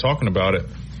Kirby keeps talking about it.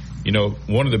 You know,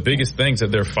 one of the biggest things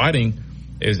that they're fighting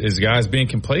is guys being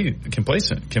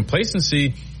complacent.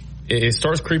 Complacency, it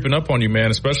starts creeping up on you,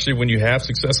 man, especially when you have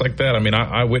success like that. I mean,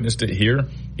 I witnessed it here.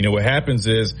 You know, what happens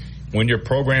is when your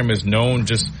program is known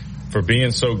just for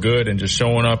being so good and just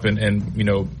showing up and you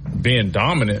know, being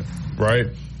dominant, right?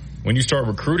 When you start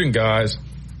recruiting guys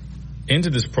into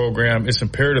this program, it's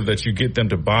imperative that you get them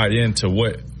to buy into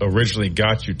what originally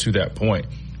got you to that point.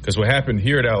 Because what happened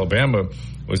here at Alabama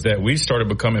was that we started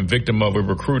becoming victim of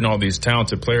recruiting all these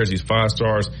talented players, these 5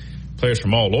 stars, players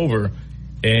from all over,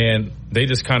 and they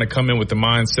just kind of come in with the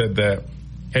mindset that,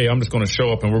 hey, I'm just going to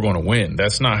show up and we're going to win.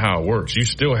 That's not how it works. You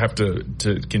still have to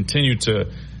continue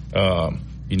to,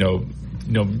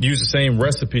 use the same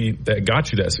recipe that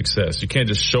got you that success. You can't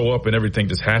just show up and everything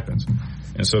just happens.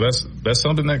 And so that's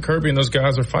something that Kirby and those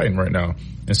guys are fighting right now.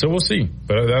 And so we'll see.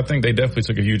 But I think they definitely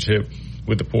took a huge hit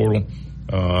with the portal.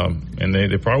 And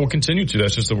they probably will continue to.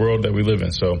 That's just the world that we live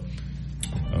in. So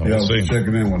we'll see. I was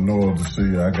checking in with Noah to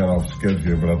see. I got off schedule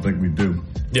here, but I think we do.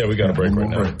 Yeah, we got a break right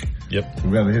now. Break. Yep.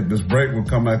 We got to hit this break. We'll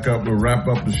come back up. We'll wrap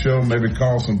up the show. Maybe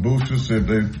call some boosters, see if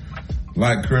they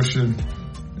like Christian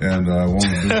and want to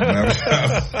do some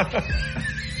advertising.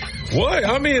 What?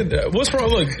 I mean, what's wrong?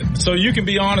 Look, so you can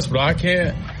be honest, but I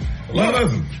can't. Well,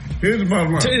 listen. Here's the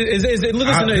bottom line.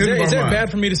 Is that bad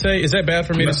for me to say? Is that bad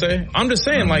for me to say? I'm just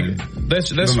saying,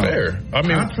 that's fair. I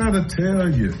mean, I try to tell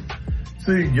you.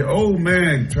 See, your old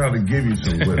man tried to give you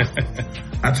some wisdom.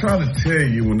 I try to tell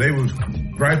you when they was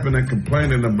griping and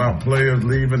complaining about players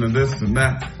leaving and this and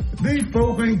that, these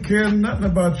folks ain't caring nothing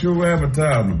about your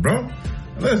advertisement, bro.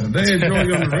 Listen, they enjoy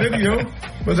you on the radio,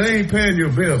 but they ain't paying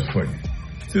your bills for you.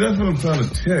 See, that's what I'm trying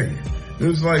to tell you.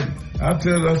 It's like, I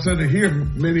said it here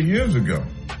many years ago.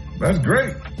 That's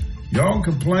great. Y'all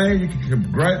complain, you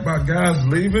can gripe about guys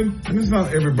leaving, and it's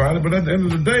not everybody, but at the end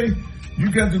of the day,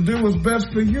 you got to do what's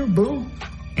best for you, boo.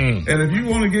 And if you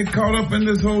want to get caught up in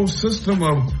this whole system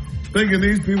of thinking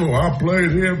these people, I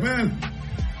played here, man,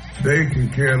 they can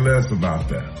care less about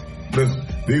that. Listen,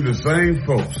 these are the same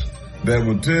folks that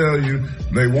will tell you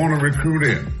they want to recruit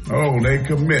in. Oh, they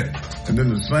commit. And then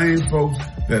the same folks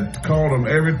that call them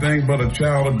everything but a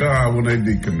child of God when they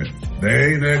decommit.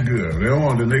 They ain't that good. They don't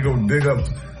want, then they go dig up.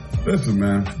 Listen,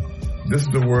 man, this is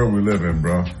the world we live in,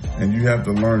 bro. And you have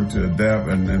to learn to adapt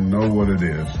and know what it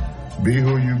is. Be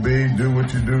who you be, do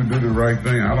what you do the right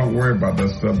thing. I don't worry about that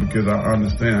stuff because I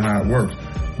understand how it works.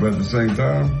 But at the same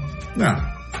time,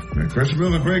 man, Christian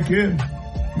Miller, great kid.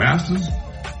 Masters,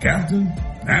 captain,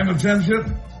 national championship,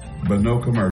 but no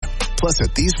commercial. Plus,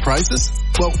 at these prices,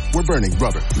 well, we're burning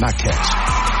rubber, not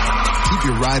cash. Keep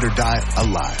your ride or die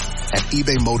alive at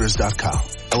ebaymotors.com.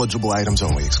 Eligible items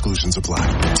only. Exclusions apply.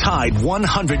 Tide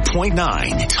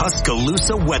 100.9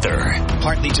 Tuscaloosa weather.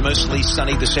 Partly to mostly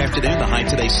sunny this afternoon. The high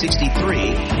today 63.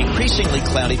 Increasingly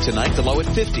cloudy tonight. The low at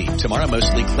 50. Tomorrow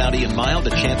mostly cloudy and mild. A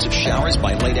chance of showers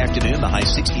by late afternoon. The high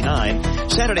 69.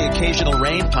 Saturday occasional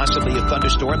rain. Possibly a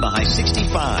thunderstorm. The high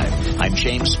 65. I'm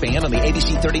James Spann on the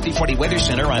ABC 3340 Weather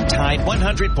Center on Tide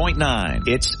 100.9.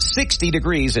 It's 60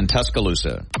 degrees in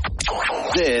Tuscaloosa.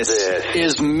 This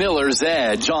is Miller's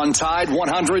Edge on Tide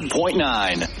 100.9.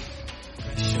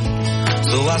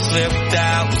 So I slipped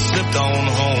out and slipped on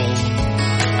home.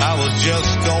 I was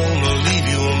just gonna leave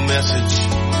you a message,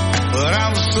 but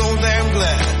I'm so damn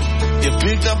glad you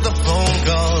picked up the phone,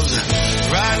 'cause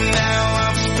right now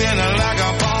I'm spinning like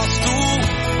a ball stool.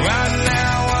 Right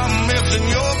now I'm missing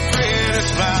your pretty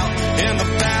smile in the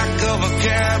back of a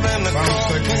cab in the Final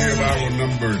section here of hour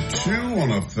number number 2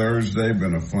 on a Thursday.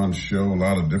 Been a fun show. A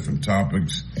lot of different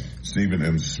topics. Stephen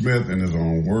M. Smith in his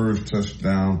own words.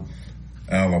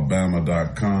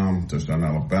 TouchdownAlabama.com. Touchdown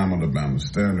Alabama, the Alabama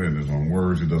Standard in his own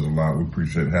words. He does a lot. We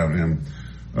appreciate having him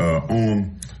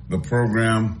on the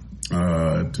program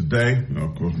today.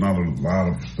 Of course, not a lot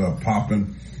of stuff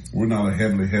popping. We're not a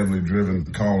heavily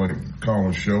driven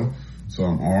caller show.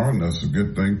 Some are, and that's a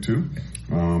good thing too.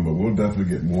 But we'll definitely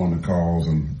get more on the calls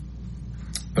and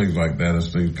things like that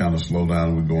as things kind of slow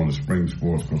down. We go into spring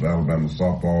sports because Alabama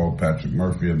softball, Patrick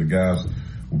Murphy and the guys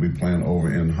will be playing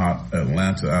over in hot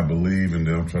Atlanta, I believe, and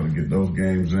they'll try to get those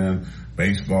games in.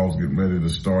 Baseball's getting ready to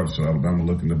start, so Alabama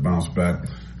looking to bounce back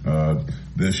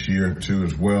this year too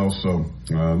as well. So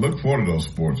look forward to those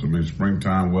sports. I mean,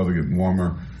 springtime, weather getting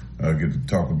warmer. Get to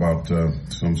talk about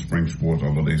some spring sports,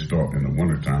 although they start in the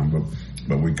wintertime,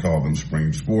 but we call them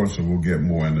spring sports, so we'll get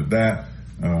more into that.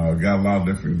 Got a lot of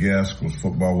different guests because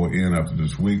football will end after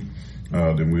this week.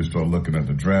 Then we'll start looking at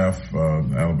the draft.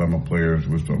 Alabama players,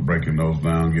 we'll start breaking those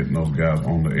down, getting those guys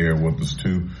on the air with us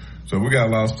too. So we got a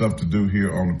lot of stuff to do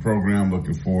here on the program.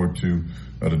 Looking forward to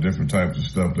the different types of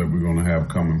stuff that we're going to have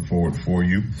coming forward for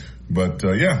you. But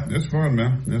yeah, it's fun,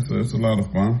 man. It's a lot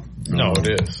of fun. No,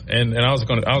 it is. And I was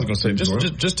going to say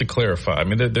just to clarify. I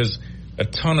mean, there's a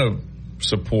ton of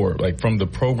support, like from the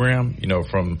program.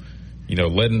 From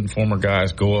letting former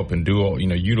guys go up and do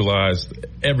utilize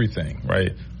everything.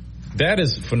 Right. That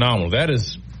is phenomenal. That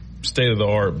is state of the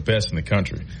art, best in the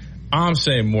country. I'm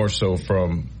saying more so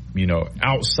from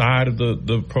outside of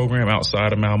the program,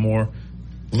 outside of Malmore.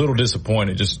 A little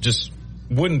disappointed. Just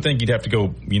wouldn't think you'd have to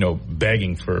go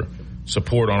begging for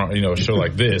support on a show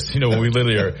like this. When we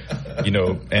literally are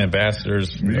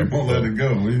ambassadors. You won't let it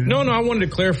go. No, I wanted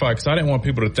to clarify because I didn't want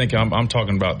people to think I'm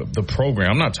talking about the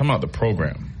program. I'm not talking about the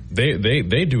program.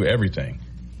 They do everything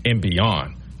and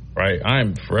beyond, right?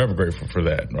 I'm forever grateful for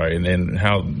that, right? And then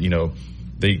how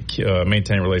they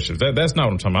maintain relationships. That's not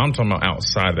what I'm talking about. I'm talking about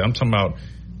outside of that. I'm talking about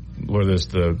whether it's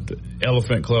the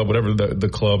Elephant Club, whatever the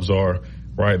clubs are,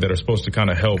 right, that are supposed to kind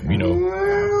of help,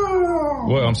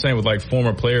 Well, I'm saying with like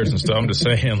former players and stuff. I'm just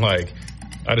saying, like,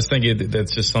 I just think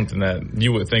that's just something that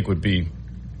you would think would be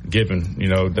given,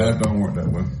 That don't work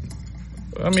that way.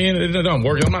 I mean, it don't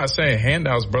work. I'm not saying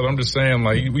handouts, brother. I'm just saying,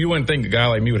 like, you wouldn't think a guy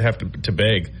like me would have to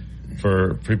beg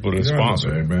for people to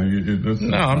sponsor. Beg,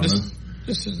 man. I'm just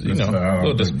a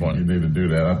little disappointed. You need to do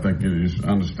that. I think you just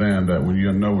understand that when you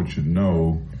know what you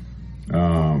know,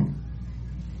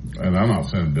 and I'm not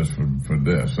saying this for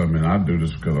this. I mean, I do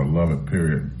this because I love it,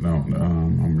 period. No,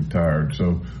 I'm retired.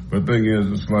 So, but the thing is,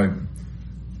 it's like,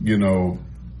 you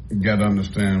got to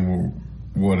understand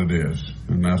what it is.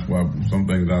 And that's why some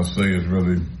things I say is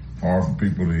really hard for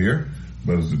people to hear,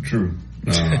 but it's the truth.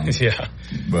 Yeah.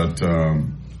 But,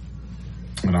 and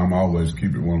I'm always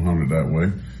keep it 100 that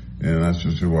way. And that's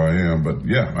just who I am. But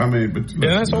yeah, I mean,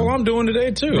 that's all I'm doing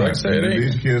today too. Right. Like I say,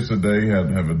 these kids today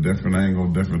have a different angle,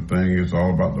 different thing. It's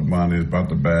all about the money. It's about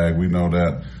the bag. We know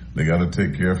that they got to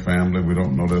take care of family. We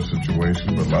don't know their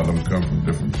situation, but a lot of them come from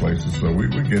different places. So we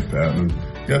get that, and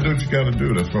you got to do what you got to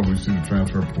do. That's why we see the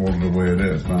transfer portal the way it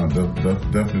is. Now, it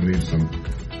definitely needs some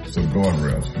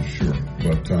guardrails for sure.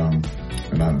 But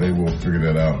they will figure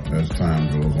that out as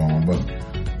time goes on. But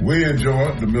we enjoy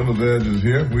it. The Miller's Edge is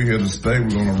here. We're here to stay. We're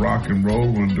going to rock and roll.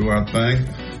 We're going to do our thing.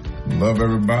 Love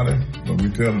everybody, but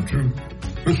we tell the truth.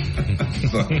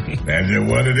 So that's just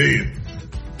what it is.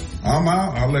 I'm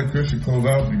out. I'll let Christian close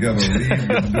out. You got to read.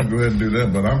 Go ahead and do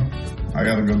that, but I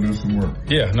got to go do some work.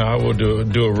 Yeah, no, I will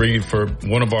do a read for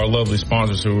one of our lovely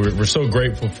sponsors who we're so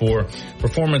grateful for.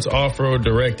 Performance Off-Road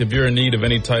Direct. If you're in need of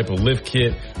any type of lift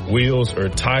kit, wheels, or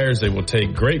tires, they will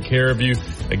take great care of you.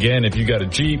 Again, if you got a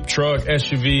Jeep, truck,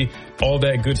 SUV, all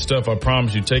that good stuff, I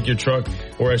promise you, take your truck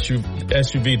or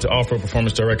SUV to Off-Road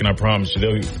Performance Direct, and I promise you,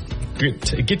 they'll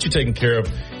get you taken care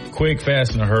of. Quick,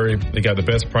 fast, in a hurry. They got the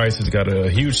best prices. Got a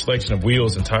huge selection of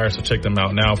wheels and tires, so check them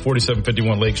out now.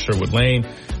 4751 Lake Sherwood Lane.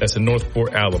 That's in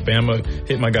Northport, Alabama.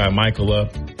 Hit my guy Michael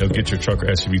up. He'll get your truck or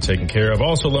SUV taken care of.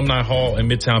 Also, Alumni Hall in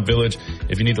Midtown Village.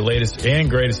 If you need the latest and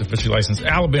greatest officially licensed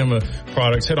Alabama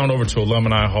products, head on over to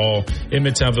Alumni Hall in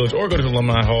Midtown Village or go to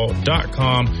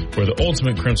alumnihall.com, where the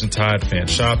ultimate Crimson Tide fan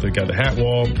shop. They've got the hat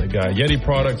wall. They've got Yeti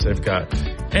products. They've got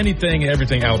anything and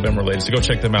everything Alabama related. So go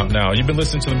check them out now. You've been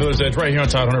listening to the Miller's Edge right here on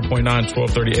Tide 100.9,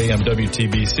 1230 AM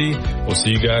WTBC. We'll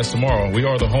see you guys tomorrow. We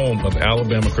are the home of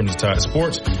Alabama Crimson Tide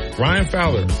sports. Ryan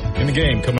Fowler in the game coming